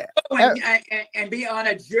looking at and be on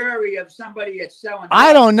a jury of somebody that's selling drugs.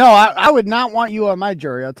 I don't know. I would not want you on my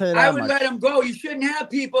jury. I'll tell you that. I would let them go. You shouldn't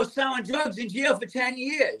have people selling drugs in jail for 10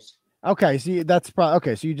 years. Okay, so that's probably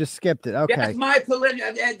okay. So you just skipped it. Okay,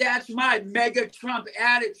 that's my mega Trump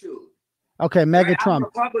attitude. Okay, mega Trump.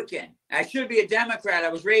 I'm a Republican. I should be a Democrat. I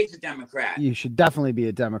was raised a Democrat. You should definitely be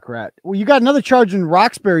a Democrat. Well, you got another charge in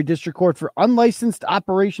Roxbury District Court for unlicensed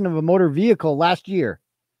operation of a motor vehicle last year.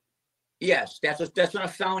 Yes, that's not a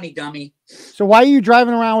felony, dummy. So why are you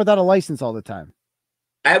driving around without a license all the time?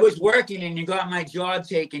 I was working and you got my job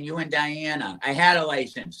taken, you and Diana. I had a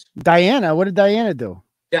license. Diana? What did Diana do?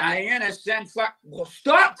 Diana sent well,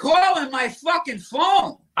 stop calling my fucking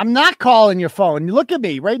phone. I'm not calling your phone. Look at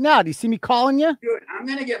me right now. Do you see me calling you? Dude, I'm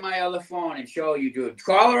gonna get my other phone and show you, dude.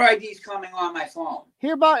 Caller ID's coming on my phone.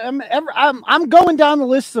 I'm going down the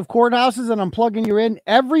lists of courthouses and I'm plugging you in.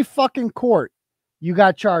 Every fucking court, you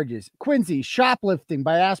got charges. Quincy, shoplifting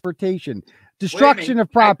by asportation, destruction of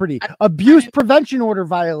property, abuse prevention order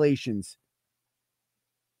violations.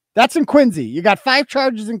 That's in Quincy. You got 5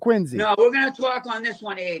 charges in Quincy. No, we're going to talk on this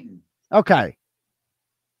one, Aiden. Okay.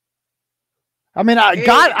 I mean, I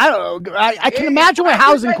can imagine what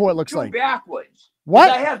housing court looks like. Backwards. What?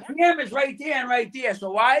 I have cameras right there and right there.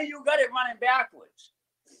 So why you got it running backwards?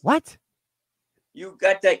 What? You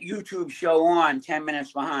got that YouTube show on 10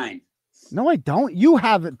 minutes behind. No, I don't. You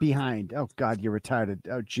have it behind. Oh, God, you're retarded.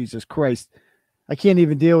 Oh, Jesus Christ. I can't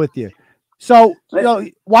even deal with you. So,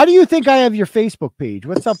 why do you think I have your Facebook page?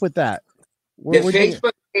 What's up with that? The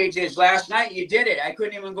Facebook page is last night you did it. I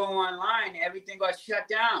couldn't even go online. Everything got shut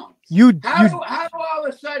down. How all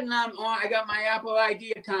of a sudden I'm on? I got my Apple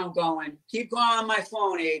ID account going. Keep going on my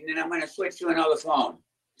phone, Aiden, and I'm going to switch to another phone.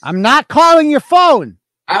 I'm not calling your phone.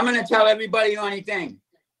 I'm going to tell everybody anything.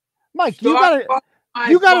 Mike, you got to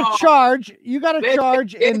charge. You got to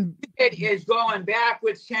charge, and it is going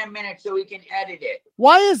backwards 10 minutes so we can edit it.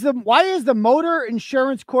 Why is the Motor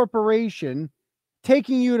Insurance Corporation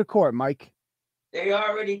taking you to court, Mike? They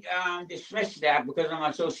already dismissed that because I'm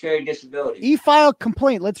on Social Security disability. E-file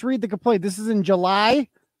complaint. Let's read the complaint. This is in July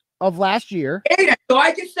of last year. Hey, so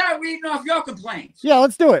I can start reading off your complaints. Yeah,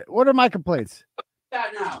 let's do it. What are my complaints?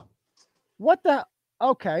 That now. What the?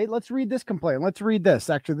 Okay, let's read this complaint. Let's read this.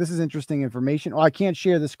 Actually, this is interesting information. Oh, I can't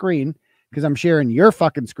share the screen because I'm sharing your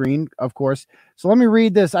fucking screen, of course. So let me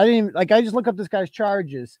read this. I just look up this guy's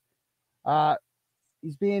charges. You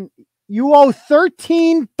owe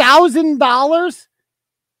 $13,000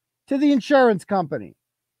 to the insurance company.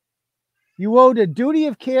 You owed a duty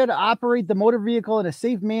of care to operate the motor vehicle in a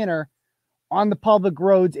safe manner on the public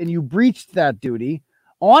roads, and you breached that duty.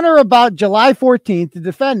 On or about July 14th, the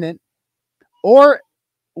defendant or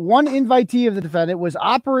one invitee of the defendant was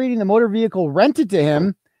operating the motor vehicle rented to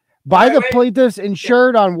him by the plaintiffs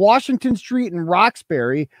insured on Washington Street in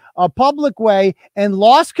Roxbury, a public way, and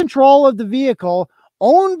lost control of the vehicle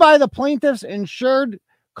owned by the plaintiffs insured,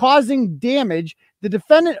 causing damage. The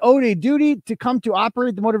defendant owed a duty to come to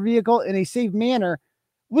operate the motor vehicle in a safe manner.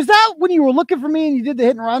 Was that when you were looking for me and you did the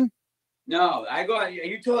hit and run? No,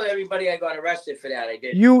 you told everybody I got arrested for that. I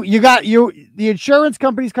did. The insurance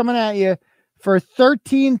company's coming at you for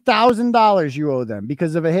 $13,000 you owe them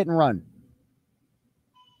because of a hit and run.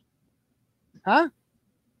 Huh?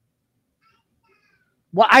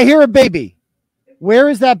 Well, I hear a baby. Where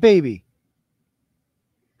is that baby?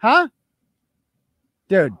 Huh?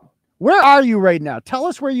 Dude, where are you right now? Tell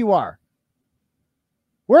us where you are.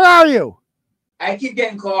 Where are you? I keep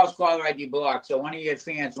getting calls, caller ID blocked, so one of your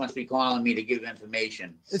fans must be calling me to give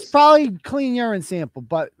information. It's probably clean urine sample,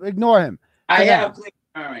 but ignore him. I have clean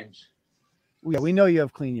urines. Yeah, we know you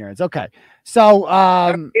have clean urines. Okay. So,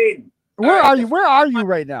 where are you? Where are you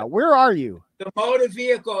right now? Where are you? The motor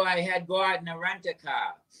vehicle I had gotten a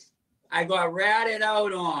rent-a-car. I got ratted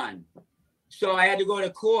out on. So I had to go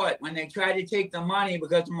to court. When they tried to take the money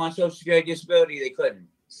because I'm on Social Security disability, they couldn't.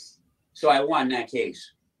 So I won that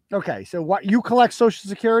case. Okay. So what, you collect Social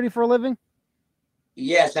Security for a living?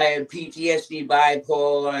 Yes, I have PTSD,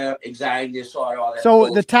 bipolar, anxiety disorder, all that.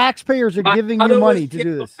 So the taxpayers are giving you money to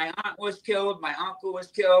do this. My aunt was killed. My uncle was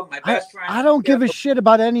killed. My best friend. I don't give a shit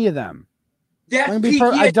about any of them. That's PTSD,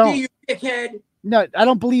 I don't. You dickhead. No, I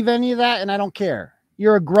don't believe any of that, and I don't care.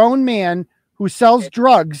 You're a grown man who sells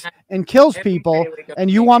drugs and kills people, and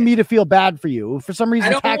you want me to feel bad for you. For some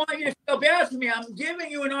reason, I don't want you to feel bad for me. I'm giving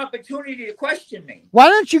you an opportunity to question me. Why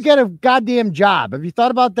don't you get a goddamn job? Have you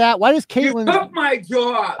thought about that? Why does Caitlin? You took my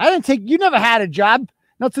job. I didn't take. You never had a job.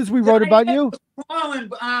 Not since we wrote about you. I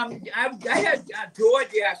had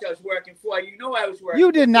DoorDash I was working for. You know I was working.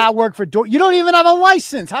 You did not work for Door. You don't even have a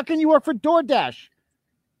license. How can you work for DoorDash?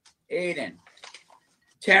 Aiden.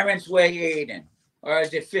 Terrence Way Aiden. Or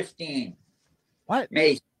is it 15? What?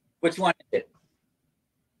 Mason. Which one is it?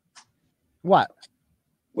 What?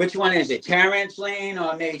 Which one is it? Terrence Lane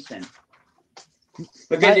or Mason?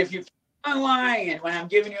 Because if you're lying, and when I'm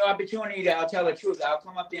giving you opportunity, I'll tell the truth. I'll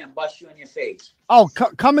come up there and bust you in your face. Oh,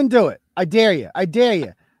 come and do it. I dare you. I dare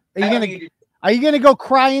you. Are you gonna go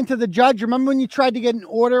cry into the judge? Remember when you tried to get an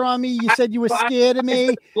order on me? You said you were scared of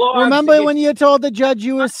me. Remember when you told the judge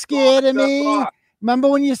you were scared of me? Remember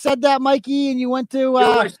when you said that, Mikey, and you went to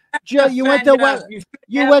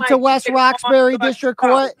West Roxbury District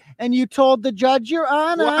Court and you told the judge, Your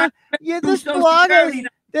Honor, this blogger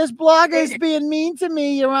This blogger is being mean to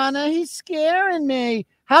me, Your Honor. He's scaring me.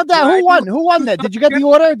 How'd that? Who won? Who won that? Did you get the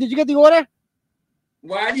order? Did you get the order?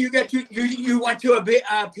 Why do you get to you went to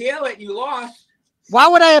appeal it? You lost. Why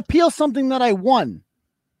would I appeal something that I won?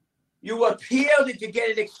 You appealed it to get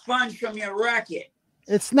it expunged from your record.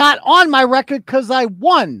 It's not on my record because I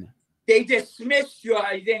won. They dismissed your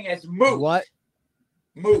thing as moot. What?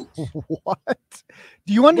 Moot. What?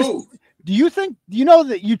 Do you understand? Do you think? Do you know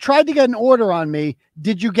that you tried to get an order on me?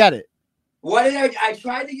 Did you get it? What did I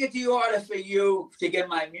tried to get the order for you to get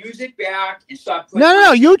my music back and stop.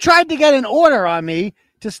 No. You tried to get an order on me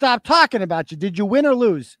to stop talking about you. Did you win or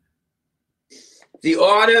lose? The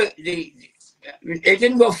order, it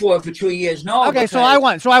didn't go forward for 2 years. No. Okay, so I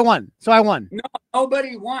won. No,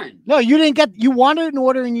 nobody won. No, you didn't get. You wanted an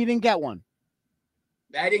order and you didn't get one.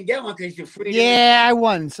 I didn't get one because you're free. Yeah, I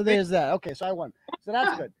won. So there's that. Okay, so I won. So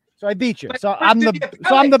that's good. So I beat you. So I'm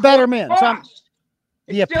the better man. So I'm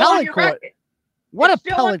the appellate court. What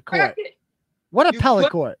appellate court? What appellate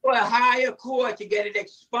court? A higher court to get it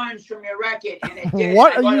expunged from your record. And it did.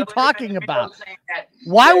 What are you talking about?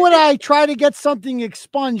 Why would I try to get something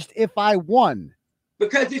expunged if I won?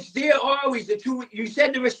 Because it's there always. The two you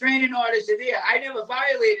said the restraining orders are there. I never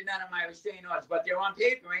violated none of my restraining orders, but they're on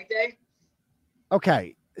paper, ain't they?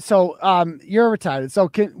 Okay, so you're retired. So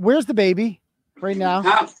where's the baby right now?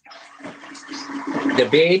 The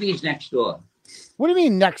baby's next door. What do you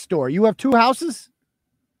mean next door? You have two houses?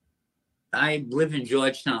 I live in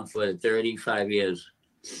Georgetown for 35 years.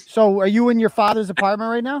 So are you in your father's apartment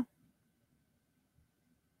right now?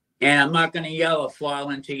 And I'm not going to yell or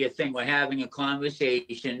fall into your thing. We're having a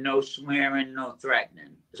conversation. No swearing, no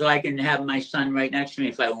threatening. So I can have my son right next to me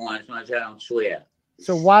if I want, as long as I don't swear.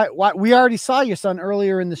 So why we already saw your son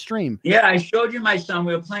earlier in the stream. Yeah, I showed you my son.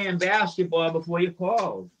 We were playing basketball before you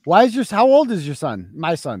called. How old is your son?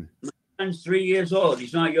 My son. My son's 3 years old.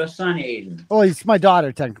 He's not your son, Aiden. Oh, he's my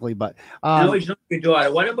daughter technically, but no, he's not your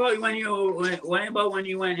daughter. What about when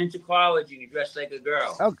you went into college and you dressed like a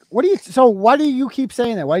girl? Why do you keep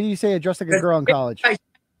saying that? Why do you say I dressed like a girl in college?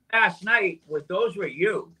 Last night, those were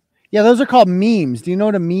you. Yeah, those are called memes. Do you know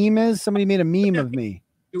what a meme is? Somebody made a meme of me.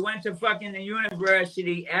 You went to fucking the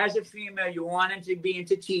university as a female. You wanted to be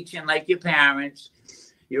into teaching like your parents.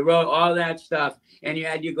 You wrote all that stuff, and you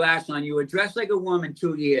had your glasses on. You were dressed like a woman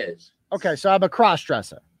 2 years. Okay, so I'm a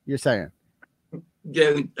cross-dresser, you're saying.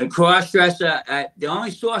 The cross-dresser, the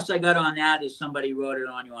only source I got on that is somebody wrote it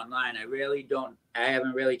on you online. I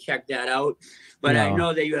haven't really checked that out. But no. I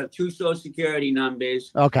know that you have 2 social security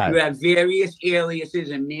numbers. Okay. You have various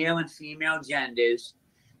aliases in male and female genders.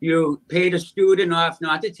 You paid a student off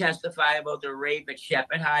not to testify about the rape at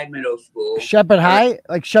Shepherd High Middle School. Shepherd High?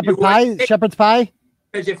 Like Shepherd Pie? Shepherd's Pie?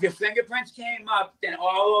 Because if your fingerprints came up, then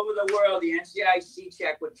all over the world, the NCIC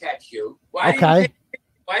check would catch you. Why did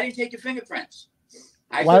you take your fingerprints?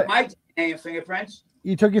 I took my DNA and fingerprints.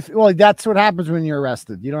 You took your... Well, that's what happens when you're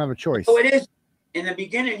arrested. You don't have a choice. Oh, it is. In the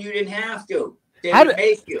beginning, you didn't have to. They would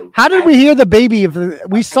make you. How did we hear the baby?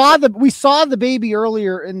 We saw the baby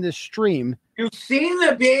earlier in this stream. You've seen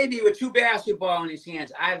the baby with 2 basketballs in his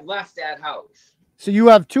hands. I've left that house. So you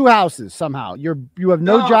have 2 houses somehow. You have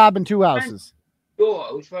no job in 2 houses.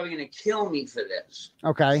 Who's probably going to kill me for this.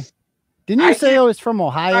 Okay. Didn't you say it was from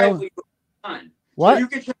Ohio? What? So you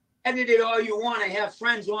can edit it all you want. I have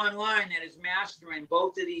friends online that is mastering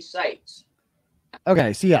both of these sites.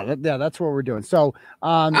 Okay, so yeah, that's what we're doing. So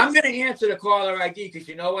I'm going to answer the caller ID because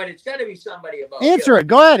you know what? It's got to be somebody about Answer it.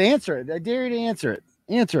 Go ahead, answer it. I dare you to answer it.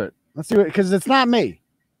 Answer it. Let's do it because it's not me.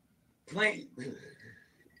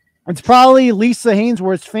 It's probably Lisa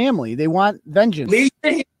Hainsworth's family. They want vengeance.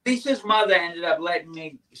 Lisa's mother ended up letting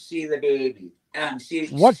me see the baby.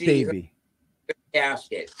 What baby? Her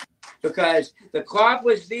casket. Because the cop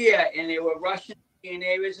was there and they were rushing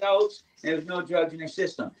DNA results. And there was no drugs in their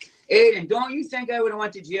system. Aiden, don't you think I would have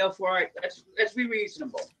went to jail for it? Let's be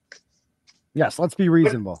reasonable. Yes, let's be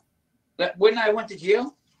reasonable. Wouldn't I have went to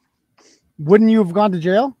jail? Wouldn't you have gone to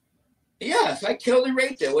jail? Yeah, if I killed and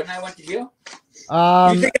raped her, wouldn't I went to jail?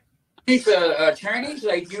 You think I need for attorneys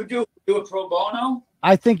like you do a pro bono?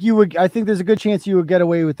 I think you would. I think there's a good chance you would get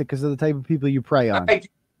away with it because of the type of people you prey on. Right,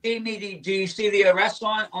 do you see the arrest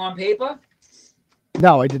on paper?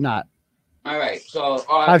 No, I did not. All right, so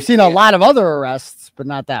I've seen a lot of other arrests, but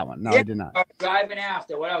not that one. No, I did not. Driving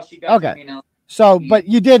after. What else you got? Okay. So, but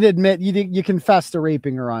you did admit you confessed to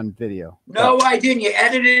raping her on video. No, I didn't. You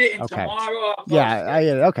edited it, and tomorrow. Yeah, I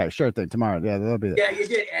edited. Okay, sure thing. Tomorrow, yeah, that'll be there. Yeah, you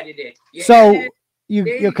did edit it. So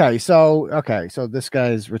this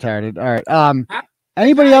guy's retarded. All right.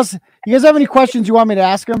 Anybody else? You guys have any questions you want me to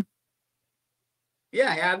ask him? Yeah,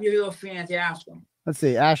 have your little fans ask him. Let's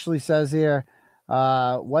see. Ashley says here.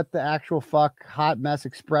 What the actual fuck hot mess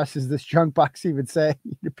express is this junk box even say?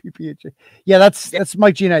 Yeah, that's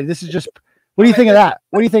Mike Giannetti. This is just, what do you think of that?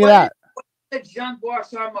 What do you think of that? What's the junk box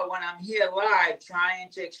talking about when I'm here live trying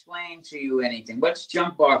to explain to you anything? What's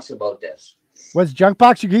junk box about this? What's junk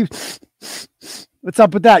box? You keep, what's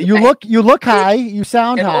up with that? You look high, you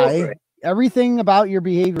sound high. Everything about your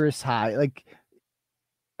behavior is high. Like,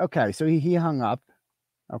 okay, so he hung up.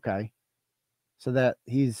 Okay. So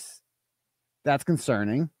that's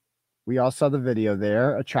concerning. We all saw the video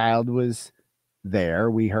there. A child was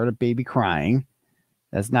there. We heard a baby crying.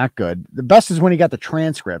 That's not good. The best is when he got the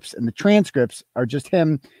transcripts, and the transcripts are just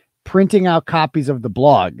him printing out copies of the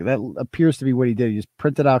blog. That appears to be what he did. He just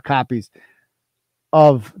printed out copies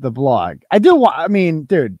of the blog. I mean,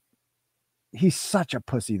 dude, he's such a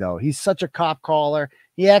pussy though. He's such a cop caller.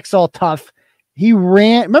 He acts all tough. He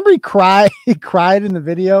ran. Remember he cried? He cried in the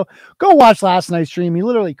video. Go watch last night's stream. He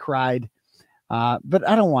literally cried. But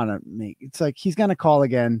I don't want to make, it's like, he's going to call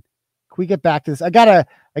again. Can we get back to this? I got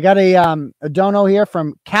a dono here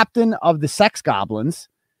from Captain of the Sex Goblins,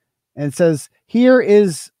 and it says, here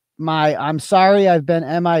is I'm sorry I've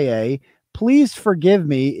been MIA. Please forgive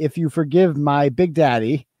me if you forgive my big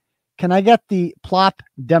daddy. Can I get the plop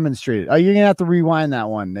demonstrated? Oh, you're going to have to rewind that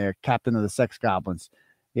one there, Captain of the Sex Goblins.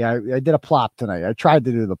 Yeah, I did a plop tonight. I tried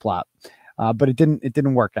to do the plop, but it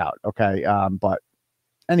didn't work out. Okay. But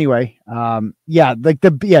anyway, yeah,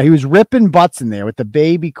 he was ripping butts in there with the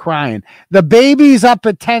baby crying. The baby's up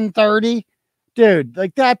at 10:30. Dude,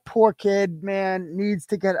 like that poor kid, man, needs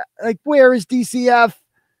to get, like, where is DCF?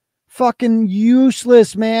 Fucking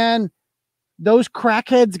useless, man. Those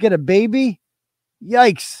crackheads get a baby.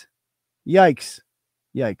 Yikes.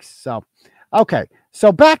 So, okay.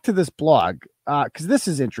 So back to this blog, because this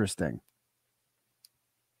is interesting.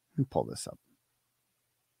 Let me pull this up.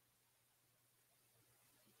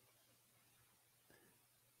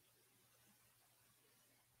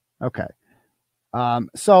 Okay.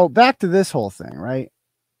 So back to this whole thing, right?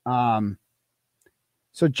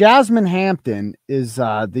 So Jasmine Hampton is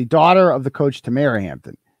the daughter of the coach Tamara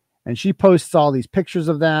Hampton, and she posts all these pictures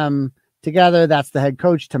of them together. That's the head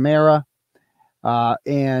coach, Tamara.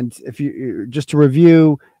 And if you just to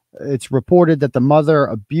review, it's reported that the mother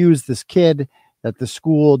abused this kid, that the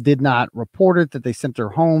school did not report it, that they sent her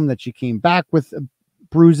home, that she came back with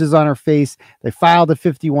bruises on her face. They filed a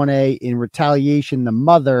 51A. In retaliation, the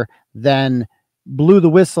mother then blew the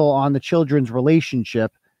whistle on the children's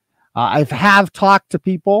relationship. I have talked to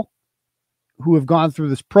people who have gone through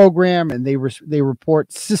this program, and they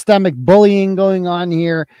report systemic bullying going on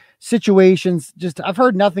here, situations. Just, I've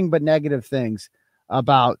heard nothing but negative things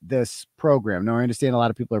about this program. Now, I understand a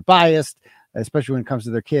lot of people are biased, especially when it comes to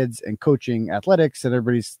their kids and coaching athletics, and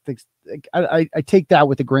everybody thinks, I take that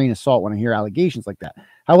with a grain of salt when I hear allegations like that.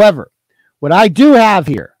 However, what I do have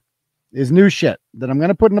here is new shit that I'm going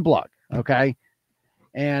to put in the blog. Okay.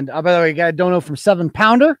 And by the way, I got a dono from 7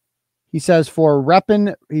 Pounder. He says, for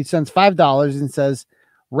reppin', he sends $5 and says,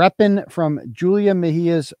 reppin' from Julia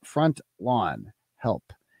Mejia's front lawn. Help.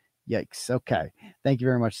 Yikes. Okay. Thank you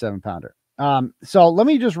very much, 7 Pounder. So let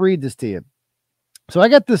me just read this to you. So I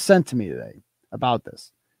got this sent to me today about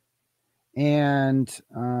this. And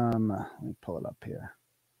let me pull it up here.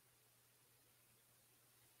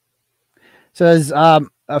 It says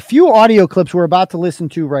a few audio clips we're about to listen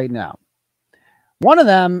to right now. One of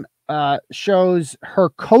them shows her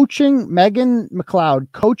coaching, Megan McLeod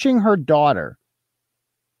coaching her daughter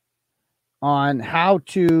on how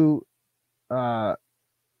to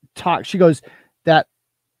talk. She goes that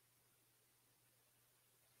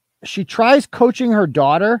she tries coaching her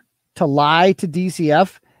daughter to lie to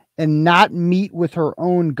DCF and not meet with her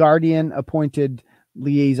own guardian appointed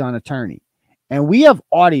liaison attorney. And we have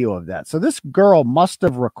audio of that. So this girl must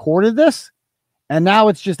have recorded this, and now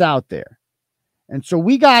it's just out there. And so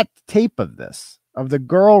we got tape of this, of the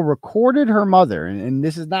girl recorded her mother. And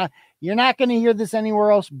this is not, you're not going to hear this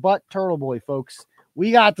anywhere else but Turtle Boy, folks.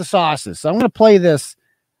 We got the sauces. So I'm going to play this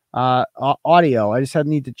audio. I just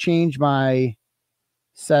need to change my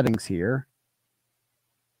settings here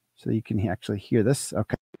so you can actually hear this.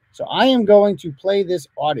 Okay. So I am going to play this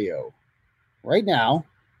audio right now.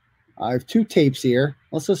 I have 2 tapes here.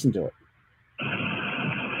 Let's listen to it.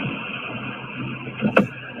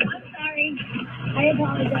 I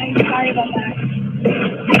apologize. Sorry about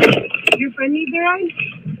that. Your friend needs a ride?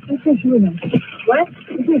 Let's go through them. What?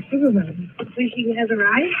 Let's go through them. So she has a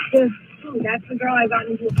ride? Yes. Oh, that's the girl I got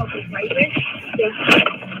into a couple fight with? Yes.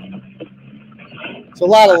 It's a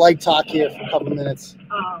lot of light talk here for a couple minutes.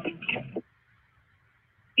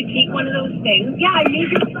 You take one of those things. Yeah, I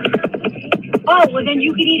made it. Oh, well, then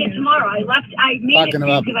you can eat it tomorrow. I made talking it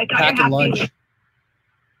about because I thought packing you lunch.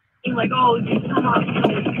 Like, oh, just come on.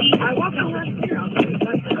 I want to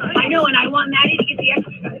I know, and I want Maddie to get the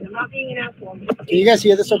exercise. I'm not being an asshole. Can you guys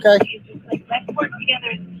hear this okay? Just like, let's work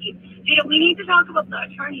together as a team. Jada, we need to talk about the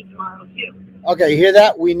attorney tomorrow, too. Okay, you hear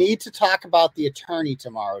that? We need to talk about the attorney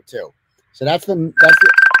tomorrow, too. So that's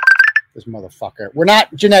this motherfucker. We're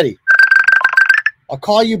not, Giannetti. I'll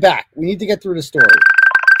call you back. We need to get through the story.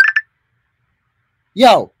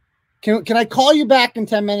 Yo, can I call you back in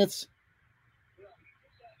 10 minutes?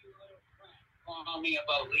 Call me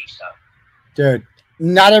about Lisa. Dude,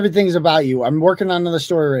 not everything's about you. I'm working on another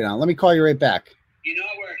story right now. Let me call you right back. You're not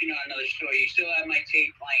working on another story. You still have my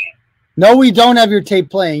tape playing. No, we don't have your tape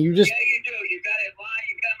playing. You just... Yeah, you do. You got it lying.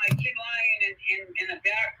 You got my kid lying in the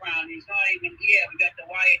background. He's not even here. We got the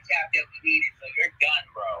wiretap that we needed. So you're done,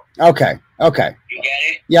 bro. Okay. You get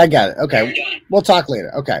it? Yeah, I got it. Okay. You're done. We'll talk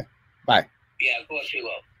later. Okay. Bye. Yeah, of course you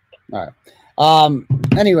will. All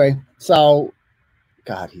right. Anyway, so...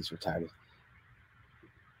 God, he's retarded.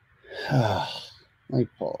 Let me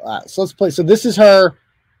pull. So let's play. So this is her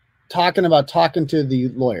talking to the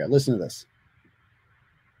lawyer. Listen to this.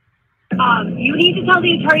 You need to tell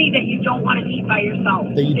the attorney that you don't want to meet by yourself.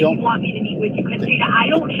 That you don't want me to meet with you. Because I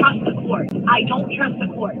don't trust the court. I don't trust the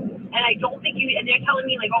court. And I don't think you, and they're telling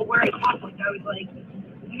me, like, oh, we're in conflict. I was like,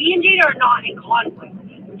 me and Jada are not in conflict.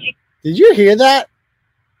 Did you hear that?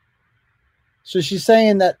 So she's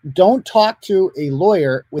saying that don't talk to a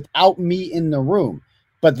lawyer without me in the room.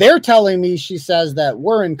 But they're telling me, she says, that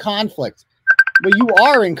we're in conflict. But you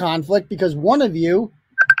are in conflict because one of you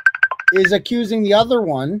is accusing the other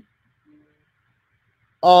one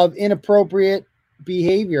of inappropriate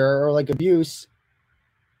behavior or like abuse.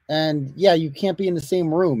 And yeah, you can't be in the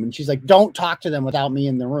same room. And she's like, don't talk to them without me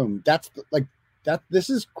in the room. That's like that.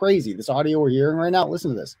 This is crazy. This audio we're hearing right now.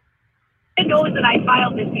 Listen to this. I know that I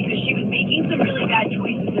filed this because she was making some really bad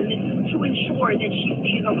choices. And this is to ensure that she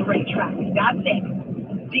stays on the right track. That's it.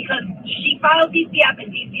 Because she filed DCF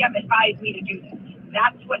and DCF advised me to do this.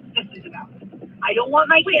 That's what this is about. I don't want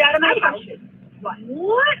my kid out of my house.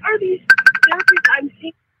 What are these therapists I'm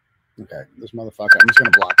seeing? Okay, this motherfucker. I'm just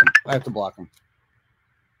going to block him. I have to block him.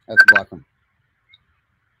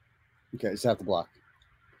 Okay, just have to block.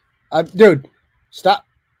 Dude, stop.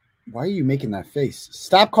 Why are you making that face?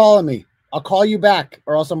 Stop calling me. I'll call you back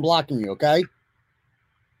or else I'm blocking you, okay?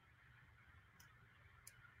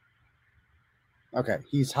 Okay,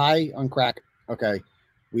 he's high on crack. Okay,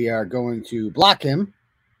 we are going to block him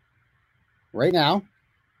right now.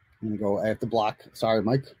 I'm going to go. I have to block. Sorry,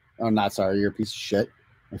 Mike. Oh, not sorry. You're a piece of shit.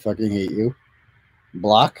 I fucking hate you.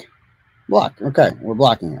 Block. Okay, we're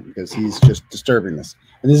blocking him because he's just disturbing this.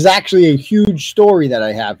 And this is actually a huge story that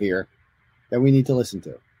I have here that we need to listen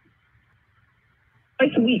to.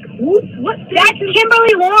 Twice a week. What? That's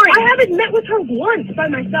Kimberly Lawrence. I haven't met with her once by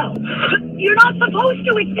myself. You're not supposed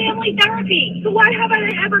to. It's family therapy. So why haven't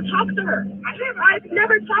I ever talked to her? I've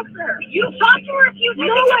never talked to her. You've talked to her a few times.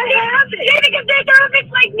 No, I haven't. Because they're therapists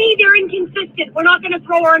like me. They're inconsistent. We're not going to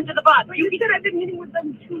throw her under the bus. But you said I've been meeting with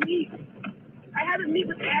them 2 weeks. I haven't met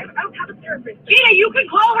with her. I don't have a therapist. Gina, you can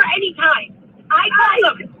call her anytime. I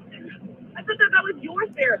call them. I thought that was your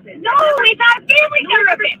therapist. No, it's not a family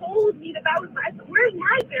therapist. Told me that was my. Where's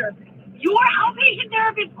my therapist? Your outpatient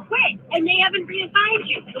therapist quit, and they haven't reassigned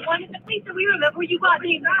you. The one at the place that we remember you got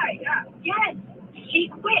the guy. Yeah. Yes, she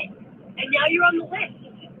quit, and now you're on the list.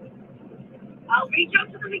 I'll reach out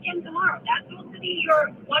to them again tomorrow. That's supposed to be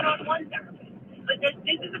your one-on-one therapist. But this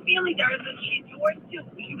is a family therapist. She's yours too.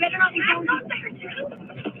 You better not be going to her too.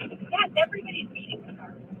 Yes, everybody's meeting with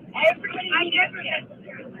her. Everybody. I never had a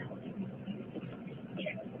therapist.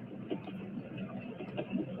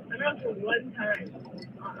 I met her one time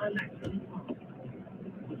on that phone call.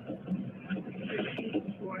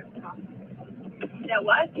 That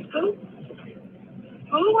what? Who?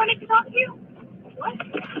 Who wanted to talk to you? What?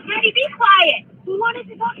 Maddie, be quiet. Who wanted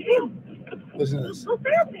to talk to you? Listen to this. Oh,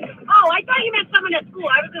 I thought you meant someone at school.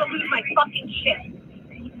 I was going to lose my fucking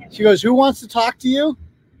shit. She goes, who wants to talk to you?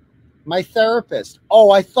 My therapist.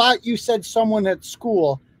 Oh, I thought you said someone at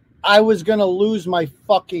school. I was going to lose my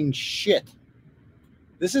fucking shit.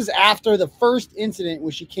 This is after the first incident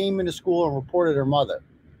when she came into school and reported her mother.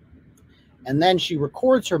 And then she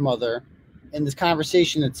records her mother in this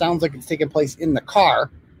conversation. It sounds like it's taking place in the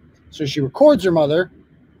car. So she records her mother.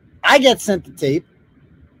 I get sent the tape.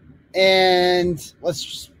 And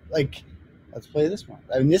let's play this one.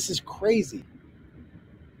 I mean, this is crazy.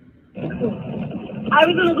 I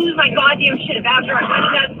was going to lose my goddamn shit if after I went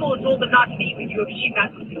to that school and told them not to meet with you if she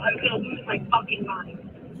messed with you. I was going to lose my fucking mind.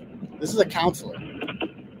 This is a counselor.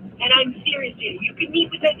 And I'm serious, dude. You can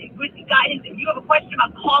meet with the guidance if you have a question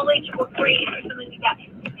about college or grades or something like that.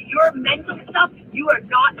 your mental stuff, you are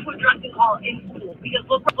not to address in school because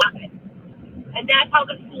look what happened. And that's how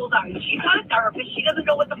the schools are. She's not a therapist. She doesn't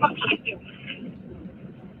know what the fuck she's doing.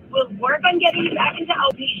 We'll work on getting you back into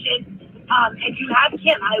outpatient. And you have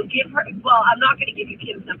Kim. I'll give her. Well, I'm not going to give you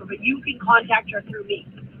Kim's number, but you can contact her through me.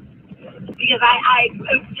 Because I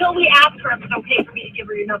until we ask her if it's okay for me to give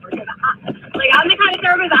her your number. Because I'm the kind of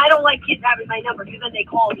therapist, I don't like kids having my number because then they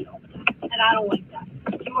call me all the time. And I don't like that.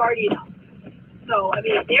 You already know. So, I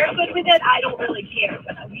mean, if they're good with it, I don't really care.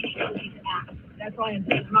 But we need to at least ask. That's why I'm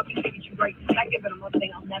saying I'm not going to give it to you right second, but I'm not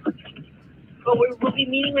saying I'll never give it to you. But we'll be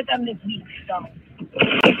meeting with them this week. So, she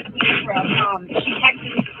texted me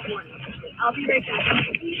this morning. I'll be right back.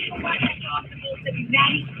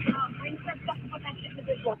 Maddie, bring some stuff and put that shit in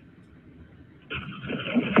this one.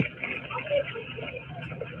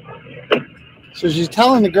 So she's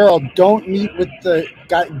telling the girl, don't meet with the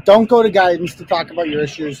guy, don't go to guidance to talk about your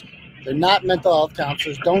issues. They're not mental health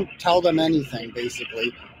counselors. Don't tell them anything,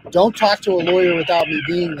 basically. Don't talk to a lawyer without me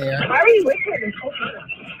being there. Why are you with her?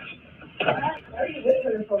 Why are you with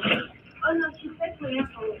her? Oh, no, she said to me.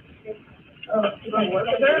 Oh, you want to work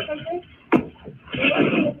with her or something?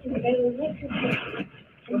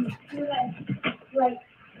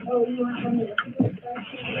 Oh, you want something to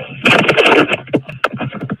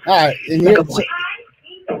all right, and here,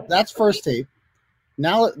 that's first tape.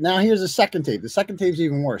 Now here's the second tape. The second tape's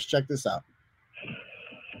even worse. Check this out.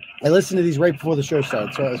 I listened to these right before the show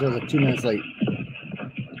started, so I was like 2 minutes late.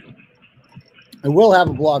 I will have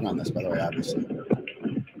a blog on this, by the way, obviously.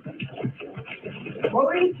 What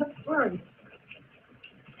were you learning?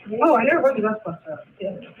 Oh, I never heard the rest of that.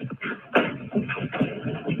 Yeah.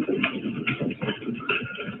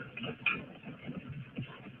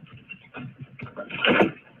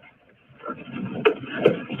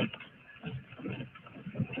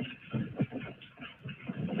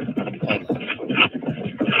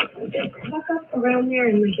 Fuck up around there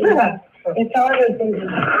and it's all those things.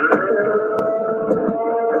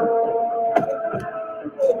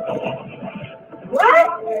 What?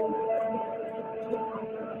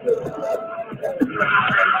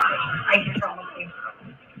 I can promise you.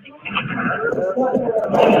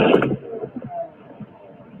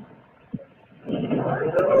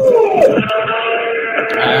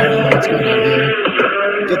 I don't know what's going on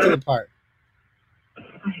here. Get to the part.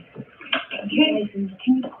 Can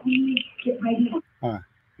you please get ready?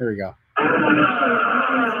 Here we go.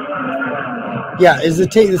 Yeah, is the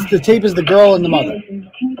tape? The tape is the girl and the mother.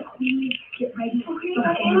 Can you please get ready?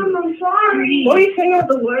 I'm sorry. What are you saying about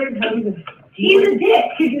the word? He's a dick.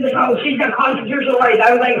 She's like, oh, she's got constitutional rights.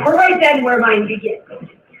 I was like, her rights end where mine begin.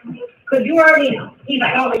 Because you already know. He's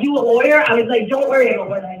like, oh, are you a lawyer? I was like, don't worry about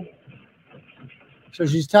what I do. So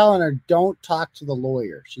she's telling her, don't talk to the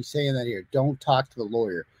lawyer. She's saying that here. Don't talk to the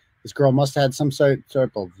lawyer. This girl must have had some sort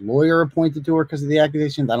of lawyer appointed to her because of the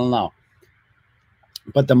accusations. I don't know.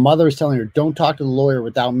 But the mother is telling her, don't talk to the lawyer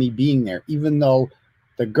without me being there, even though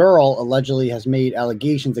the girl allegedly has made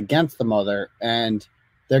allegations against the mother and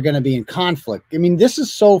they're going to be in conflict. I mean, this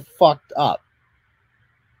is so fucked up.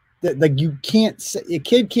 Like, you can't say, a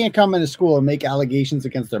kid can't come into school and make allegations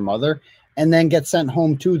against their mother and then get sent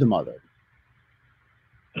home to the mother.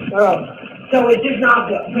 Oh, so it's just not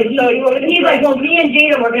good. So he's like, well, me and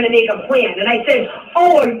Jada were going to make a plan. And I said,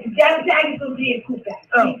 oh, that's going to be a cool bag.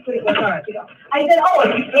 Oh, I said, oh,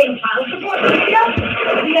 are you paying child support? Because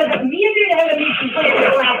me and Jada haven't made some plans for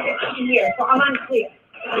the last 15 years, so I'm unclear.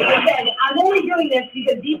 I said, I'm only doing this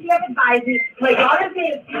because DCF advised me. My daughter's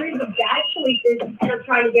made a series of bad choices and I'm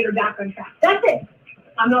trying to get her back on track. That's it.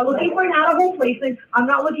 I'm not looking for an out-of-home placement. I'm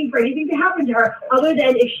not looking for anything to happen to her other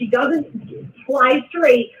than if she doesn't fly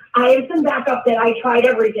straight, I have some backup that I tried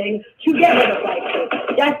everything to get her to fly straight.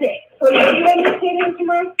 That's it. So you understand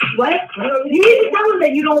tomorrow? What? You need to tell him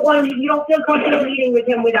that you don't feel comfortable meeting with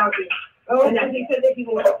him without me. Oh, and he said that he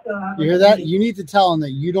wants to. You hear that? You need to tell him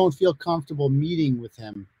that you don't feel comfortable meeting with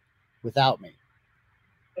him without me.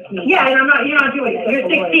 Yeah, and you're not doing it. You're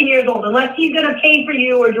 16 years old. Unless he's going to pay for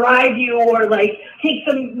you or drive you or like take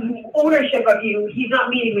some ownership of you, he's not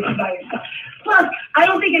meeting with you by yourself. Plus, I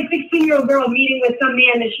don't think a 16-year-old girl meeting with some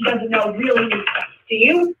man that she doesn't know really needs that. Do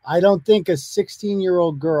you? I don't think a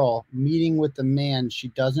 16-year-old girl meeting with a man she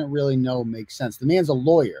doesn't really know makes sense. The man's a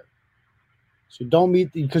lawyer. So don't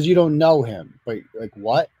meet because you don't know him. But like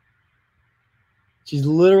what? She's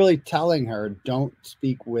literally telling her, don't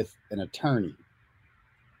speak with an attorney.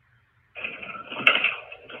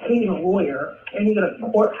 He's a lawyer, and he's in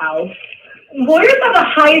a courthouse. Lawyers have the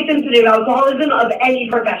highest incidence of alcoholism of any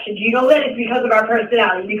profession. Do you know that? It's because of our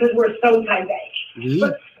personality, because we're so type A. Really?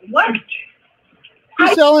 But what?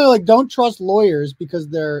 She's telling her, like, don't trust lawyers because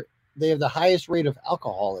they're they have the highest rate of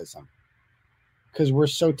alcoholism because we're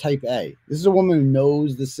so type A. This is a woman who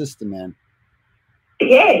knows the system, man.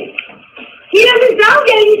 Gay. He doesn't sound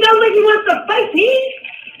gay. He sounds like he wants to fight me.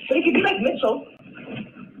 But he could be like Mitchell.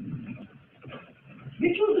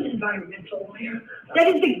 Mitchell's an environmental lawyer. That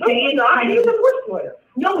is the gayest kind. He's a divorce lawyer.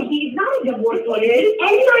 No, he's not a divorce lawyer. Any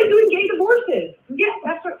guy's doing gay divorces. Yeah,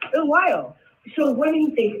 that's a while. So what do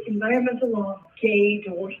you think? Environmental law, gay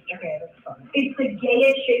divorce. Okay, that's fine. It's the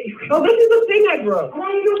gayest shit. Oh, this is the thing I wrote. I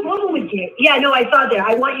have no problem with gay. Yeah, no, I saw that.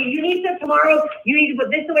 I want you. You need to tomorrow. You need to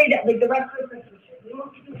put this away. That like the rest of the shit.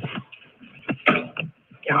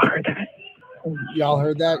 Y'all heard that? Y'all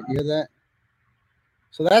heard that? You hear that?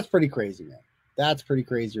 So that's pretty crazy, man. That's pretty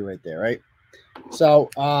crazy right there, right? So,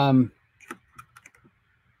 the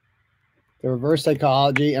reverse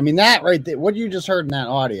psychology. I mean, that right there, what you just heard in that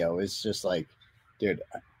audio is just like, dude,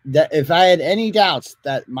 that if I had any doubts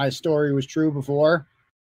that my story was true before,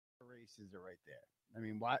 races are right there. I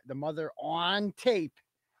mean, why the mother on tape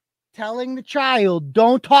telling the child,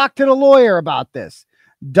 don't talk to the lawyer about this.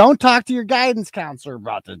 Don't talk to your guidance counselor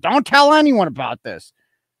about this. Don't tell anyone about this.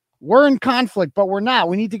 We're in conflict, but we're not.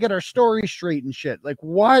 We need to get our story straight and shit. Like,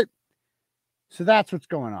 what? So that's what's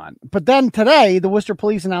going on. But then today, the Worcester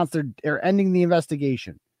police announced they're ending the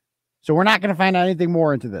investigation. So we're not going to find out anything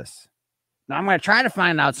more into this. Now, I'm going to try to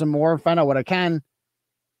find out some more and find out what I can.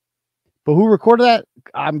 But who recorded that?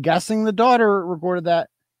 I'm guessing the daughter recorded that.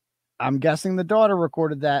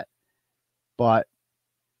 But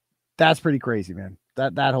that's pretty crazy, man.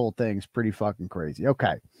 That whole thing's pretty fucking crazy.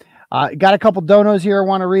 Okay. Got a couple donos here I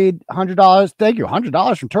want to read. $100. Thank you.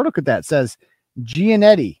 $100 from Turtle Cadet says,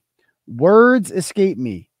 Giannetti, words escape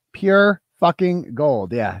me. Pure fucking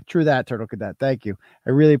gold. Yeah, true that, Turtle Cadet. Thank you.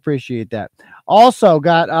 I really appreciate that. Also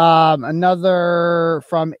got another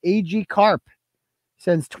from AG Carp.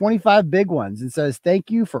 Sends 25 big ones and says, thank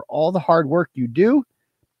you for all the hard work you do.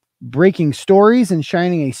 Breaking stories and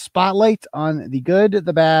shining a spotlight on the good,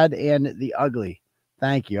 the bad, and the ugly.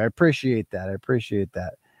 Thank you. I appreciate that.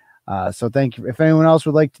 So thank you. If anyone else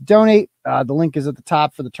would like to donate, the link is at the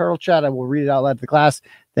top for the Turtle Chat. I will read it out loud to the class.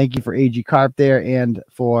 Thank you for AG Carp there and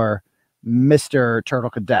for Mr. Turtle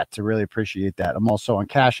Cadet. I really appreciate that. I'm also on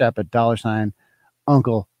Cash App at $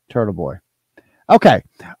 Uncle Turtle Boy. Okay.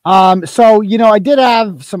 So, I did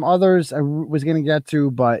have some others I was going to get to,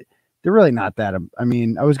 but they're really not that. I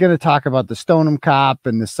mean, I was going to talk about the Stoneham cop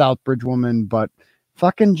and the Southbridge woman, but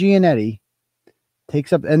fucking Giannetti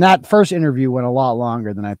takes up, and that first interview went a lot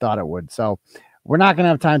longer than I thought it would. So we're not going to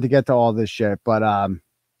have time to get to all this shit, but, all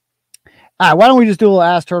right, why don't we just do a little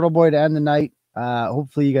Ask Turtle Boy to end the night?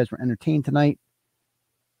 Hopefully you guys were entertained tonight.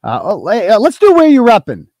 Let's do Where You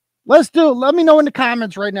Reppin'. Let me know in the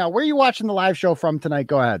comments right now. Where are you watching the live show from tonight?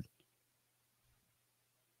 Go ahead.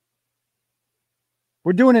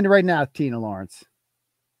 We're doing it right now, Tina Lawrence.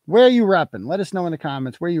 Where are you repping? Let us know in the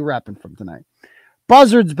comments where you repping from tonight.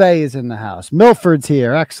 Buzzards Bay is in the house. Milford's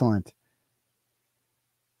here. Excellent.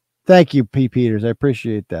 Thank you, P. Peters. I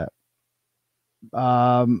appreciate that.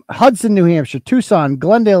 Hudson, New Hampshire, Tucson,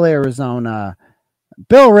 Glendale, Arizona.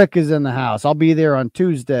 Bill Rick is in the house. I'll be there on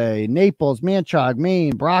Tuesday. Naples, Manchog,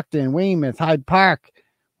 Maine, Brockton, Weymouth, Hyde Park.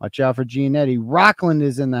 Watch out for Giannetti. Rockland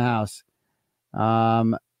is in the house.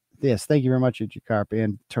 Yes, thank you very much, Ichi Carp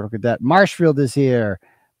and Turtle Cadet. Marshfield is here.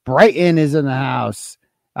 Brighton is in the house.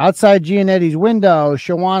 Outside Giannetti's window,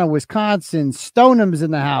 Shawana, Wisconsin. Stoneham's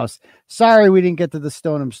in the house. Sorry we didn't get to the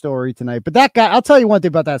Stoneham story tonight, but that guy, I'll tell you one thing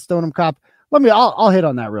about that Stoneham cop. I'll hit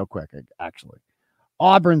on that real quick, actually.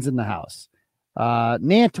 Auburn's in the house.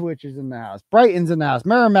 Nantwich is in the house. Brighton's in the house.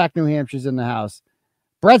 Merrimack, New Hampshire's in the house.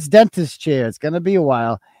 Brett's dentist chair. It's going to be a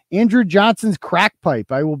while. Andrew Johnson's crack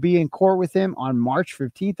pipe. I will be in court with him on March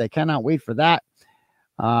 15th. I cannot wait for that.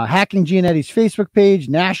 Hacking Giannetti's Facebook page.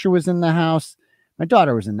 Nasher was in the house. My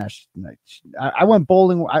daughter was in Nasher tonight. I went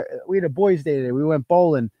bowling. We had a boys' day today. We went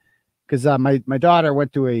bowling because my daughter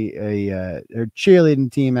went to her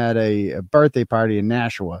cheerleading team at a birthday party in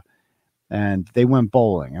Nashua, and they went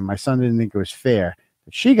bowling. And my son didn't think it was fair.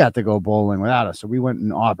 She got to go bowling without us. So we went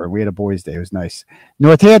in Auburn. We had a boys' day. It was nice.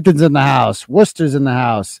 Northampton's in the house. Worcester's in the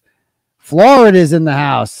house. Florida's in the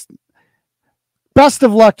house. Best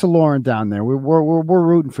of luck to Lauren down there. We're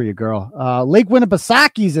rooting for you, girl. Lake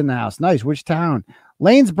Winnipesaukee in the house. Nice. Which town?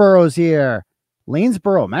 Lanesboro's here.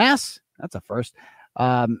 Lanesboro, Mass? That's a first.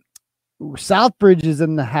 Southbridge is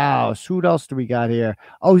in the house. Who else do we got here?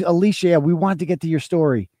 Oh, Alicia, yeah, we wanted to get to your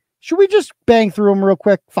story. Should we just bang through them real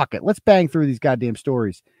quick? Fuck it. Let's bang through these goddamn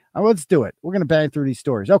stories. Let's do it. We're going to bang through these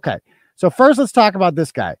stories. Okay. So first, let's talk about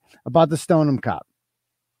this guy, about the Stoneham cop.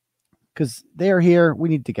 Because they're here. We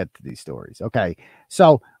need to get to these stories. Okay.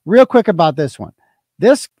 So real quick about this one.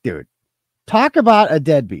 This dude, talk about a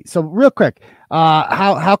deadbeat. So real quick,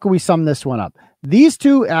 how can we sum this one up? These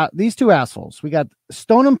two assholes. We got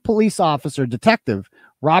Stoneham police officer detective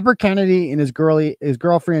Robert Kennedy and his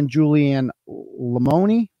girlfriend Julianne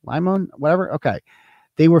Limone, whatever. Okay.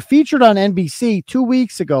 They were featured on NBC 2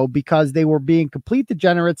 weeks ago because they were being complete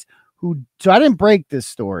degenerates so I didn't break this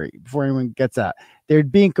story before anyone gets that. They're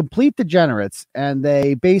being complete degenerates and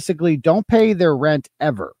they basically don't pay their rent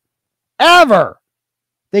ever. Ever.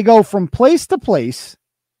 They go from place to place,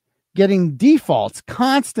 getting defaults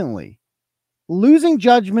constantly, losing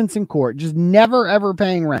judgments in court, just never, ever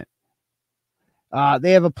paying rent.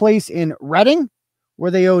 They have a place in Reading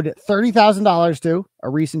where they owed $30,000 to a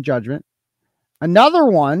recent judgment. Another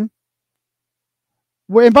one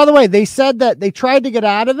where, and by the way, they said that they tried to get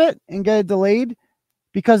out of it and get it delayed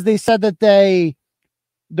because they said that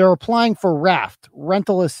they're applying for RAFT,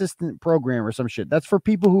 rental assistant program or some shit. That's for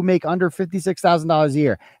people who make under $56,000 a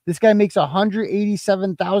year. This guy makes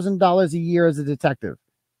 $187,000 a year as a detective.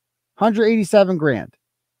 187 grand.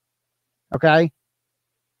 Okay.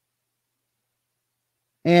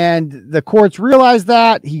 And the courts realize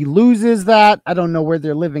that he loses that. I don't know where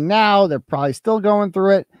they're living now. They're probably still going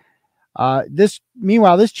through it.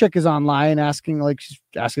 Meanwhile, this chick is online she's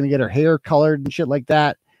asking to get her hair colored and shit like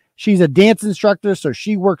that. She's a dance instructor, so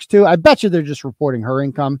she works too. I bet you they're just reporting her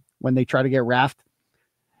income when they try to get RAFT.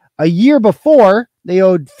 A year before, they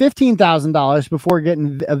owed $15,000 before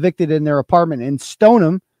getting evicted in their apartment in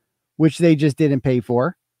Stoneham, which they just didn't pay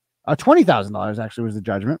for. $20,000 actually was the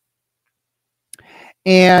judgment.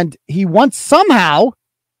 And he once somehow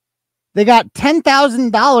they got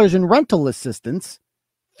 $10,000 in rental assistance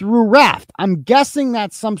through RAFT. I'm guessing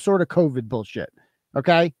that's some sort of COVID bullshit.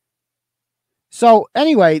 Okay. So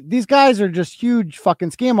anyway, these guys are just huge fucking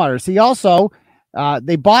scam artists. He also,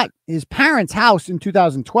 they bought his parents' house in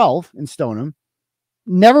 2012 in Stoneham,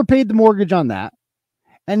 never paid the mortgage on that.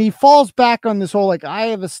 And he falls back on this whole, I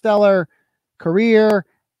have a stellar career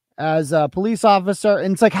as a police officer.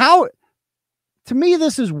 And it's to me,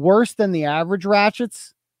 this is worse than the average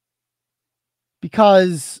Ratchets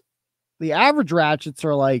because the average Ratchets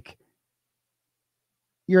are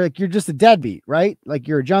you're just a deadbeat, right?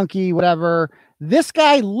 You're a junkie, whatever. This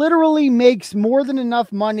guy literally makes more than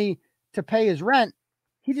enough money to pay his rent.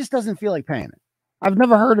 He just doesn't feel like paying it. I've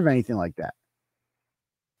never heard of anything like that.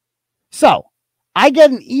 So I get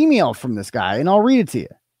an email from this guy and I'll read it to you.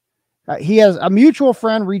 He has a mutual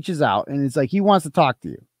friend reaches out and it's he wants to talk to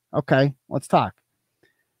you. Okay, let's talk.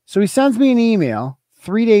 So he sends me an email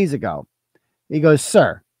 3 days ago. He goes,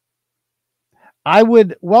 "Sir, I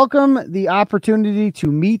would welcome the opportunity to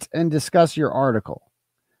meet and discuss your article.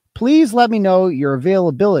 Please let me know your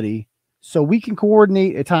availability so we can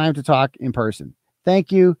coordinate a time to talk in person.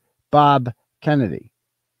 Thank you, Bob Kennedy."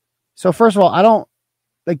 So first of all, I don't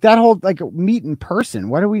that whole meet in person.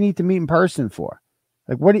 What do we need to meet in person for?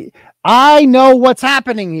 I know what's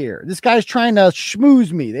happening here. This guy's trying to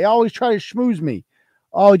schmooze me. They always try to schmooze me.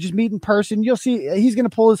 Oh, just meet in person. You'll see. He's going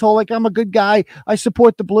to pull his whole, I'm a good guy. I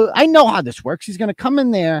support the blue. I know how this works. He's going to come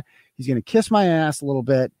in there. He's going to kiss my ass a little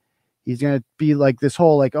bit. He's going to be this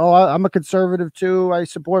whole, oh, I'm a conservative too. I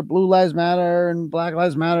support Blue Lives Matter and Black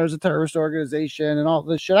Lives Matter is a terrorist organization and all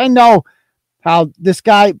this shit. I know how this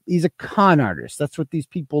guy, he's a con artist. That's what these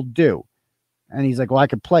people do. And he's well, I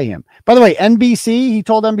could play him. By the way, NBC, he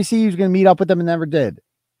told NBC he was going to meet up with them and never did.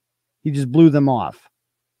 He just blew them off.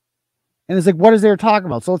 And it's what is there to talk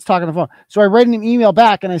about? So let's talk on the phone. So I read an email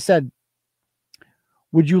back and I said,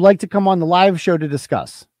 "Would you like to come on the live show to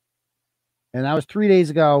discuss?" And that was 3 days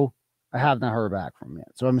ago. I have not heard back from him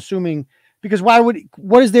yet. So I'm assuming because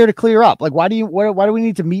what is there to clear up? Why do we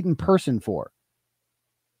need to meet in person for?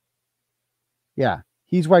 Yeah.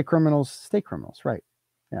 He's white criminals, stay criminals. Right.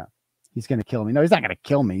 Yeah. He's going to kill me. No, he's not going to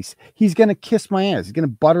kill me. He's going to kiss my ass. He's going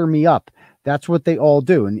to butter me up. That's what they all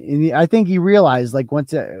do. And I think he realized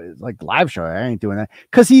once live show, I ain't doing that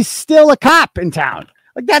because he's still a cop in town.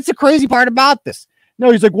 That's the crazy part about this.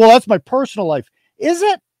 No, he's well, that's my personal life. Is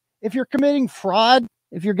it? If you're committing fraud,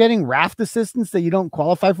 if you're getting RAFT assistance that you don't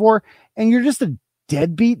qualify for, and you're just a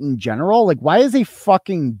deadbeat in general, why is a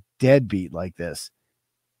fucking deadbeat like this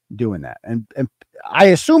doing that? And I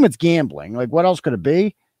assume it's gambling. What else could it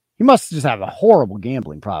be? He must just have a horrible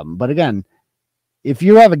gambling problem. But again, if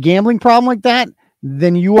you have a gambling problem like that,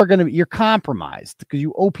 then you're compromised because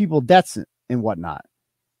you owe people debts and whatnot.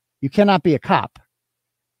 You cannot be a cop.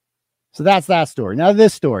 So that's that story. Now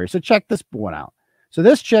this story. So check this one out. So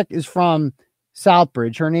this chick is from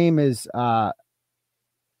Southbridge. Her name is, what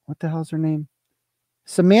the hell's her name?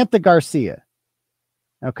 Samantha Garcia.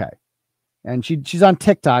 Okay. And she's on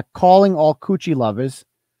TikTok calling all coochie lovers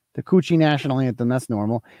The Coochie national anthem. That's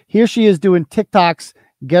normal. Here she is doing TikToks,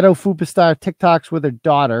 ghetto Fupa TikToks with her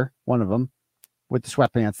daughter, one of them, with the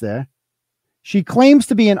sweatpants there. She claims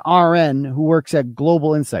to be an RN who works at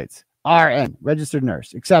Global Insights. RN, registered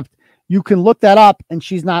nurse. Except you can look that up and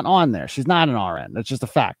she's not on there. She's not an RN. That's just a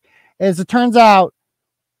fact. As it turns out,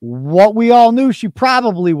 what we all knew she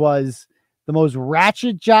probably was, the most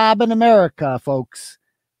ratchet job in America, folks,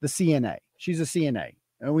 the CNA. She's a CNA.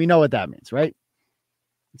 And we know what that means, right?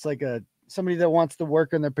 It's like somebody that wants to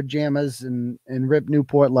work in their pajamas and rip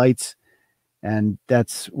Newport lights. And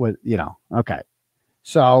that's what, okay.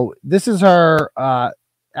 So this is her,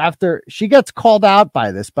 after she gets called out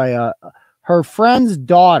by this, by her friend's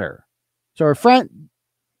daughter. So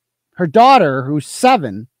her daughter, who's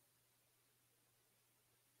 7,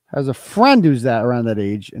 has a friend who's around that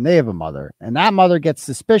age, and they have a mother. And that mother gets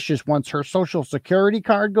suspicious once her social security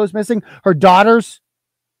card goes missing. Her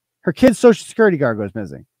kid's social security card goes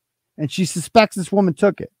missing. And she suspects this woman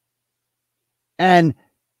took it. And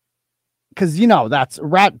because, that's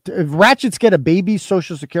if Ratchets get a baby's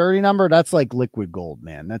social security number, that's like liquid gold,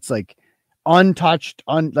 man. That's like untouched,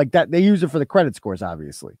 like that. They use it for the credit scores,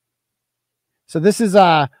 obviously. So this is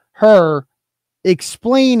her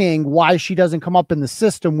explaining why she doesn't come up in the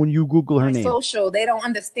system when you Google her name. Social, they don't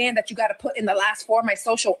understand that you got to put in the last 4 my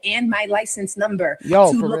social and my license number to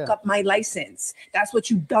look up my license. That's what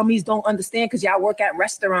you dummies don't understand because y'all work at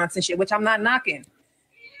restaurants and shit, which I'm not knocking.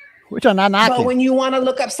 But when you want to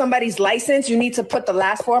look up somebody's license, you need to put the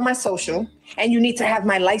last 4 of my social and you need to have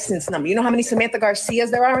my license number. You know how many Samantha Garcias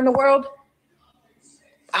there are in the world?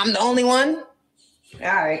 I'm the only one.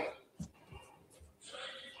 All right.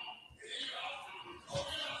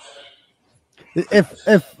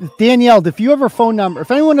 If Danielle, if you have her phone number, if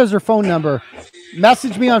anyone has her phone number,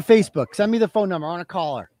 message me on Facebook. Send me the phone number. I want to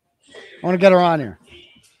call her. I want to get her on here.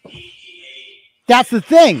 That's the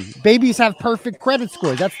thing. Babies have perfect credit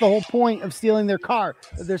scores. That's the whole point of stealing their car,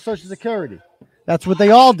 their social security. That's what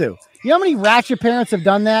they all do. You know how many ratchet parents have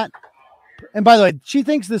done that? And by the way, she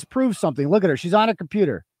thinks this proves something. Look at her. She's on a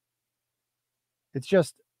computer. It's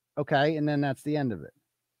just, okay. And then that's the end of it.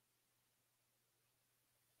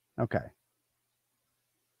 Okay.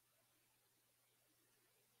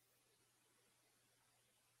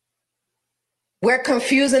 We're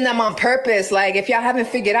confusing them on purpose. Like, if y'all haven't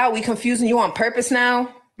figured out, we confusing you on purpose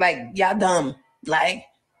now. Like, y'all dumb. Like,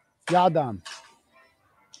 y'all dumb.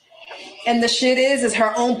 And the shit is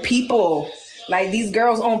her own people. Like, these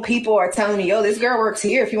girls' own people are telling me, yo, this girl works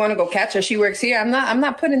here. If you want to go catch her, she works here. I'm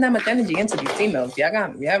not putting that much energy into these females. Y'all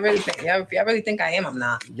really think I am? I'm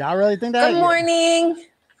not. Y'all really think that? Good morning.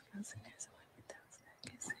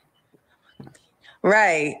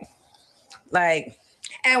 Right. Like,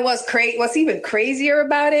 and what's even crazier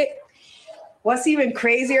about it?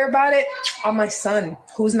 Oh, my son,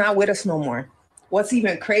 who's not with us no more. What's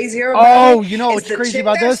even crazier about it? You know what's crazy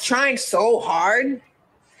about this? Trying so hard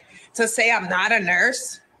to say I'm not a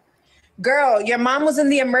nurse. Girl, your mom was in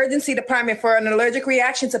the emergency department for an allergic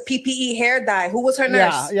reaction to PPE hair dye. Who was her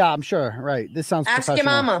nurse? Yeah, I'm sure. Right. This sounds Ask your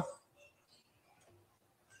mama.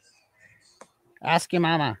 Ask your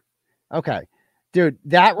mama. Okay. Dude,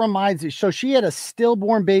 that reminds me. So she had a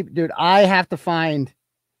stillborn baby. Dude, I have to find.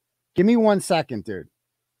 Give me 1 second, dude.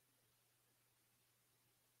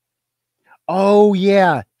 Oh,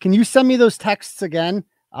 yeah. Can you send me those texts again?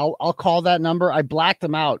 I'll call that number. I blacked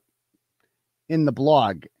them out in the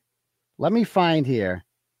blog. Let me find here.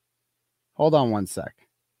 Hold on 1 sec.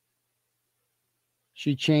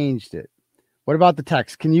 She changed it. What about the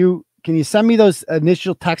text? Can you send me those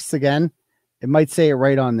initial texts again? It might say it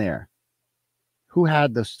right on there. Who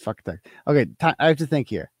had those fucking text? Okay, I have to think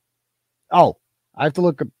here. Oh, I have to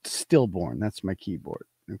look up stillborn. That's my keyboard.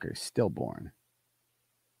 Okay, stillborn.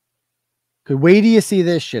 Wait till you see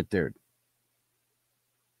this shit, dude.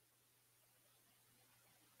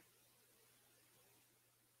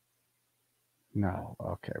 No.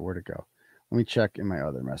 Okay, where'd it go? Let me check in my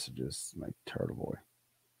other messages. My turtle boy.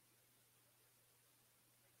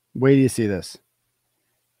 Wait till you see this.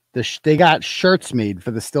 They got shirts made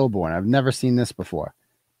for the stillborn. I've never seen this before.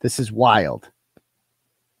 This is wild.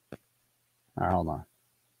 All right, hold on.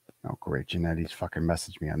 Oh, great. Giannetti's fucking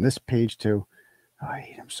messaged me on this page, too. Oh, I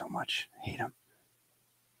hate him so much. I hate him.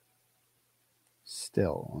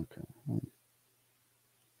 Still. Okay.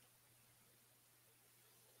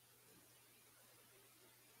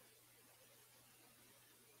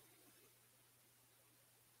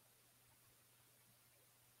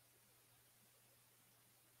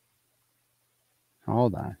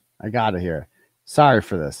 Hold on. I got it here. Sorry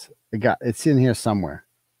for this. It's in here somewhere.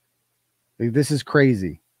 This is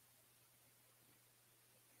crazy.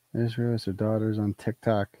 I just realized her daughter's on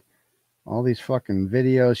TikTok. All these fucking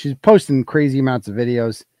videos. She's posting crazy amounts of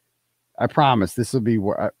videos. I promise this will be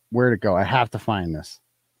where to go. I have to find this.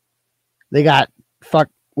 They got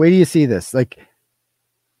wait till you see this. Like,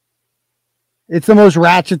 it's the most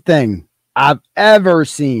ratchet thing I've ever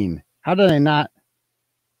seen. How did I not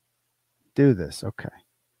do this? Okay.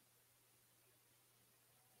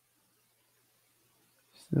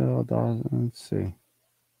 Still doesn't. Let's see.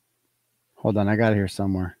 Hold on. I got it here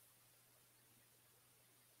somewhere.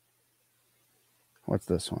 What's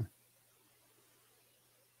this one?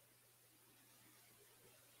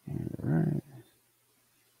 All right.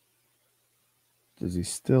 Does he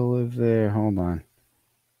still live there? Hold on.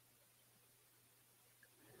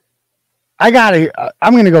 I got it.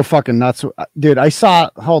 I'm going to go fucking nuts. Dude, I saw.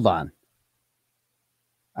 Hold on.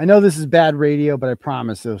 I know this is bad radio, but I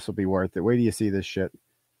promise this will be worth it. Wait till you see this shit.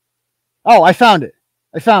 Oh, I found it.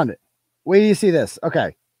 Wait till you see this.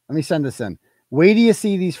 Okay. Let me send this in. Wait till you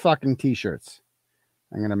see these fucking t-shirts.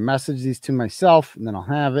 I'm going to message these to myself, and then I'll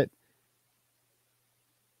have it.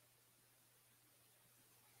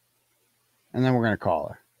 And then we're going to call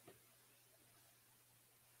her.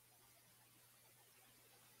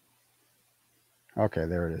 Okay,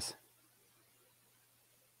 there it is.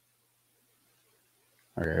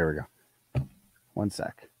 Okay, here we go. One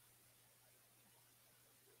sec.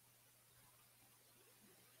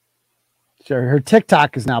 Sure, her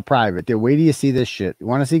TikTok is now private. Dude, wait till you see this shit. You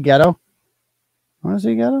want to see ghetto? Want to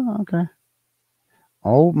see ghetto? Okay.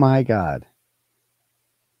 Oh my God.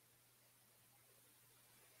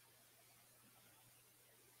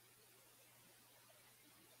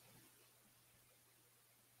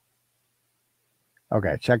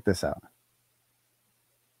 Okay, check this out.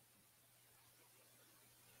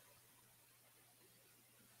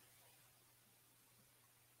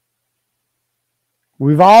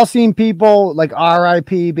 We've all seen people like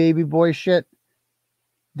RIP baby boy shit.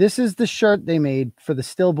 This is the shirt they made for the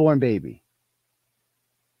stillborn baby.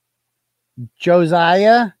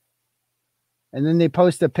 Josiah. And then they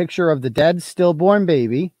post a picture of the dead stillborn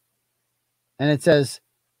baby. And it says,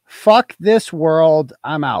 "Fuck this world,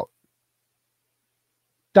 I'm out."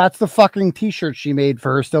 That's the fucking t-shirt she made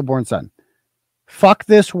for her stillborn son. Fuck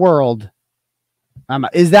this world, I'm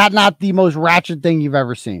out. Is that not the most ratchet thing you've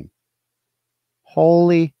ever seen?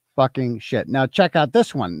 Holy fucking shit. Now check out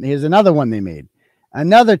this one. Here's another one they made.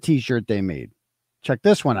 Another t-shirt they made. Check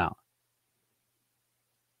this one out.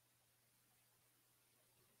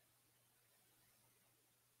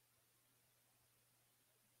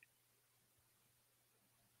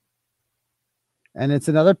 And it's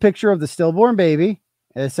another picture of the stillborn baby.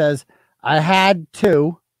 It says, I had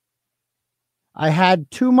too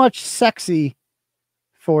much sexy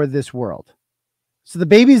for this world. So the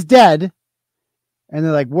baby's dead. And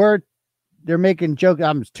they're like, they're making jokes.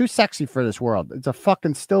 I'm too sexy for this world. It's a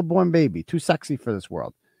fucking stillborn baby. Too sexy for this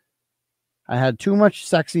world. I had too much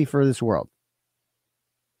sexy for this world.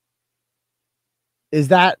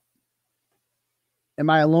 Am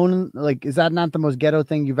I alone? Like, is that not the most ghetto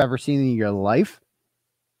thing you've ever seen in your life?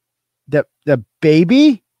 The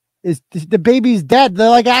baby's dead. They're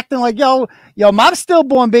like acting like, yo, my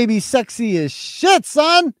stillborn baby's sexy as shit,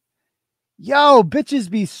 son. Yo, bitches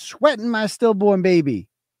be sweating my stillborn baby.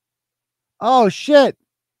 Oh shit.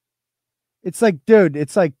 It's like, dude,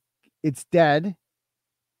 it's dead.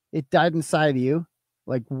 It died inside of you.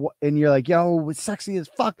 Like, and you're like, yo, it's sexy as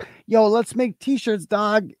fuck. Yo, let's make t-shirts,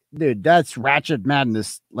 dog. Dude, that's ratchet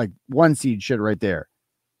madness. Like one seed shit right there.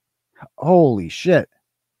 Holy shit.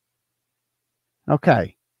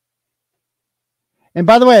 Okay. And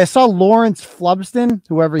by the way, I saw Lawrence Flubston,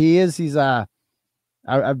 whoever he is. He's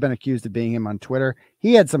I've been accused of being him on Twitter.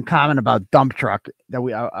 He had some comment about dump truck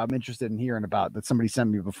that I'm interested in hearing about, that somebody sent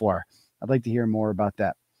me before. I'd like to hear more about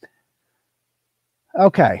that.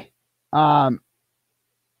 Okay.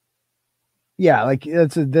 Yeah, like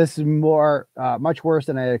this is more much worse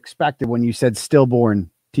than I expected when you said stillborn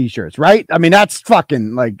t-shirts, right? I mean, that's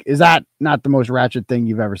fucking like, is that not the most ratchet thing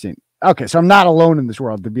you've ever seen? Okay, so I'm not alone in this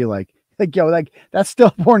world to be like, yo, like that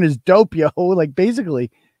stillborn is dope, yo. Like basically.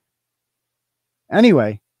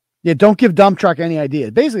 Anyway, yeah, don't give dump truck any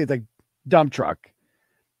idea. Basically, it's like dump truck.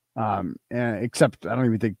 And except I don't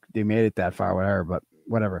even think they made it that far, whatever, but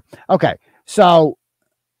whatever. Okay, so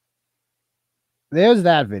there's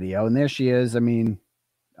that video, and there she is. I mean,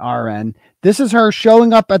 RN. This is her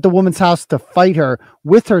showing up at the woman's house to fight her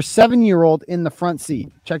with her 7-year-old in the front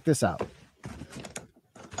seat. Check this out.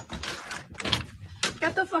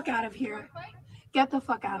 Get the fuck out of here. Get the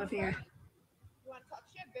fuck out of here.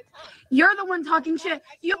 You're the one talking shit.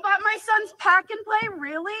 You bought my son's pack and play?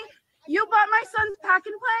 Really? You bought my son's pack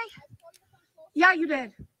and play? Yeah, you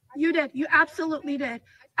did. You did. You absolutely did.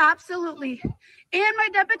 Absolutely. And my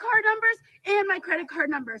debit card numbers and my credit card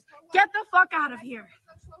numbers. Get the fuck out of here.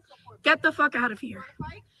 Get the fuck out of here.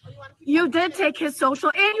 You did take his social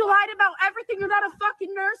and you lied about everything. You're not a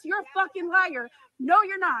fucking nurse. You're a fucking liar. No,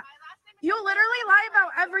 you're not. You literally lie about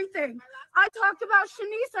everything. I talked about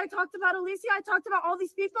Shanice. I talked about Alicia. I talked about all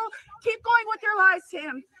these people. Keep going with your lies,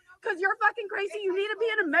 Tim. Because you're fucking crazy. You need to be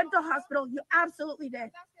in a mental hospital. You absolutely did.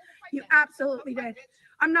 You absolutely did.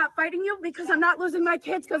 I'm not fighting you because I'm not losing my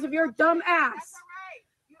kids because of your dumb ass.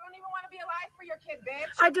 You don't even want to be alive for your kid,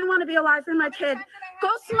 bitch. I do want to be alive for my kid. Go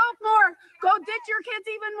smoke more. Go ditch your kids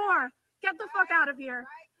even more. Get the fuck out of here.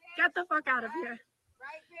 Get the fuck out of here.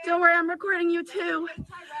 Don't worry, I'm recording you too.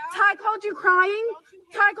 Ty called you crying?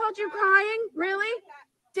 Ty called you crying? Really?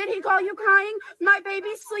 Did he call you crying? My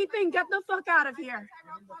baby's sleeping. Get the fuck out of here.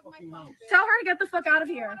 Tell her to get the fuck out of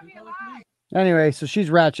here. Anyway, so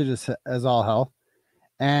she's ratchet as all hell.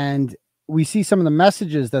 And we see some of the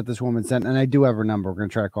messages that this woman sent, and I do have her number. We're going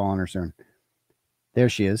to try calling her soon. There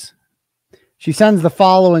she is. She sends the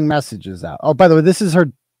following messages out. Oh, by the way, this is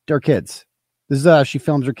her kids. This is she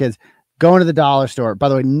films her kids going to the dollar store. By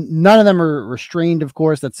the way, none of them are restrained, of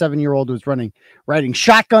course. That 7-year-old was riding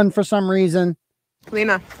shotgun for some reason.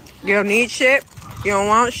 Lena, you don't need shit. You don't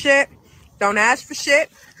want shit. Don't ask for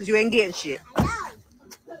shit because you ain't getting shit.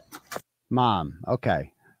 Mom.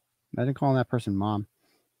 Okay. Imagine calling that person mom.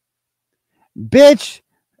 Bitch,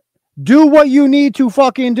 do what you need to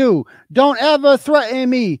fucking do. Don't ever threaten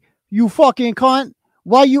me, you fucking cunt.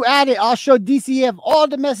 While you at it, I'll show DCF all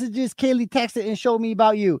the messages Kelley texted and showed me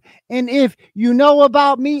about you. And if you know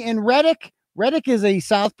about me and Reddick is a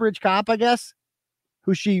Southbridge cop, I guess,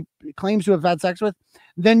 who she claims to have had sex with,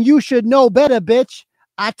 then you should know better, bitch.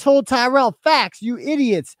 I told Tyrell facts, you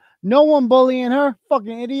idiots. No one bullying her,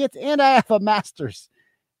 fucking idiots. And I have a master's.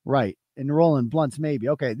 Right. And rolling blunts, maybe.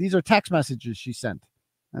 Okay, these are text messages she sent.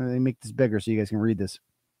 Let me make this bigger so you guys can read this.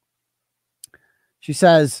 She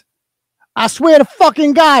says, I swear to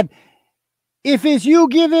fucking God, if it's you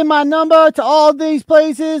giving my number to all these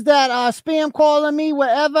places that are spam calling me,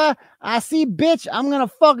 whatever, I see, bitch, I'm going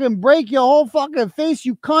to fucking break your whole fucking face,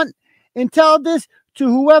 you cunt, and tell this to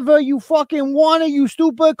whoever you fucking want it, you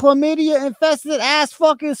stupid chlamydia infested ass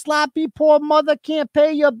fucking sloppy poor mother can't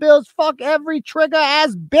pay your bills. Fuck every trigger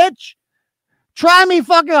ass bitch. Try me,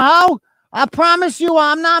 fucking hoe. I promise you,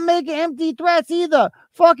 I'm not making empty threats either.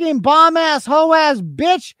 Fucking bomb ass, hoe ass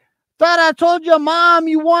bitch. Thought I told your mom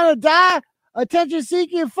you want to die? Attention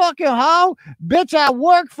seeking fucking hoe. Bitch, I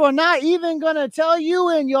work for not even gonna tell you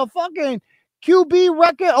and your fucking QB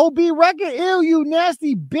record, OB record. Ew, you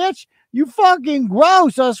nasty bitch. You fucking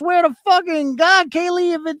gross. I swear to fucking God,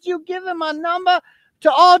 Kelley, if it's you giving my number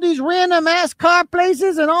to all these random ass car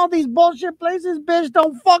places and all these bullshit places, bitch,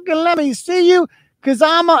 don't fucking let me see you because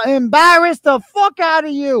I'm embarrassed the fuck out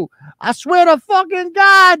of you. I swear to fucking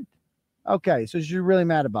God. Okay, so she's really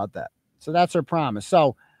mad about that. So that's her promise.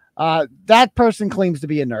 So that person claims to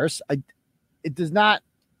be a nurse. It does not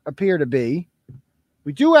appear to be.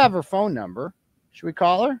 We do have her phone number. Should we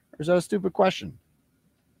call her? Or is that a stupid question?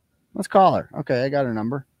 Let's call her. Okay, I got her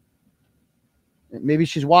number. Maybe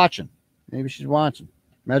she's watching. Maybe she's watching.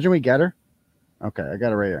 Imagine we get her. Okay, I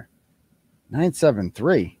got her right here.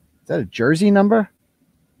 973. Is that a Jersey number?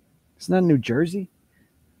 Isn't that New Jersey?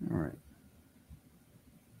 All right.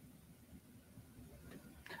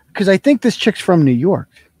 Because I think this chick's from New York.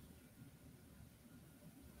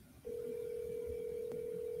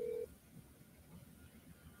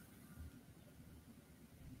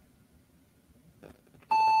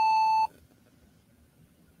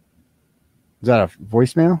 Is that a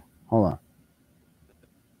voicemail? Hold on.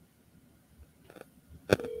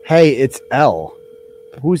 Hey, it's L.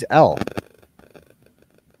 Who's L?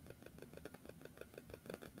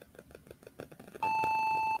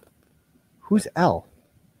 Who's L?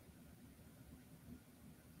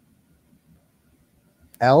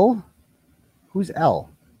 L? Who's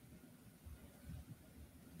L?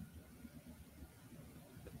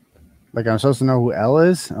 Like I'm supposed to know who L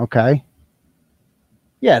is? Okay.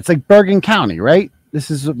 Yeah, it's like Bergen County, right?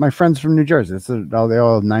 This is my friends from New Jersey. They all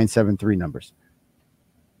have 973 numbers.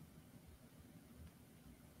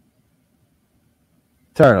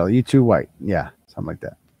 Turtle, you too white. Yeah, something like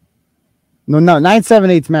that. No,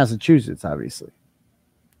 978 is Massachusetts, obviously.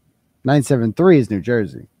 973 is New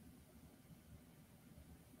Jersey.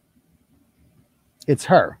 It's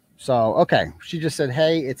her. So, okay. She just said,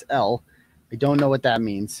 hey, it's L. I don't know what that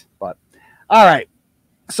means, but all right.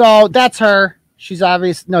 So that's her. She's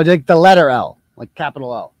obvious. No, like the letter L, like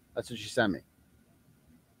capital L. That's what she sent me.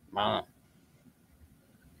 Mom.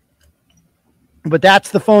 But that's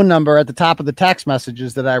the phone number at the top of the text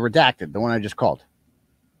messages that I redacted, the one I just called.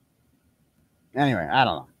 Anyway, I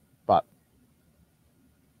don't know. But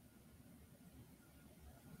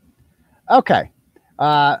okay.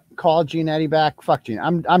 Call Giannetti back. Fuck Gene.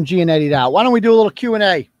 I'm Giannetti'd out. Why don't we do a little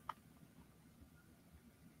Q&A?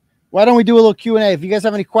 If you guys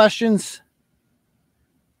have any questions,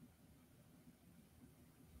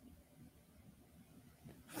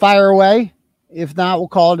 fire away. If not, we'll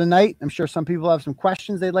call it a night. I'm sure some people have some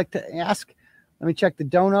questions they'd like to ask. Let me check the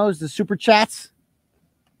donos, the super chats.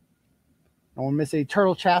 I won't miss any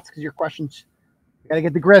turtle chats because your questions, you got to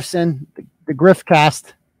get the griffs in, the griff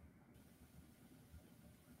cast.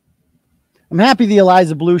 I'm happy the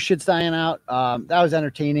Eliza Blue shit's dying out. That was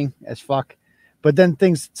entertaining as fuck. But then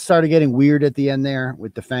things started getting weird at the end there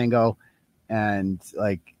with the Fango. And,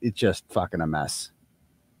 like, it's just fucking a mess.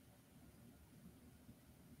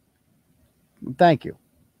 Thank you.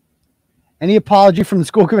 Any apology from the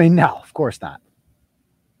school committee? No, of course not.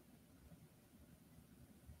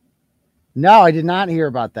 No, I did not hear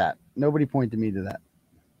about that. Nobody pointed me to that.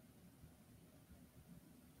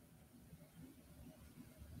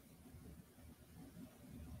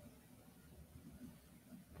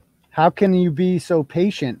 How can you be so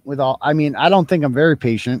patient with all? I mean, I don't think I'm very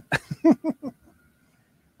patient.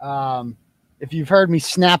 If you've heard me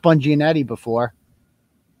snap on Giannetti before,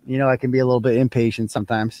 you know I can be a little bit impatient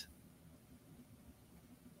sometimes.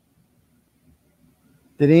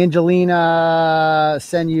 Did Angelina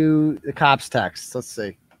send you the cops text? Let's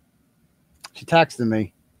see. She texted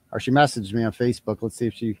me, or she messaged me on Facebook. Let's see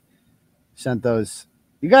if she sent those.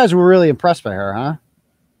 You guys were really impressed by her, huh?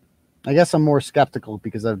 I guess I'm more skeptical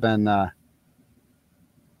because I've been,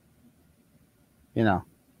 you know.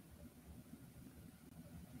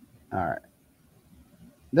 All right.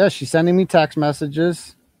 There, she's sending me text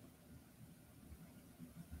messages.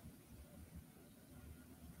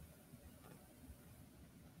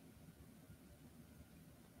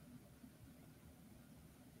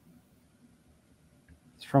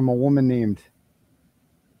 It's from a woman named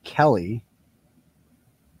Kelley.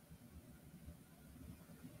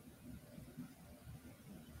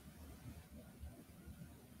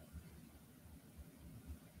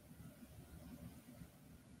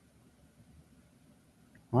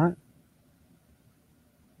 What?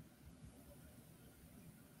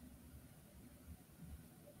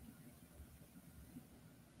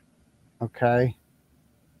 Okay.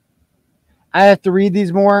 I have to read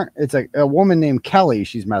these more. It's a woman named Kelley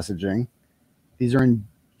she's messaging. These are in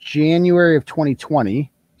January of 2020.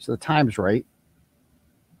 So the time's right.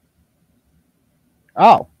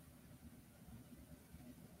 Oh.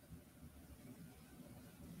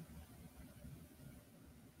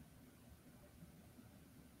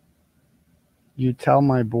 You tell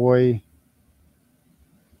my boy.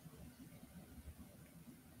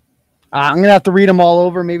 I'm going to have to read them all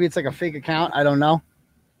over. Maybe it's like a fake account. I don't know.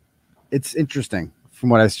 It's interesting from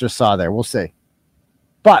what I just saw there. We'll see.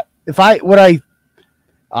 But if the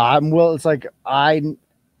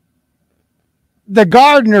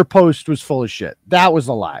Gardner post was full of shit. That was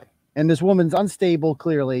a lie. And this woman's unstable,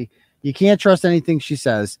 clearly. You can't trust anything she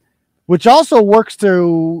says, which also works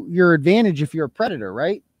to your advantage if you're a predator,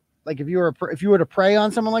 right? Like if you were to prey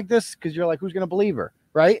on someone like this, because you're like, who's going to believe her,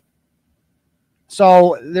 right?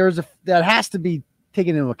 So that has to be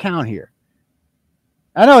taken into account here.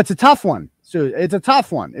 I know it's a tough one. So it's a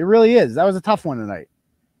tough one. It really is. That was a tough one tonight.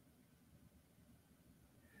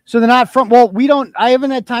 So they're not from, I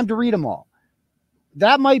haven't had time to read them all.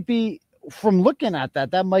 That might be, from looking at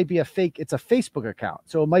that might be it's a Facebook account.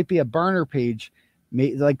 So it might be a burner page.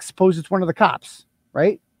 Like suppose it's one of the cops,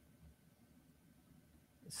 right?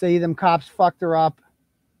 Say them cops fucked her up.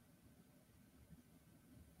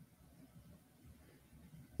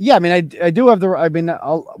 Yeah, I mean, I do have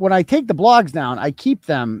when I take the blogs down, I keep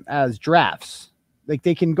them as drafts. Like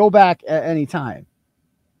they can go back at any time.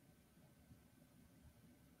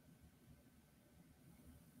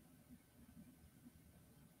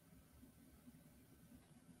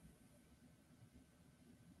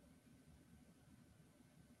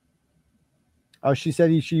 Oh, she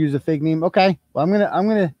said you should use a fake name. Okay. Well, I'm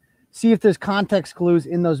gonna see if there's context clues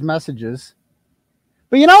in those messages.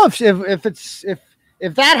 But you know,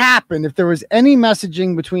 if that happened, if there was any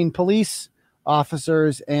messaging between police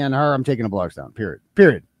officers and her, I'm taking the blogs down.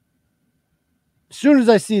 Period. As soon as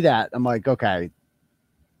I see that, I'm like, okay,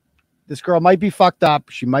 this girl might be fucked up.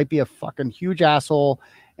 She might be a fucking huge asshole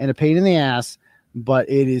and a pain in the ass, but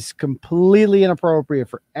it is completely inappropriate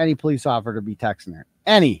for any police officer to be texting her.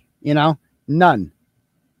 Any, none.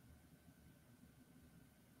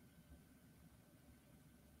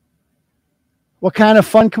 What kind of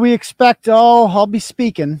fun can we expect? Oh, I'll be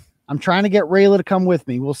speaking. I'm trying to get Rayla to come with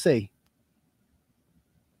me. We'll see.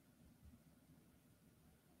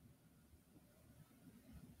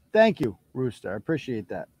 Thank you, Rooster. I appreciate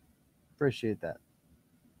that. Appreciate that.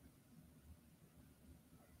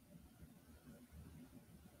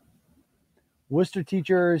 Worcester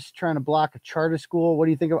teachers trying to block a charter school. What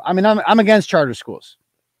do you think of? I mean, I'm against charter schools.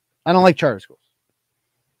 I don't like charter schools.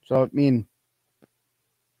 So I mean,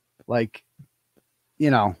 like, you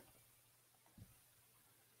know,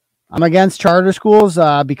 I'm against charter schools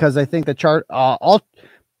because I think that all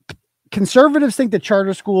conservatives think that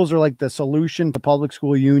charter schools are like the solution to public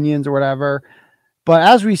school unions or whatever. But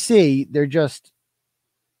as we see, they're just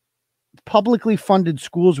publicly funded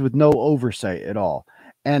schools with no oversight at all.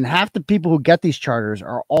 And half the people who get these charters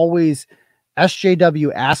are always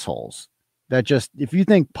SJW assholes that just, if you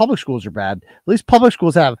think public schools are bad, at least public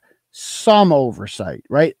schools have some oversight,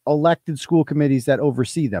 right? Elected school committees that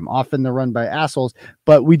oversee them. Often they're run by assholes,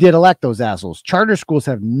 but we did elect those assholes. Charter schools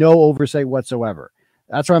have no oversight whatsoever.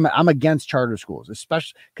 That's why I'm against charter schools,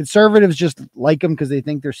 especially conservatives just like them because they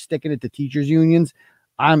think they're sticking it to teachers unions.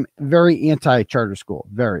 I'm very anti-charter school,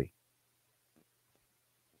 very.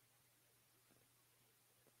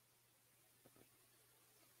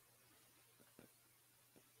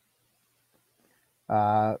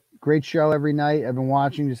 Great show every night. I've been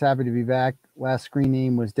watching. Just happy to be back. Last screen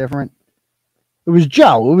name was different. It was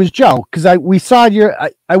Joe. It was Joe because we saw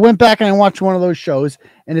I went back and I watched one of those shows,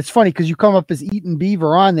 and it's funny because you come up as Eaton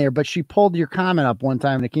Beaver on there, but she pulled your comment up one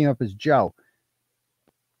time and it came up as Joe.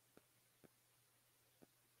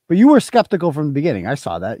 But you were skeptical from the beginning. I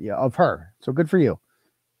saw that, yeah, of her. So good for you.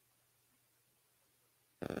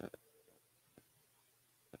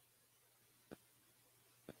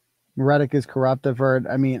 Reddick is corrupt. I've heard.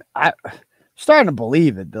 I mean, I'm starting to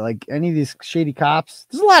believe it. Like any of these shady cops,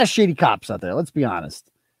 there's a lot of shady cops out there. Let's be honest.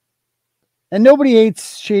 And nobody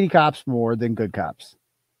hates shady cops more than good cops.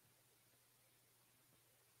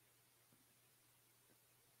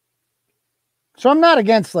 So I'm not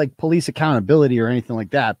against like police accountability or anything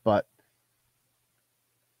like that, but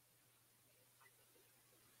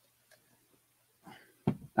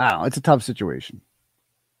I don't know. It's a tough situation.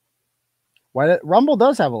 Rumble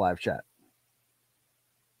does have a live chat.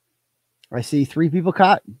 I see 3 people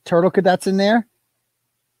caught. Turtle Cadets in there.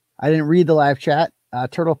 I didn't read the live chat.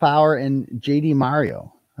 Turtle Power and JD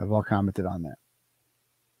Mario have all commented on that.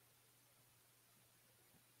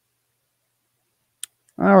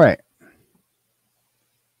 All right.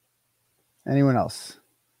 Anyone else?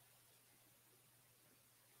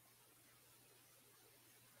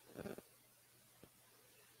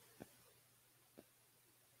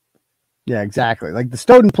 Yeah, exactly. Like the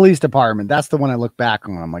Stoughton Police Department. That's the one I look back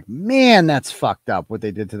on. I'm like, man, that's fucked up what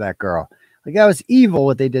they did to that girl. Like that was evil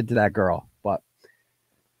what they did to that girl. But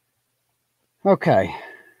okay.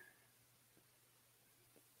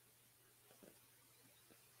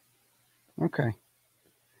 Okay.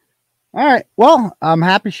 All right. Well, I'm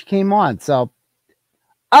happy she came on. So,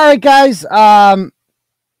 all right, guys.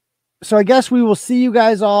 So I guess we will see you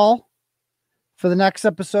guys all for the next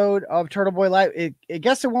episode of Turtle Boy Live. I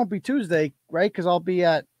guess it won't be Tuesday, right? Because I'll be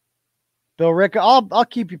at Bill Rick. I'll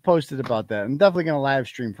keep you posted about that. I'm definitely going to live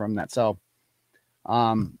stream from that. So,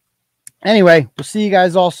 anyway, we'll see you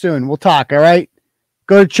guys all soon. We'll talk. All right.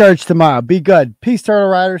 Go to church tomorrow. Be good. Peace, Turtle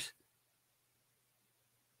Riders.